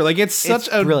laughter. Like it's such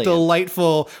a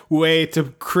delightful way to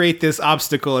create this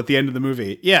obstacle at the end of the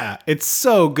movie. Yeah, it's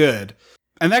so good.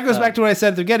 And that goes back to what I said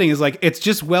at the beginning, is like, it's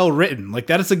just well written. Like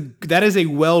that is a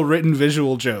well written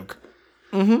visual joke.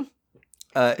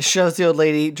 Mm-hmm. Shows the old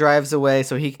lady, drives away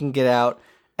so he can get out,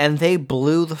 and they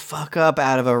blew the fuck up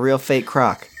out of a real fake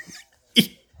croc.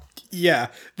 Yeah,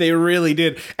 they really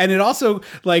did. And it also,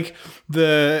 like,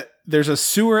 there's a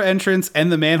sewer entrance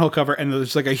and the manhole cover, and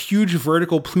there's like a huge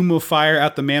vertical plume of fire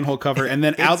out the manhole cover, and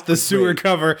then out the sewer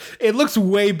cover. It looks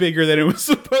way bigger than it was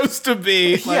supposed to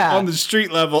be, like, on the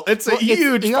street level. It's a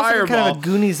huge fireball. It's kind of a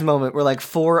Goonies moment where like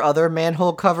 4 other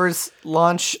manhole covers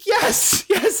launch. Yes,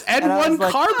 and one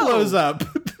car blows up.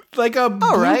 Like a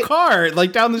blue car,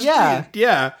 like down the street.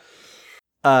 Yeah.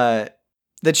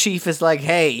 The chief is like,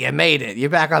 hey, you made it.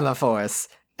 You're back on the force.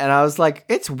 And I was like,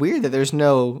 it's weird that there's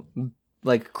no,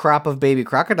 like, crop of baby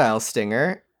crocodile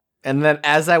stinger. And then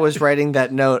as I was writing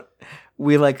that note,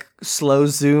 we, like, slow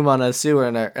zoom on a sewer,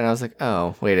 and I was like,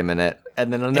 oh, wait a minute.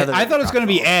 And then another... I thought it was going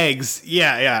to be eggs.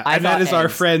 Yeah. And that is our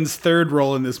friend's third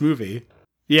role in this movie.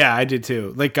 Yeah, I did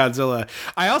too. Like Godzilla.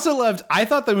 I also I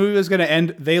thought the movie was going to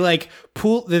end. They like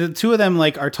the two of them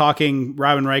like are talking,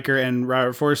 Robin Riker and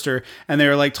Robert Forster, and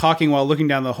they're like talking while looking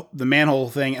down the manhole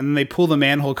thing, and then they pull the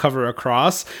manhole cover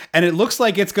across, and it looks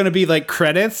like it's going to be like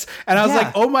credits. And I was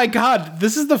like, oh my God,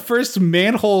 this is the first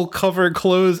manhole cover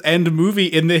close end movie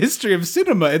in the history of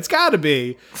cinema. It's got to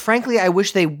be. Frankly, I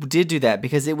wish they did do that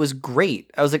because it was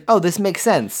great. I was like, oh, this makes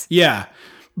sense. Yeah.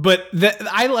 But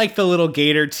I like the little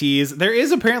gator tease. There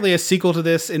is apparently a sequel to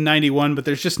this in 91, but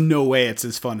there's just no way it's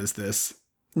as fun as this.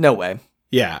 No way.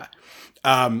 Yeah.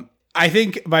 I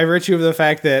think by virtue of the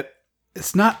fact that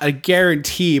it's not a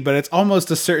guarantee, but it's almost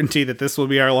a certainty that this will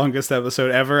be our longest episode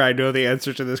ever. I know the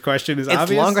answer to this question is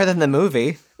obvious. It's longer than the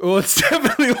movie. Well, it's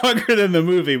definitely longer than the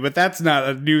movie, but that's not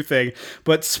a new thing.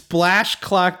 But Splash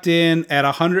clocked in at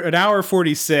an hour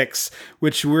 46,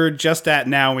 which we're just at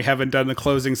now. We haven't done the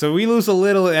closing, so we lose a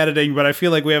little editing, but I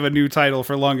feel like we have a new title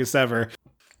for longest ever.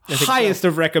 Highest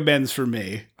of recommends for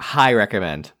me. High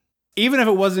recommend. Even if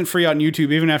it wasn't free on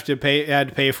YouTube, even if I had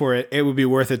to pay for it, it would be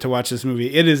worth it to watch this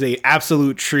movie. It is a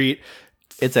absolute treat.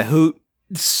 It's a hoot.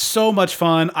 So much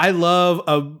fun. I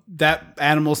love that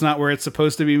Animal's Not Where It's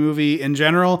Supposed to Be movie in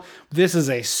general. This is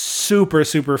a super,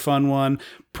 super fun one.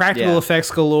 Practical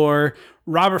effects galore.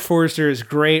 Robert Forster is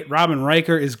great. Robin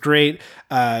Riker is great.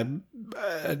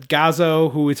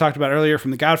 Gazzo, who we talked about earlier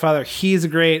from The Godfather, he's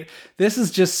great. This is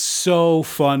just so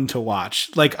fun to watch.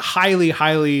 Like highly,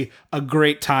 highly a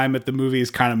great time at the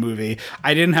movies kind of movie.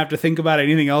 I didn't have to think about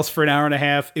anything else for an hour and a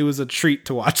half. It was a treat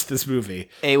to watch this movie.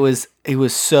 It was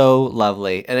so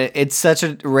lovely. And it's such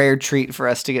a rare treat for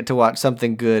us to get to watch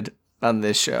something good on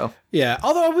this show. Yeah,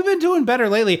 although we've been doing better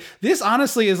lately. This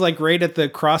honestly is like right at the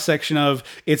cross section of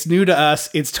it's new to us,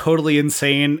 it's totally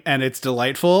insane, and it's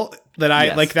delightful.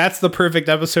 Like that's the perfect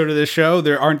episode of this show.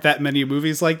 There aren't that many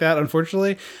movies like that,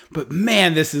 unfortunately. But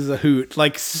man, this is a hoot.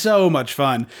 Like so much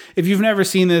fun. If you've never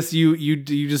seen this, you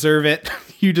deserve it.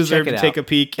 You deserve to take a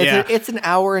peek. It's an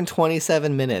hour and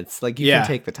 27 minutes. Like you can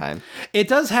take the time. It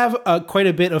does have quite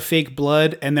a bit of fake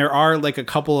blood, and there are like a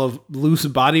couple of loose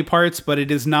body parts, but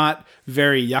it is not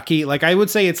very yucky. Like I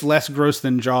would say it's less gross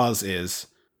than Jaws is.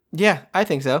 Yeah, I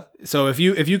think so. So if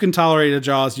you can tolerate a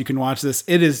Jaws, you can watch this.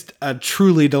 It is a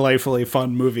truly delightfully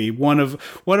fun movie. One of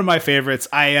my favorites.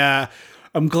 I'm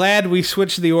glad we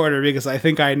switched the order because I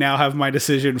think I now have my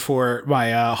decision for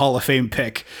my Hall of Fame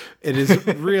pick. It is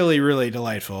really, really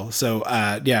delightful. So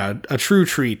a true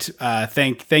treat.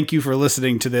 Thank you for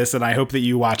listening to this, and I hope that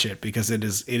you watch it because it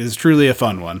is truly a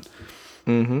fun one.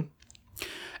 Mm-hmm.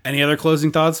 Any other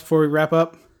closing thoughts before we wrap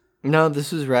up? No,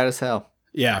 this was rad as hell.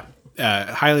 Yeah.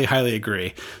 Highly, highly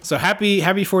agree. So happy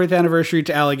 40th anniversary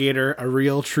to Alligator, a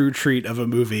real true treat of a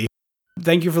movie.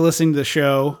 Thank you for listening to the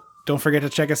show. Don't forget to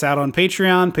check us out on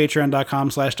Patreon,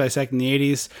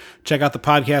 patreon.com/dissectingthe80s. Check out the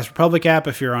Podcast Republic app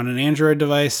if you're on an Android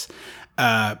device.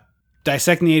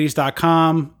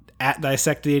 Dissectingthe80s.com, at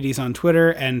Dissect the 80s on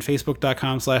Twitter, and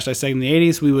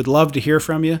Facebook.com/dissectingthe80s. We would love to hear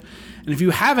from you. And if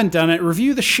you haven't done it,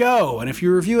 review the show. And if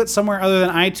you review it somewhere other than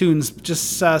iTunes,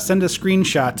 just send a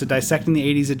screenshot to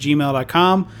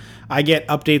dissectingthe80s@gmail.com. I get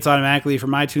updates automatically from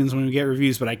iTunes when we get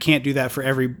reviews, but I can't do that for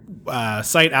every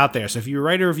site out there. So if you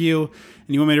write a review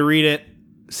and you want me to read it,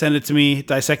 send it to me,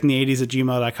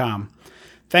 dissectingthe80s@gmail.com.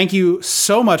 Thank you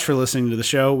so much for listening to the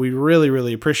show. We really,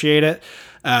 really appreciate it.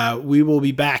 We will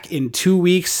be back in 2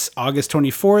 weeks, August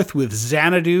 24th, with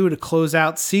Xanadu to close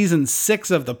out season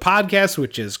 6 of the podcast,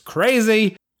 which is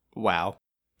crazy. Wow.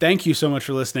 Thank you so much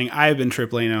for listening. I have been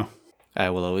Trip Lano. I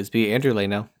will always be Andrew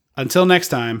Lano. Until next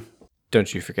time.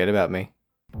 Don't you forget about me.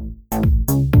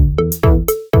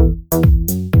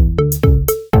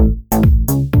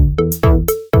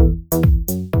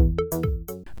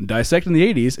 Dissecting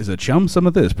the 80s is a Chum Some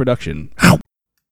of This production.